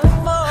love. One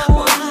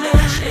more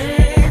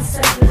chance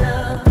at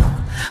love.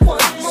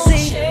 One more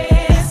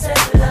chance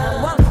at love.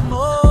 One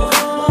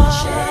more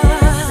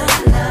chance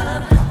at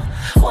love.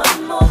 One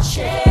more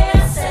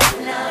chance at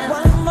love.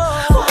 One more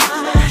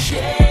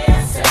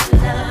chance at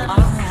love.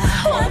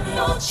 One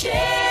more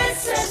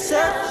chance at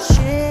love.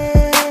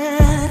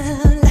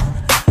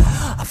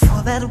 For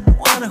that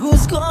one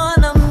who's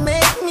gonna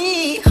make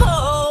me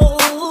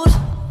whole.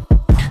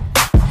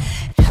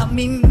 Help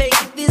me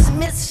make these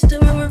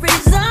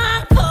mysteries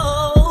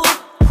unfold.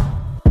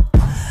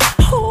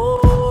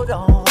 Hold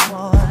on,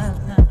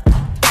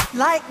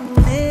 like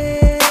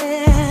men,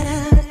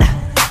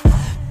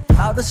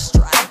 how the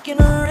striking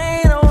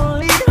rain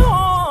only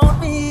on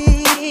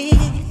me.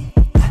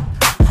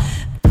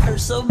 Hurt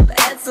so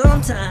bad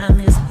sometimes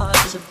it's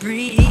hard to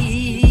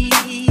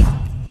breathe.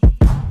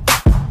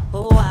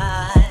 Oh,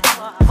 why?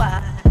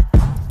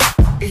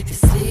 If you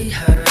see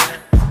her,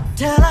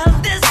 tell her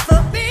this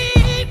for me.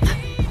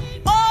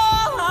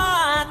 All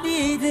I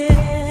need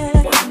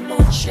is one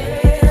more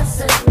chance.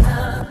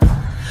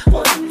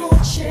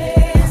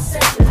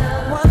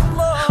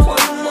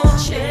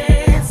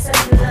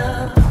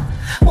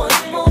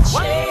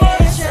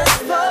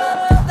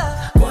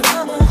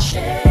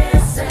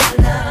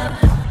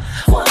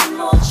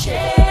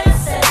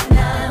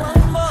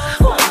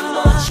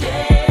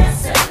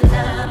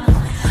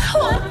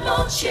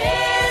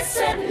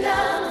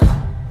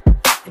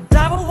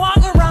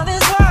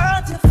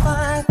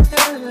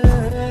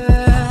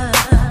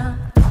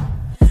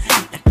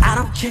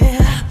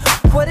 care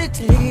what it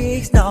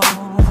takes, no.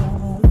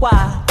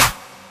 Why?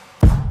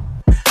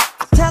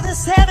 I tell the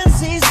 7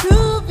 seas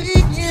to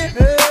be near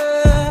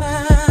her,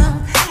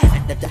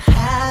 and if the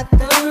happen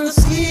to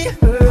see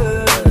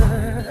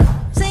her,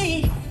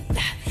 see,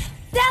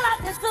 tell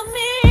her this for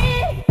me.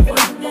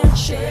 One more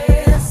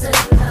chance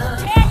at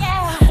love.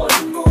 Yeah.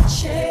 One more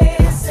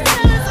chance at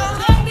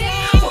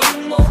love.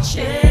 One more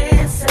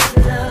chance at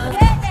love.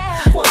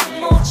 Yeah. One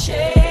more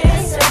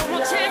chance at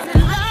love.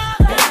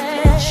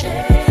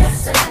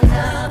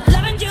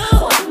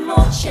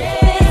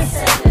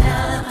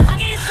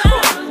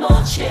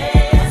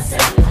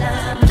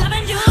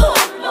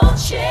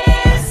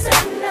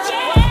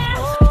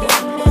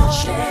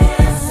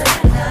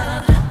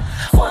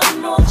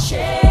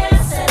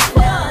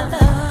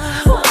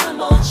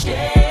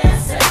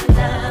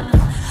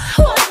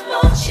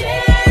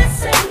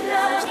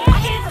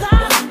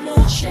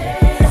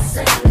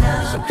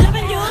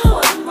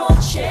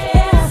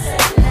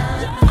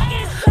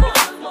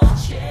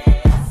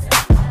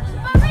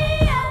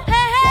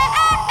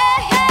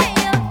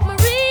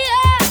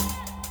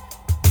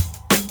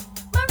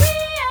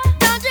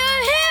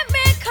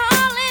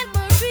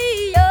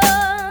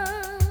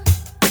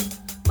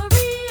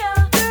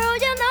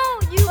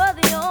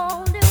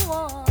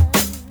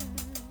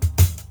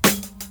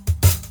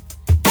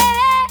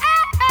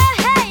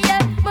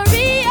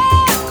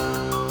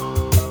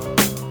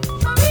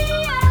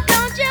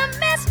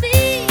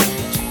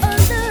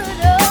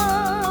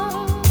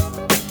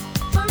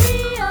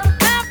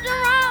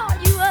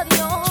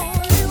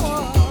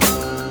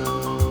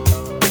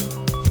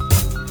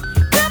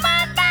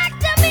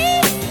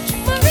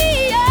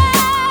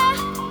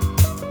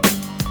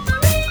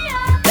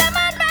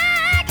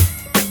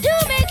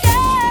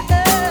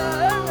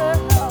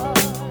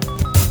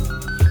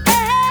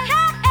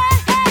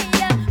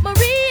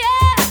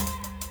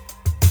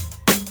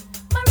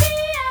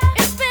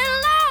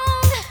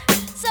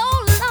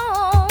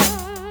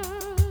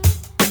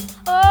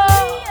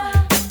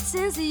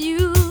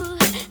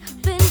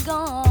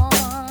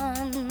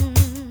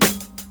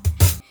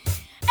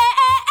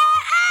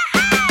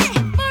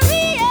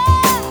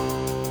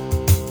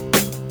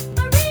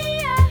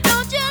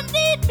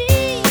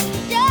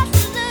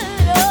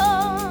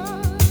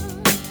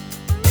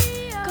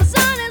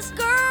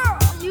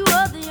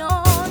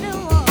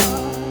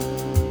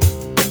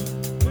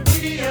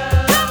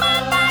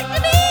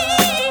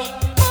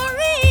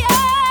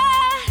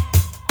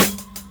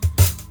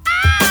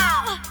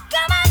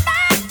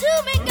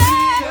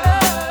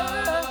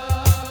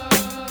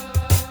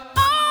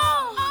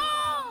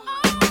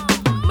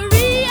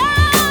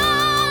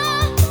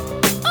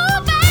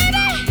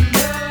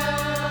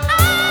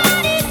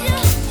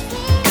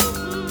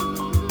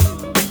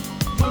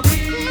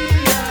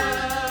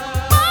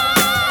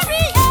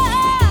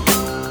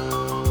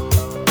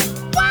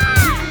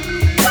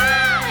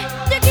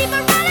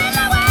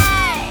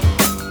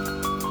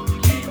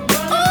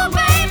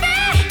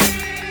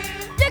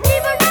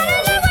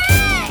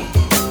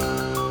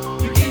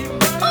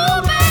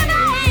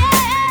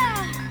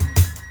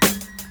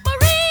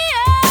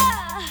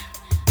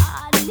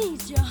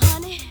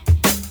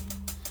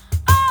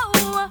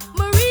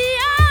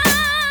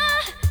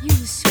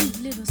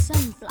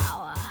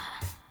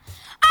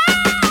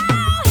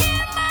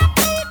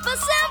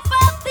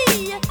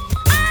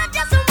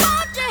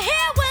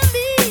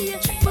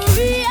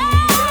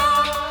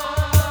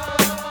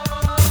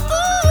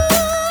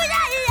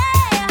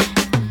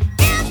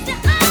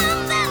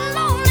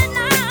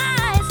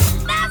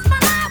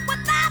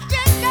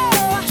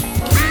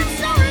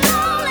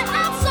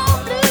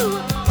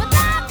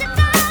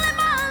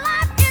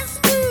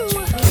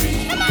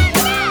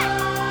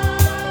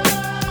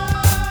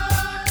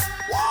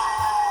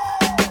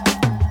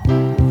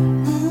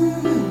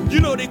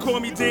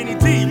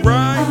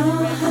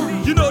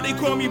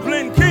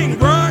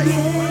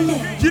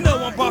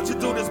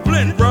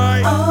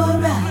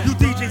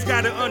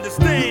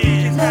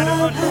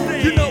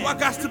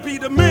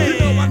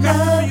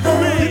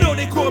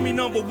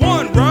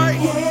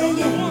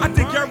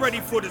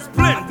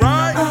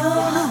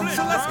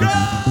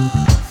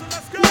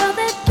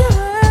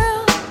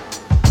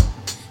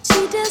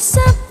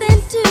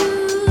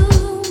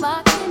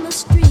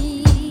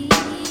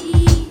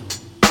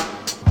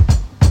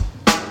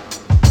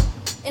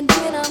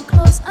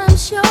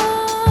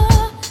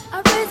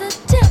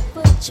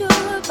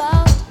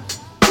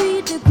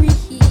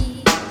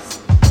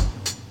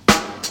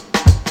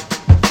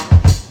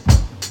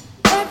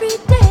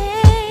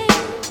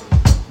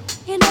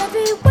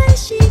 Every way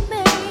she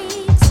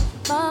makes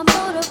my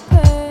motor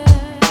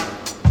purr.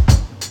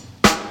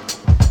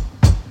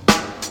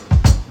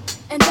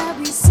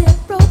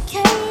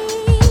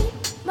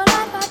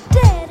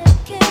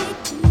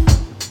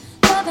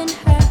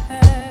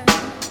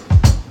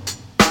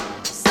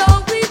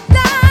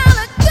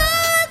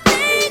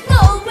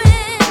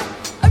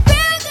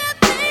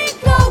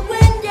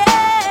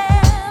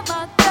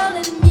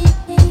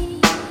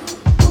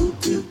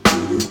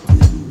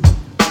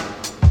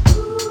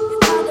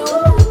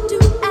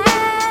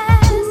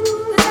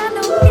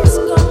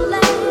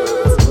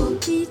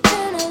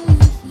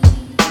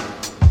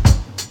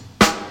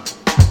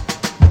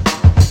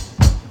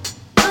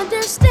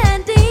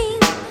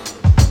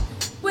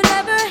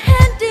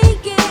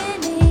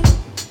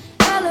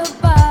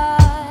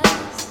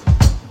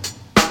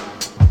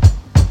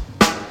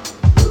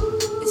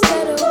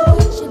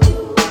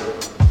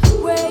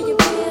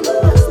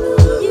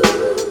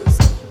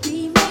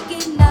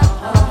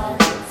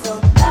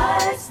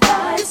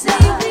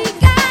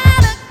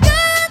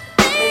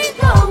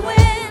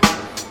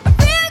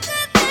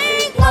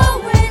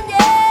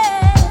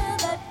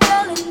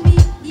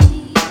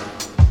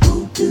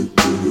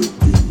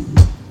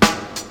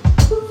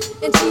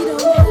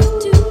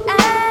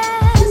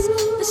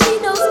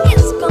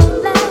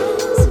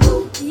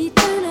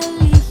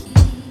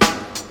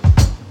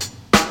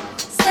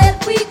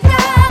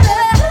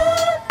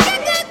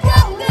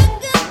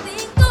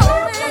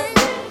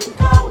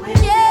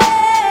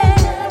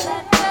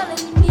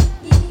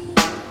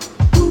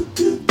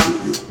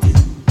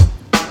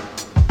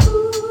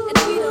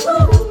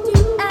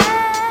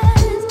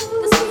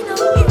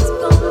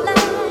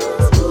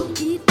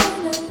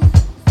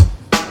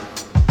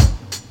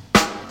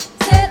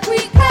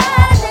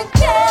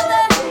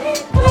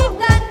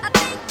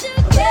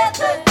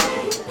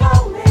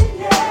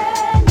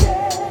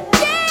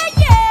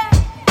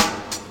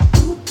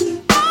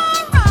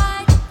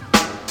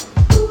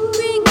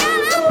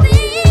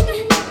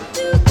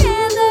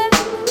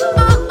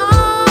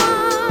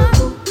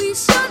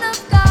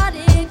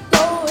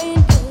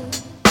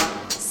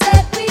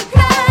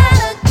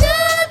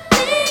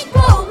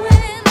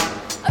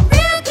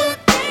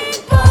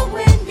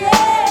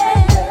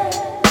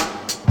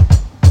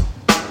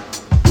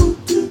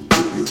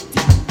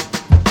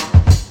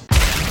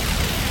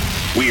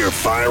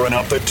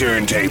 the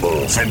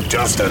turntables and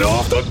dusted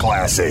off the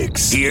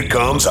classics. Here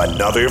comes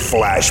another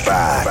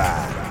flashback.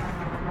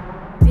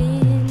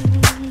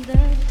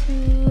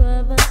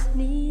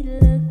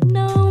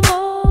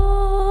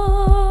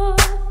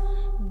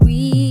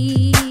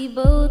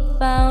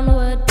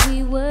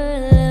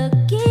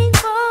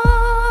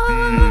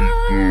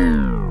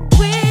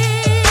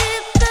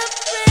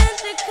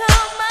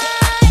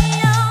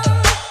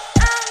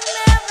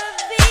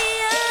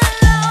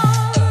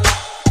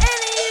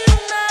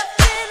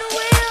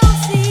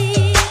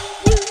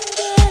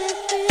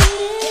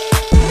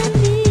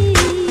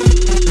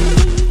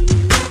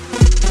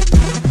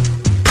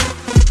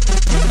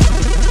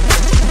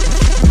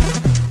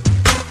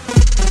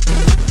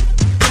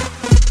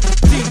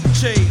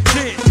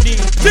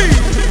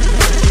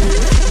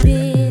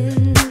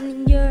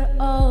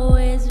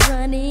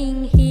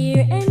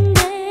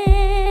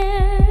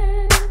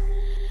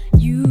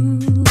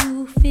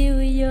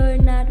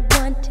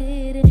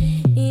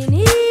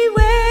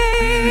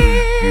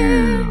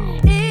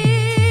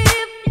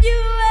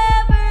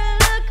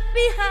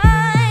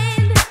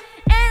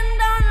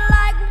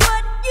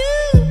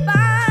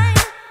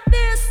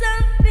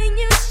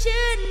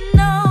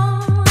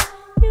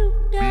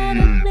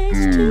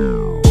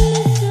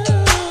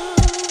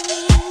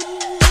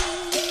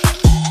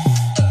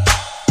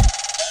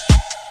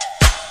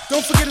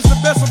 Don't forget it's the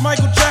best of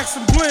Michael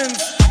Jackson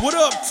blends with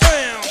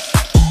Uptown,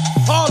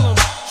 Harlem,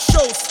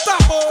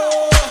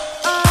 Showstopper.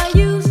 I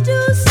used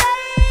to say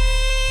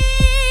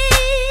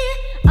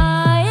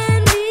I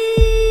and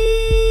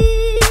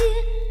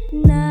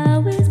me,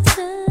 now it's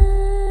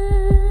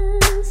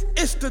us.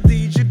 It's the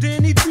DJ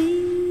Danny D.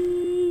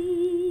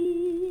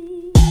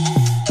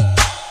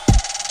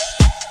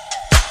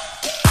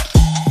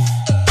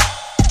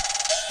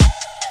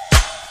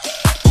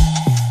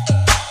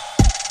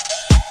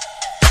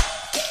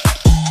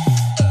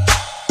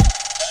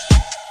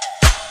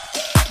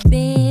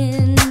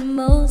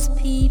 Most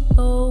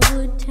people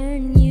would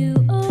turn you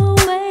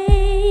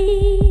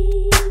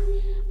away.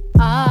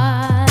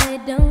 I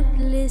don't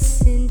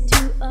listen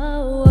to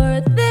a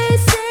word they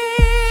say.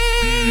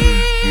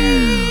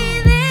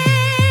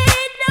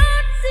 They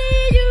don't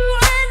see you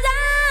as I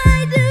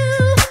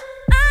do.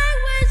 I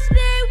wish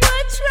they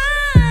would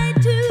try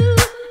to.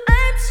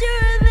 I'm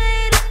sure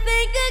they'd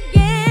think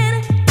again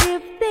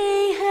if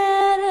they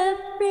had a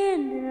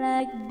friend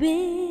like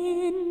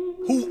Ben.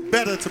 Who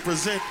better to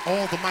present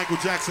all the Michael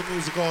Jackson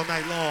music all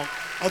night long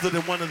other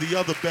than one of the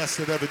other best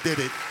that ever did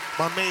it?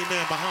 My main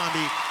man behind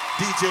me,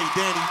 DJ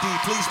Danny D.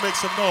 Please make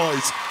some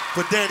noise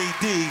for Danny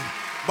D.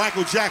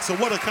 Michael Jackson,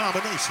 what a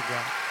combination,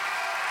 guys.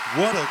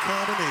 What a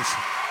combination.